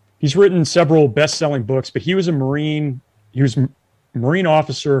 He's written several best-selling books, but he was a Marine. He was Marine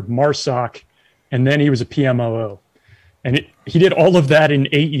officer, MARSOC, and then he was a PMOO. And he did all of that in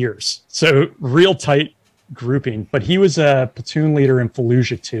 8 years. So real tight grouping. But he was a platoon leader in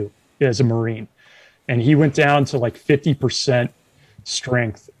Fallujah too, as a Marine. And he went down to like 50%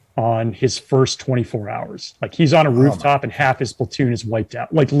 strength on his first 24 hours. Like he's on a rooftop and half his platoon is wiped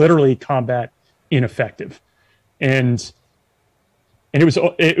out. Like literally combat ineffective. And it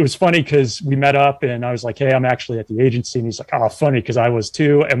was funny because we met up and I was like, hey, I'm actually at the agency. And he's like, oh, funny, because I was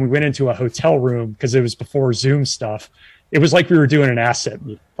too. And we went into a hotel room because it was before Zoom stuff. It was like we were doing an asset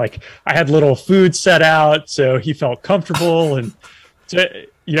meet. Like I had little food set out, so he felt comfortable. And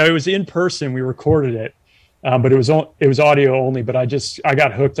it was in person. We recorded it, but it was audio only. But I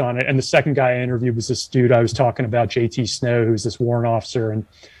got hooked on it. And the second guy I interviewed was this dude I was talking about, JT Snow, who's this warrant officer,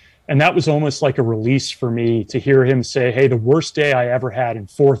 and that was almost like a release for me to hear him say, hey, the worst day I ever had in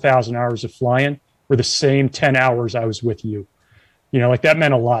 4,000 hours of flying were the same 10 hours I was with you. Like that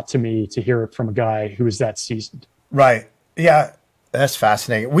meant a lot to me to hear it from a guy who was that seasoned. Right. Yeah. That's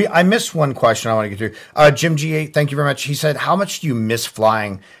fascinating. I missed one question I want to get through. Jim G8, thank you very much. He said, how much do you miss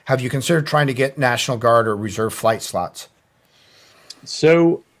flying? Have you considered trying to get National Guard or reserve flight slots?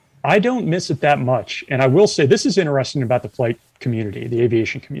 So I don't miss it that much. And I will say this is interesting about the flight community, the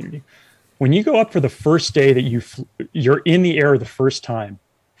aviation community. When you go up for the first day that you're in the air the first time,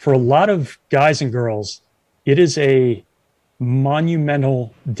 for a lot of guys and girls, it is a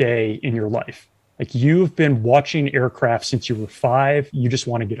monumental day in your life. Like you've been watching aircraft since you were 5. You just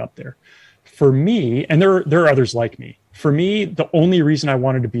want to get up there. For me, and there are others like me, for me, the only reason I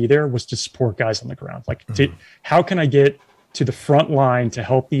wanted to be there was to support guys on the ground. Like, how can I get to the front line to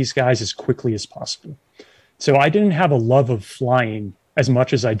help these guys as quickly as possible? So I didn't have a love of flying as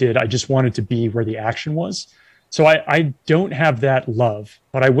much as I did. I just wanted to be where the action was. So I don't have that love,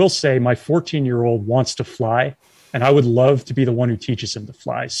 but I will say my 14-year-old wants to fly, and I would love to be the one who teaches him to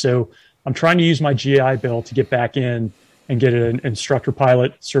fly. So I'm trying to use my GI Bill to get back in and get an instructor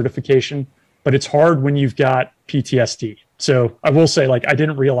pilot certification, but it's hard when you've got PTSD. So I will say, like, I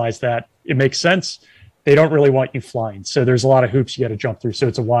didn't realize that. It makes sense. They don't really want you flying. So there's a lot of hoops you got to jump through. So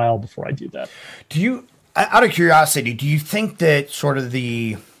it's a while before I do that. Out of curiosity, do you think that sort of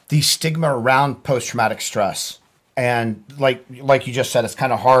the stigma around post-traumatic stress, and like you just said, it's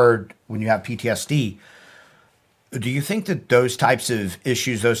kind of hard when you have PTSD. Do you think that those types of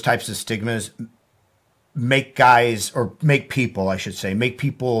issues, those types of stigmas make guys, or make people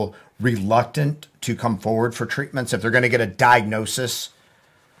reluctant to come forward for treatments if they're going to get a diagnosis?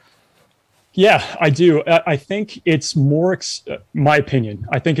 Yeah, I do. I think it's more, my opinion,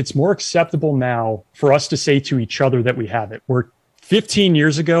 I think it's more acceptable now for us to say to each other that we have it. Where 15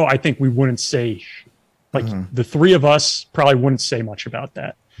 years ago, I think we wouldn't say, the three of us probably wouldn't say much about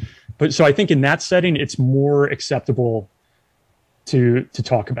that. But so I think in that setting, it's more acceptable to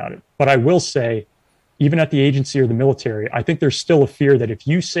talk about it. But I will say, even at the agency or the military, I think there's still a fear that if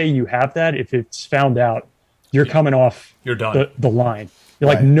you say you have that, if it's found out, you're coming off you're done. The line. You're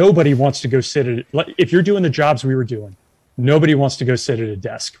like, nobody wants to go sit at, if you're doing the jobs we were doing, nobody wants to go sit at a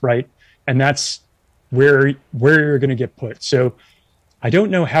desk, right? And that's where you're going to get put. So I don't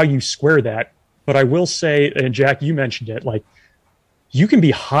know how you square that, but I will say, and Jack, you mentioned it, like, you can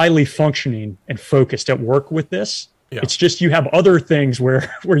be highly functioning and focused at work with this. Yeah. It's just you have other things where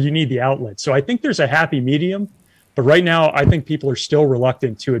you need the outlet. So I think there's a happy medium, but right now I think people are still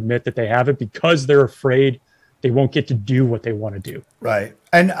reluctant to admit that they have it because they're afraid they won't get to do what they want to do. Right.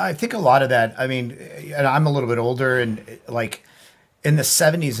 And I think a lot of that, I mean, and I'm a little bit older, and like in the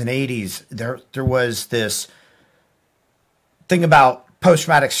 70s and 80s, there was this thing about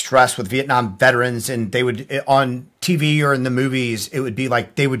post-traumatic stress with Vietnam veterans, and they would, on TV or in the movies, it would be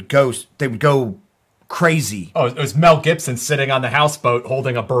like they would go crazy. Oh, it was Mel Gibson sitting on the houseboat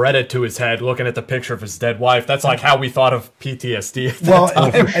holding a Beretta to his head, looking at the picture of his dead wife. That's like how we thought of PTSD at that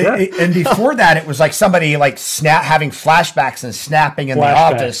time. And before that, it was like somebody like having flashbacks and snapping in the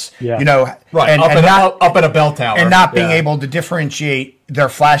office, you know, right, and up at a bell tower, and not being able to differentiate their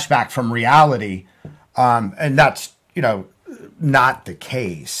flashback from reality. And that's, you know, not the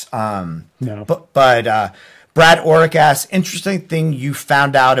case. No. But Brad Orick asks, interesting thing you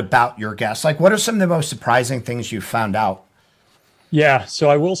found out about your guests. Like, what are some of the most surprising things you found out? Yeah, so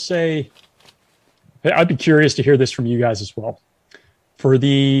I will say, I'd be curious to hear this from you guys as well. For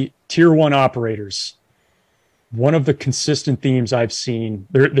the tier 1 operators, one of the consistent themes I've seen,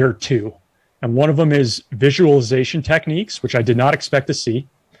 there are two. And one of them is visualization techniques, which I did not expect to see,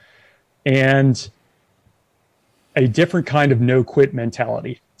 and a different kind of no-quit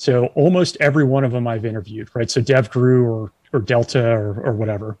mentality. So almost every one of them I've interviewed, right? So Dev Crew or Delta or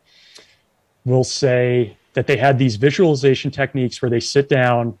whatever will say that they had these visualization techniques where they sit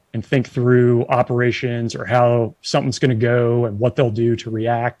down and think through operations or how something's going to go and what they'll do to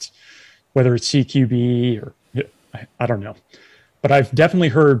react, whether it's CQB or I don't know. But I've definitely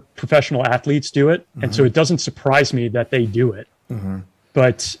heard professional athletes do it. Mm-hmm. And so it doesn't surprise me that they do it. Mm-hmm.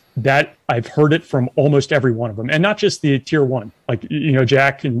 But that I've heard it from almost every one of them, and not just the tier 1. Like, you know,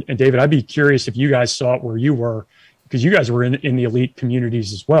 Jack and David, I'd be curious if you guys saw it where you were, because you guys were in the elite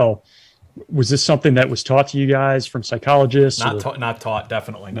communities as well. Was this something that was taught to you guys from psychologists? Not taught,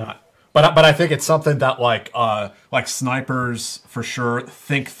 definitely not. But I think it's something that like snipers for sure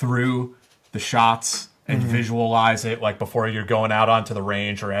think through the shots and visualize it, like before you're going out onto the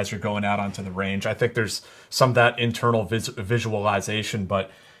range or as you're going out onto the range. I think there's some of that internal visualization,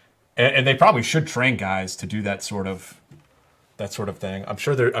 and they probably should train guys to do that sort of thing. I'm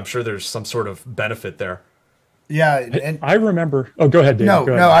sure there's some sort of benefit there. Yeah, and I remember. Oh, go ahead, Dave. No,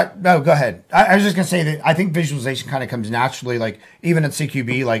 go ahead. I was just gonna say that I think visualization kind of comes naturally. Like even at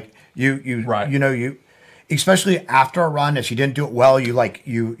CQB, like you right. You know, you especially after a run, if you didn't do it well,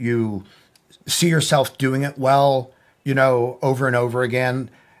 you see yourself doing it well, you know, over and over again.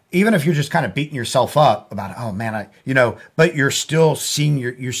 Even if you're just kind of beating yourself up about, oh man, but you're still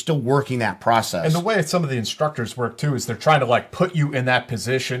you're still working that process. And the way some of the instructors work too is they're trying to like put you in that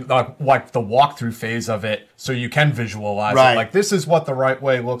position, like the walkthrough phase of it, so you can visualize it. Like, this is what the right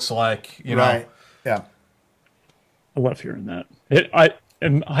way looks like, you know? Right. Yeah. I love hearing that. I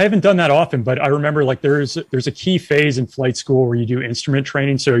haven't done that often, but I remember like there's a key phase in flight school where you do instrument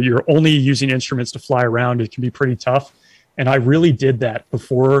training. So you're only using instruments to fly around. It can be pretty tough. And I really did that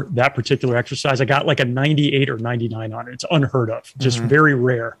before that particular exercise. I got like a 98 or 99 on it. It's unheard of, just very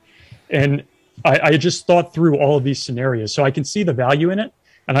rare. And I just thought through all of these scenarios. So I can see the value in it.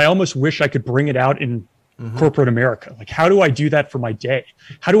 And I almost wish I could bring it out in corporate America. Like, how do I do that for my day?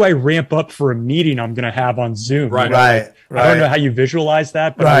 How do I ramp up for a meeting I'm going to have on Zoom? Right, you know? right. I don't know how you visualize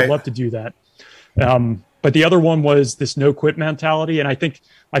that, but I'd love to do that. But the other one was this no quit mentality. And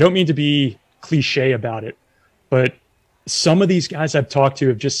I don't mean to be cliche about it, but some of these guys I've talked to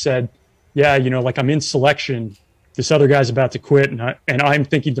have just said, yeah, you know, like I'm in selection, this other guy's about to quit. And I'm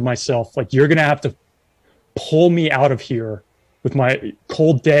thinking to myself, like, you're going to have to pull me out of here with my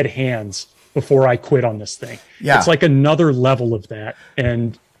cold, dead hands before I quit on this thing. Yeah. It's like another level of that.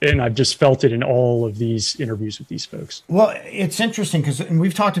 And I've just felt it in all of these interviews with these folks. Well, it's interesting because, and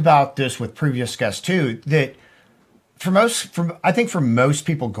we've talked about this with previous guests too, that I think for most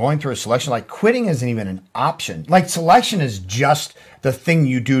people going through a selection, like quitting isn't even an option. Like selection is just the thing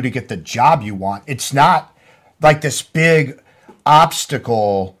you do to get the job you want. It's not like this big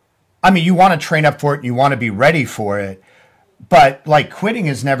obstacle. I mean, you want to train up for it and you want to be ready for it, but like quitting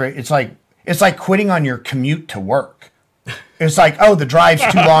is never, it's like quitting on your commute to work. It's like, oh, the drive's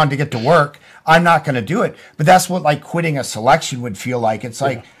too long to get to work, I'm not going to do it. But that's what like quitting a selection would feel like. It's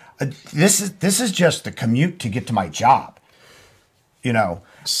like, this is just the commute to get to my job, you know?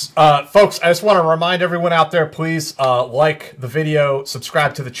 Folks, I just want to remind everyone out there, please like the video,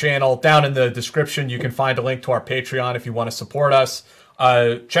 subscribe to the channel. Down in the description, you can find a link to our Patreon if you want to support us.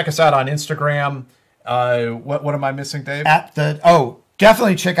 Check us out on Instagram. What am I missing, Dave?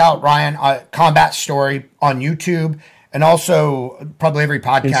 Definitely check out Ryan Combat Story on YouTube, and also probably every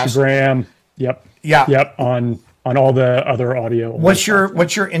podcast. Instagram. Yep. Yeah. Yep. On all the other audio. What's your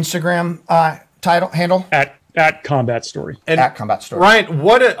Instagram handle? At Combat Story. And at Combat Story. Ryan,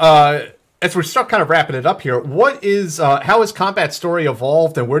 what as we start kind of wrapping it up here, what is how has Combat Story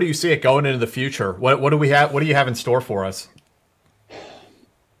evolved, and where do you see it going into the future? What do we have? What do you have in store for us?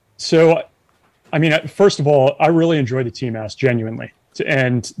 So, I mean, first of all, I really enjoy the Team House, genuinely,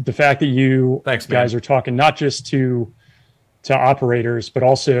 and the fact that you guys are talking not just to operators, but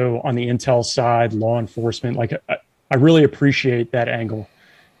also on the intel side, law enforcement. Like, I really appreciate that angle.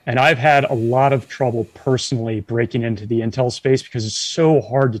 And I've had a lot of trouble personally breaking into the intel space because it's so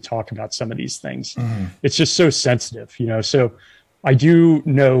hard to talk about some of these things. Mm-hmm. It's just so sensitive, you know. So I do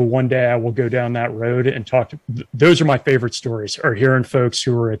know one day I will go down that road and talk to. Those are my favorite stories, are hearing folks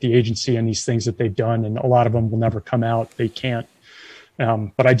who are at the agency and these things that they've done, and a lot of them will never come out. They can't.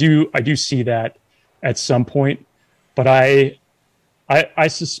 But I do see that at some point. But I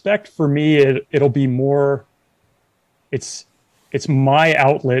suspect for me it'll be more. It's my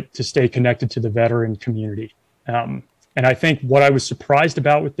outlet to stay connected to the veteran community. And I think what I was surprised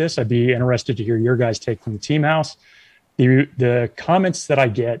about with this, I'd be interested to hear your guys' take from the Team House. The comments that I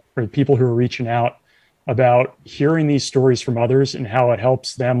get from people who are reaching out about hearing these stories from others and how it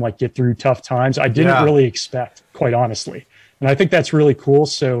helps them like get through tough times, I didn't really expect, quite honestly. And I think that's really cool.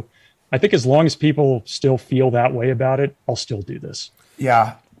 So I think as long as people still feel that way about it, I'll still do this.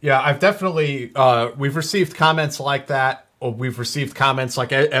 Yeah. Yeah, I've definitely, we've received comments like that. We've received comments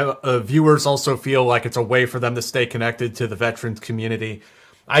like viewers also feel like it's a way for them to stay connected to the veterans community.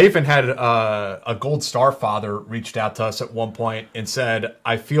 I even had a Gold Star father reached out to us at one point and said,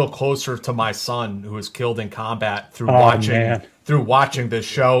 "I feel closer to my son who was killed in combat through watching this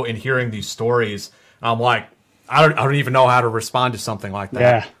show and hearing these stories." I'm like, I don't even know how to respond to something like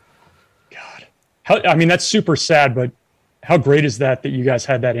that. Yeah, God, I mean, that's super sad, but how great is that you guys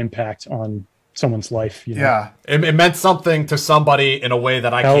had that impact on someone's life? You know? Yeah, it meant something to somebody in a way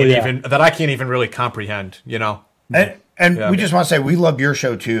that I can't even really comprehend. You know, and we just want to say we love your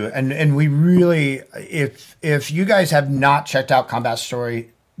show too, and we really, if you guys have not checked out Combat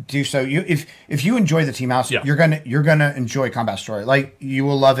Story, do so. If you enjoy the Team House, you're gonna enjoy Combat Story. Like, you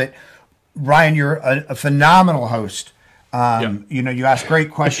will love it. Ryan, you're a phenomenal host. You know, you ask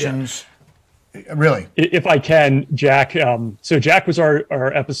great questions. Really, if I can, Jack. So Jack was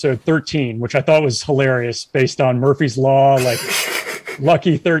our episode 13, which I thought was hilarious, based on Murphy's Law, like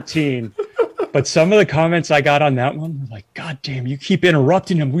lucky 13. But some of the comments I got on that one were like, "God damn, you keep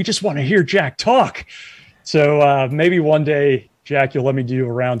interrupting him. We just want to hear Jack talk." So maybe one day, Jack, you'll let me do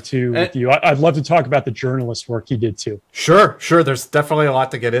a round two with you. I'd love to talk about the journalist work he did too. Sure. There's definitely a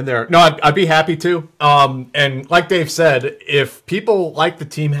lot to get in there. No, I'd be happy to. And like Dave said, if people like the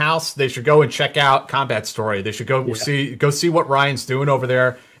Team House, they should go and check out Combat Story. They should go see what Ryan's doing over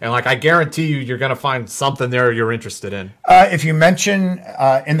there. And like, I guarantee you're going to find something there you're interested in. If you mention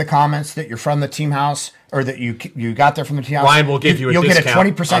in the comments that you're from the Team House, or that you got there from the Team House, Ryan will give you a you'll discount.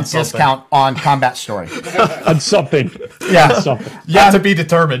 Get a 20% discount on Combat Story. On something. Yeah. On something. Yet to be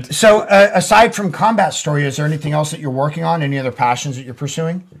determined. So aside from Combat Story, is there anything else that you're working on? Any other passions that you're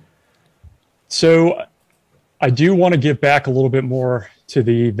pursuing? So I do want to give back a little bit more to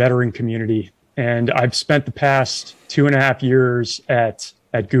the veteran community. And I've spent the past 2.5 years at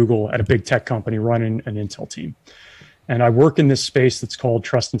Google, at a big tech company, running an intel team. And I work in this space that's called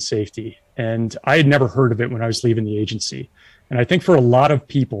trust and safety. And I had never heard of it when I was leaving the agency. And I think for a lot of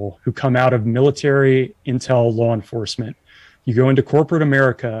people who come out of military, intel, law enforcement, you go into corporate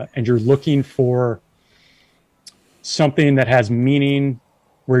America and you're looking for something that has meaning,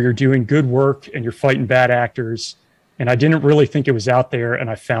 where you're doing good work and you're fighting bad actors. And I didn't really think it was out there, and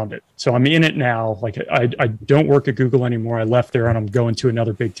I found it. So I'm in it now. Like, I don't work at Google anymore. I left there and I'm going to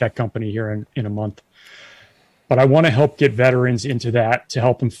another big tech company here in a month. But I want to help get veterans into that, to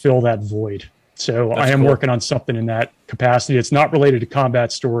help them fill that void. So I am working on something in that capacity. It's not related to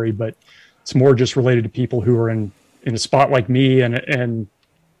Combat Story, but it's more just related to people who are in a spot like me and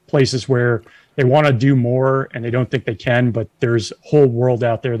places where they want to do more and they don't think they can, but there's a whole world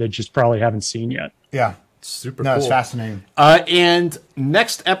out there that just probably haven't seen yet. Yeah. Super cool. It's fascinating. And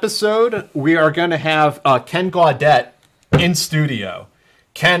next episode, we are going to have Ken Gaudette in studio.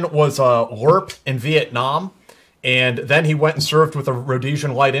 Ken was a LRP in Vietnam, And then he went and served with the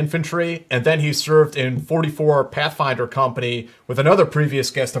Rhodesian Light Infantry, and then he served in 44 Pathfinder Company with another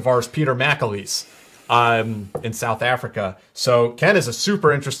previous guest of ours, Peter McAleese, in South Africa. So Ken is a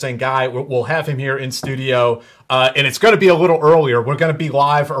super interesting guy. We'll have him here in studio, and it's going to be a little earlier. We're going to be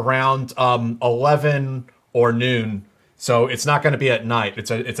live around 11 or noon. So it's not going to be at night.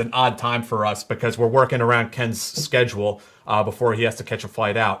 It's an odd time for us because we're working around Ken's schedule before he has to catch a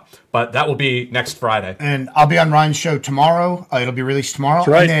flight out. But that will be next Friday. And I'll be on Ryan's show tomorrow. It'll be released tomorrow. That's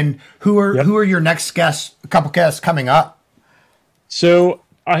right. And then who are your next guests? A couple guests coming up. So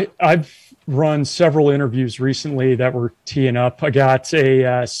I've run several interviews recently that were teeing up. I got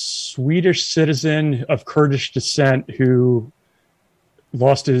a Swedish citizen of Kurdish descent who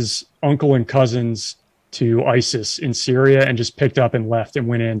lost his uncle and cousins to ISIS in Syria and just picked up and left and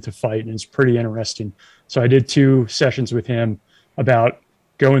went in to fight. And it's pretty interesting. So I did 2 sessions with him about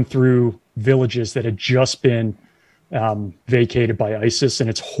going through villages that had just been vacated by ISIS. And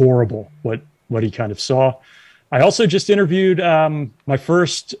it's horrible what he kind of saw. I also just interviewed my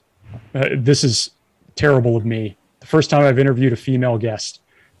first, this is terrible of me, the first time I've interviewed a female guest,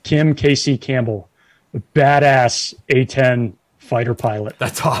 Kim Casey Campbell, a badass A-10 fighter pilot.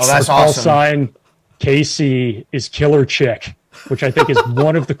 That's awesome. Oh, that's Her call awesome. sign KC is Killer Chick, which I think is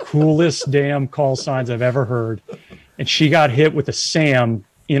one of the coolest damn call signs I've ever heard. And she got hit with a SAM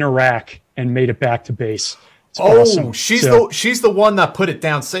in Iraq and made it back to base. It's awesome. she's the one that put it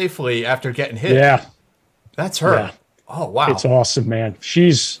down safely after getting hit. Yeah. That's her. Yeah. Oh wow. It's awesome, man.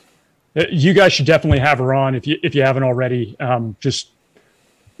 You guys should definitely have her on if you haven't already. Just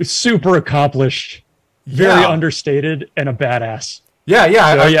super accomplished, very understated, and a badass. Yeah.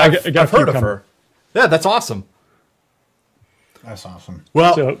 So, I've heard of her. Yeah, that's awesome. That's awesome.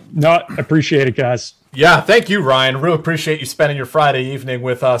 Well, Appreciate it, guys. yeah, thank you, Ryan. Really appreciate you spending your Friday evening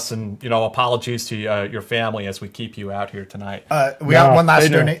with us, and apologies to your family as we keep you out here tonight. We got one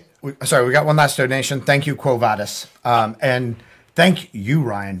last donation. We got one last donation. Thank you, Quo Vadis. And thank you,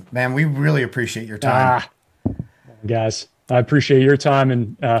 Ryan. Man, we really appreciate your time. Guys, I appreciate your time,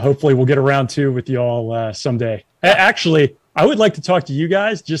 and hopefully we'll get around to with you all someday. Actually, I would like to talk to you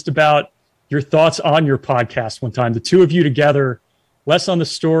guys just about your thoughts on your podcast one time. The 2 of you together, less on the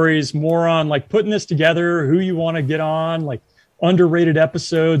stories, more on like putting this together, who you want to get on, like underrated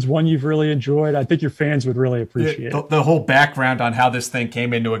episodes, one you've really enjoyed. I think your fans would really appreciate it. The whole background on how this thing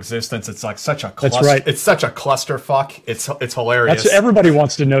came into existence. It's like such a cluster. That's right. It's such a clusterfuck. It's hilarious. Everybody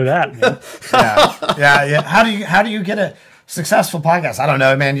wants to know that, man. Yeah. How do you get a successful podcast? I don't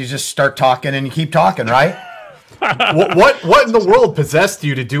know, man. You just start talking and you keep talking, right? What in the world possessed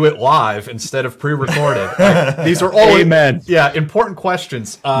you to do it live instead of pre-recorded? Like, these are all important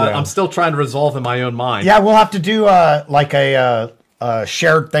questions. I'm still trying to resolve in my own mind. Yeah, we'll have to do like a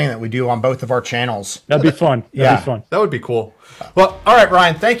shared thing that we do on both of our channels. That'd be fun. That'd be fun. That would be cool. Well, all right,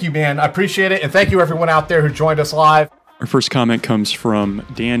 Ryan, thank you, man. I appreciate it. And thank you, everyone out there who joined us live. Our first comment comes from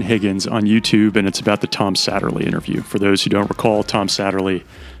Dan Higgins on YouTube, and it's about the Tom Satterley interview. For those who don't recall, Tom Satterley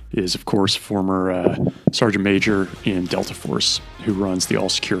is, of course, former Sergeant Major in Delta Force who runs the All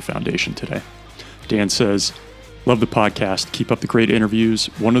Secure Foundation today. Dan says, love the podcast. Keep up the great interviews.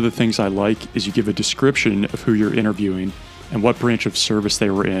 One of the things I like is you give a description of who you're interviewing and what branch of service they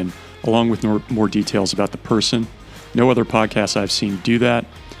were in, along with more details about the person. No other podcasts I've seen do that.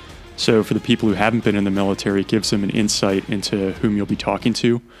 So for the people who haven't been in the military, it gives them an insight into whom you'll be talking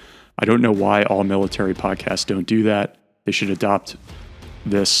to. I don't know why all military podcasts don't do that. They should adopt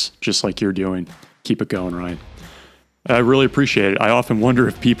this just like you're doing. Keep it going, Ryan. I really appreciate it. I often wonder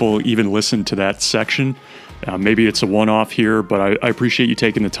if people even listen to that section. Maybe it's a one-off here, but I appreciate you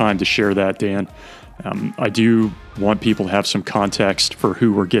taking the time to share that, Dan. I do want people to have some context for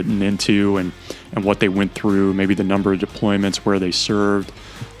who we're getting into and what they went through, maybe the number of deployments, where they served,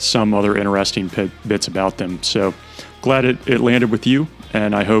 some other interesting bits about them. So glad it landed with you,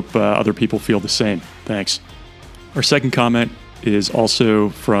 and I hope other people feel the same. Thanks. Our second comment is also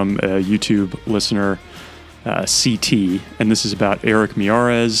from a YouTube listener, CT, and this is about Eric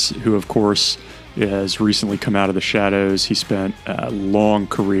Miarez, who, of course, has recently come out of the shadows. He spent a long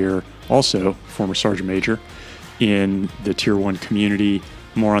career, also former Sergeant Major, in the Tier 1 community,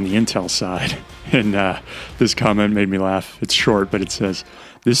 more on the intel side. And this comment made me laugh. It's short, but it says,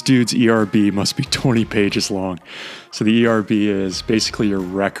 this dude's ERB must be 20 pages long. So the ERB is basically your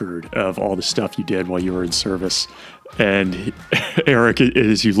record of all the stuff you did while you were in service. And Eric,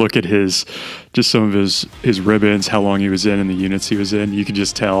 as you look at some of his ribbons, how long he was in and the units he was in, you can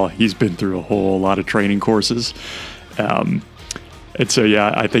just tell he's been through a whole lot of training courses. And so,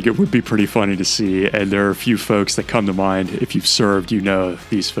 yeah, I think it would be pretty funny to see. And there are a few folks that come to mind. If you've served, you know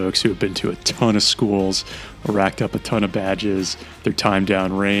these folks who have been to a ton of schools, racked up a ton of badges, their time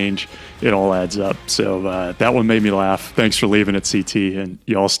down range. It all adds up. So that one made me laugh. Thanks for leaving it, CT, and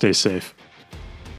you all stay safe.